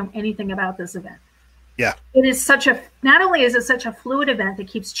I don't know anything about this event. Yeah. It is not only is it such a fluid event that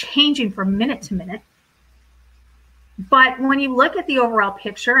keeps changing from minute to minute, but when you look at the overall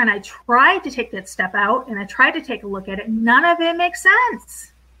picture, and I tried to take that step out and I tried to take a look at it, none of it makes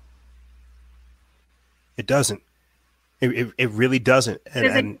sense. It doesn't. It really doesn't.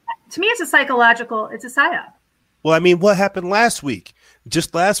 And to me, it's a psyop. Well, I mean, what happened last week?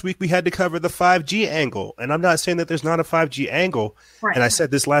 Just last week, we had to cover the 5G angle. And I'm not saying that there's not a 5G angle. Right. And I said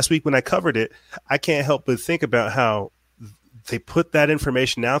this last week when I covered it. I can't help but think about how they put that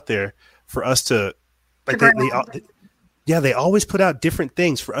information out there for us to, Yeah, they always put out different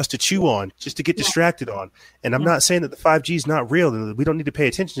things for us to chew on, just to get distracted on. And I'm not saying that the 5G is not real and we don't need to pay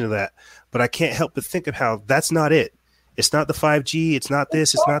attention to that, but I can't help but think of how that's not it. It's not the 5G. It's not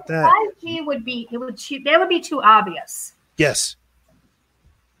this. It's not that. 5G that would be too obvious. Yes.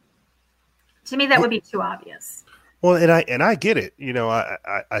 To me, that would be too obvious. Well, and I get it. You know,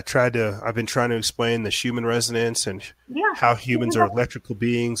 I've been trying to explain the Schumann resonance and how humans are electrical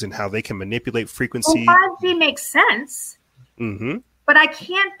beings and how they can manipulate frequency. Well, 5G makes sense. Mm-hmm. But I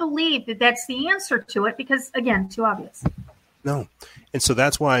can't believe that that's the answer to it because, again, too obvious. No. And so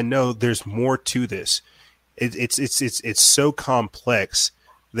that's why I know there's more to this. It's so complex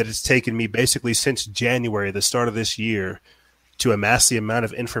that it's taken me basically since January, the start of this year, to amass the amount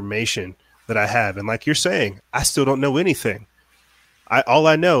of information that I have. And like you're saying, I still don't know anything. All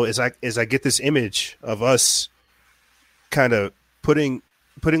I know is I get this image of us kind of putting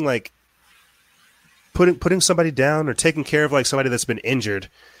somebody down or taking care of like somebody that's been injured.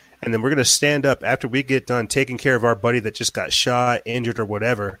 And then we're going to stand up after we get done taking care of our buddy that just got shot, injured, or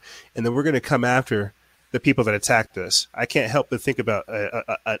whatever. And then we're going to come after the people that attacked us. I can't help but think about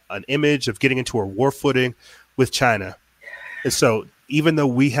an image of getting into a war footing with China. And so even though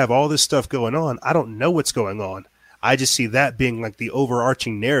we have all this stuff going on, I don't know what's going on. I just see that being like the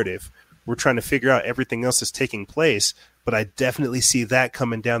overarching narrative. We're trying to figure out everything else that's taking place, but I definitely see that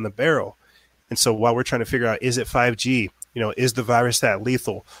coming down the barrel. And so while we're trying to figure out, is it 5G? You know, is the virus that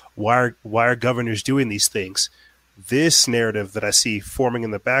lethal? Why are governors doing these things? This narrative that I see forming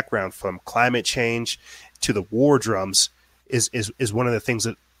in the background, from climate change to the war drums, is one of the things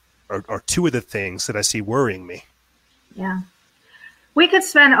that are two of the things that I see worrying me. Yeah. We could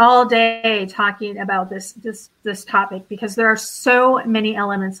spend all day talking about this topic because there are so many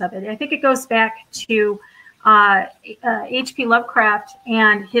elements of it. I think it goes back to H.P. Lovecraft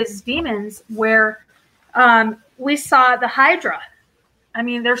and his demons, where we saw the Hydra. I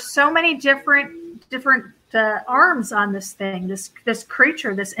mean, there's so many different arms on this thing, this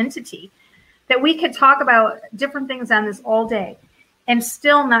creature, this entity, that we could talk about different things on this all day and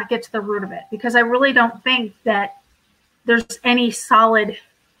still not get to the root of it, because I really don't think that there's any solid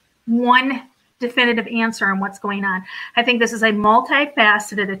one definitive answer on what's going on. I think this is a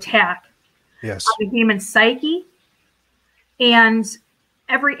multifaceted attack of the human psyche and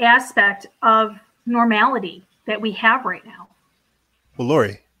every aspect of normality that we have right now. Well,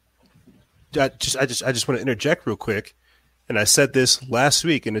 Lori, I just want to interject real quick. And I said this last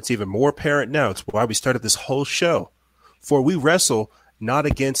week, and it's even more apparent now. It's why we started this whole show. For we wrestle not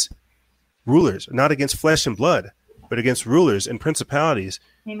against rulers, not against flesh and blood, but against rulers and principalities.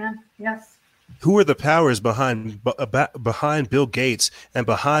 Amen. Yes. Who are the powers behind Bill Gates and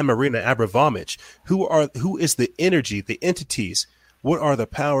behind Marina Abramovich? Who is the energy, the entities? What are the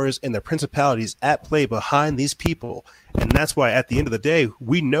powers and the principalities at play behind these people? And that's why at the end of the day,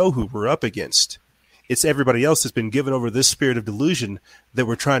 we know who we're up against. It's everybody else that's been given over this spirit of delusion that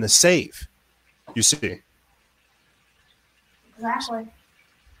we're trying to save. You see? Exactly.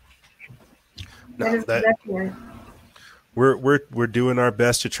 No, we're doing our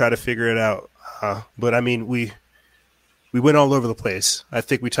best to try to figure it out. But I mean, we went all over the place. I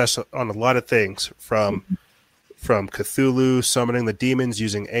think we touched on a lot of things, from Cthulhu summoning the demons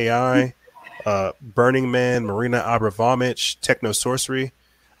using AI, Burning Man, Marina Abramovich, Techno-Sorcery.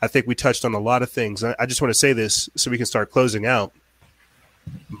 I think we touched on a lot of things. I just want to say this so we can start closing out.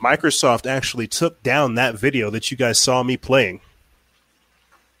 Microsoft actually took down that video that you guys saw me playing.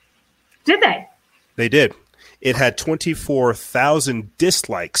 Did they? They did. It had 24,000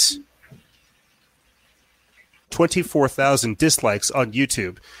 dislikes. 24,000 dislikes on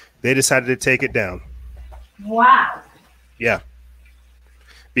YouTube. They decided to take it down. Wow. Yeah.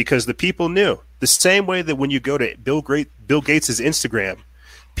 Because the people knew. The same way that when you go to Bill Gates' Instagram,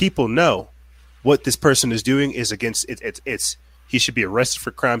 people know what this person is doing is against it. He should be arrested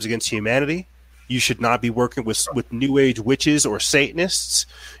for crimes against humanity. You should not be working with New Age witches or Satanists.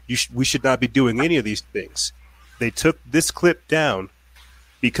 We should not be doing any of these things. They took this clip down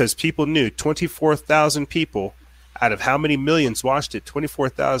because people knew. 24,000 people out of how many millions watched it?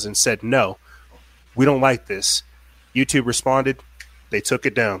 24,000 said, no, we don't like this. YouTube responded. They took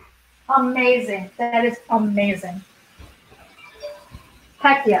it down. Amazing. That is amazing.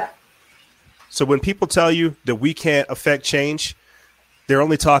 Heck yeah. So when people tell you that we can't affect change, they're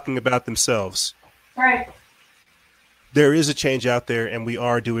only talking about themselves. Right. There is a change out there, and we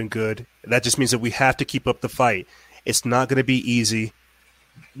are doing good. That just means that we have to keep up the fight. It's not going to be easy.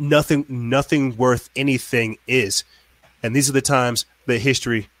 Nothing worth anything is. And these are the times that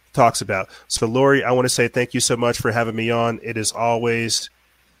history talks about. So, Lori, I want to say thank you so much for having me on. It is always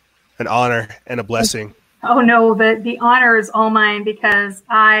an honor and a blessing Oh no, the honor is all mine because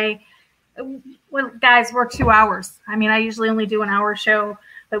well, guys, we're 2 hours. I mean, I usually only do an hour show,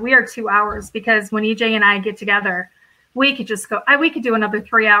 but we are 2 hours because when EJ and I get together, we could just go. We could do another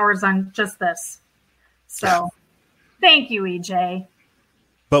 3 hours on just this. So, thank you, EJ.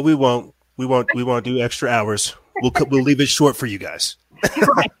 But we won't. We won't do extra hours. We'll leave it short for you guys.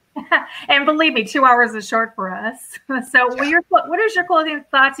 Right. And believe me, 2 hours is short for us. So, what is your closing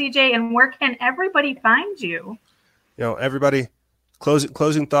thoughts, EJ, and where can everybody find you? Everybody,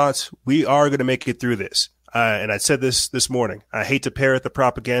 closing thoughts. We are going to make it through this. And I said this morning. I hate to parrot the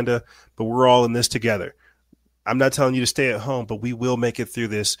propaganda, but we're all in this together. I'm not telling you to stay at home, but we will make it through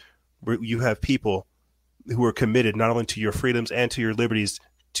this. You have people who are committed not only to your freedoms and to your liberties,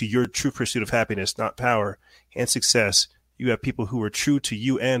 to your true pursuit of happiness, not power and success. You have people who are true to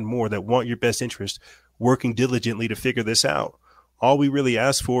you and more that want your best interest, working diligently to figure this out. All we really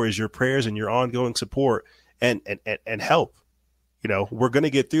ask for is your prayers and your ongoing support and help. We're going to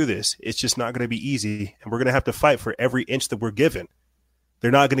get through this. It's just not going to be easy, and we're going to have to fight for every inch that we're given.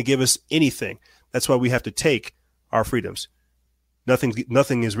 They're not going to give us anything. That's why we have to take our freedoms.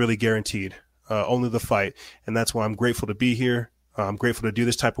 Nothing is really guaranteed, only the fight. And that's why I'm grateful to be here. I'm grateful to do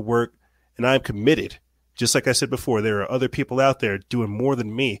this type of work, and I'm committed. Just like I said before, there are other people out there doing more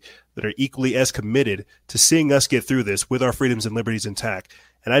than me that are equally as committed to seeing us get through this with our freedoms and liberties intact.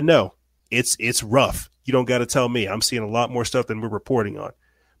 And I know it's rough. You don't got to tell me. I'm seeing a lot more stuff than we're reporting on,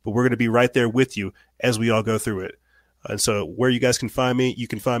 but we're going to be right there with you as we all go through it. And so where you guys can find me, you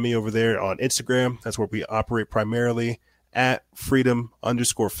can find me over there on Instagram. That's where we operate primarily at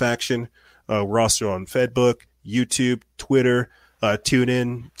freedom_faction. We're also on Facebook, YouTube, Twitter,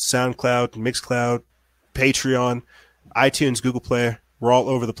 TuneIn, SoundCloud, Mixcloud, Patreon, iTunes, Google Play. We're all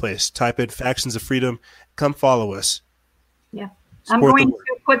over the place. Type in Factions of Freedom. Come follow us. Yeah. I'm going to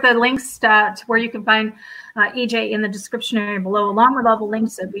put the links to where you can find EJ in the description area below, along with all the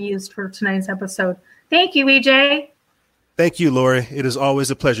links that we used for tonight's episode. Thank you, EJ. Thank you, Lori. It is always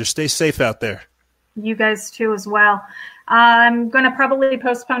a pleasure. Stay safe out there. You guys too as well. I'm going to probably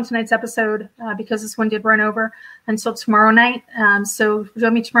postpone tonight's episode because this one did run over until tomorrow night. So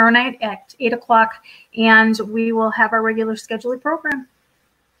join me tomorrow night at 8 o'clock, and we will have our regular scheduled program.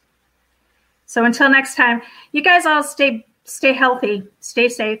 So until next time, you guys all stay healthy, stay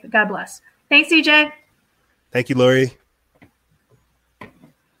safe. God bless. Thanks, EJ. Thank you, Lori.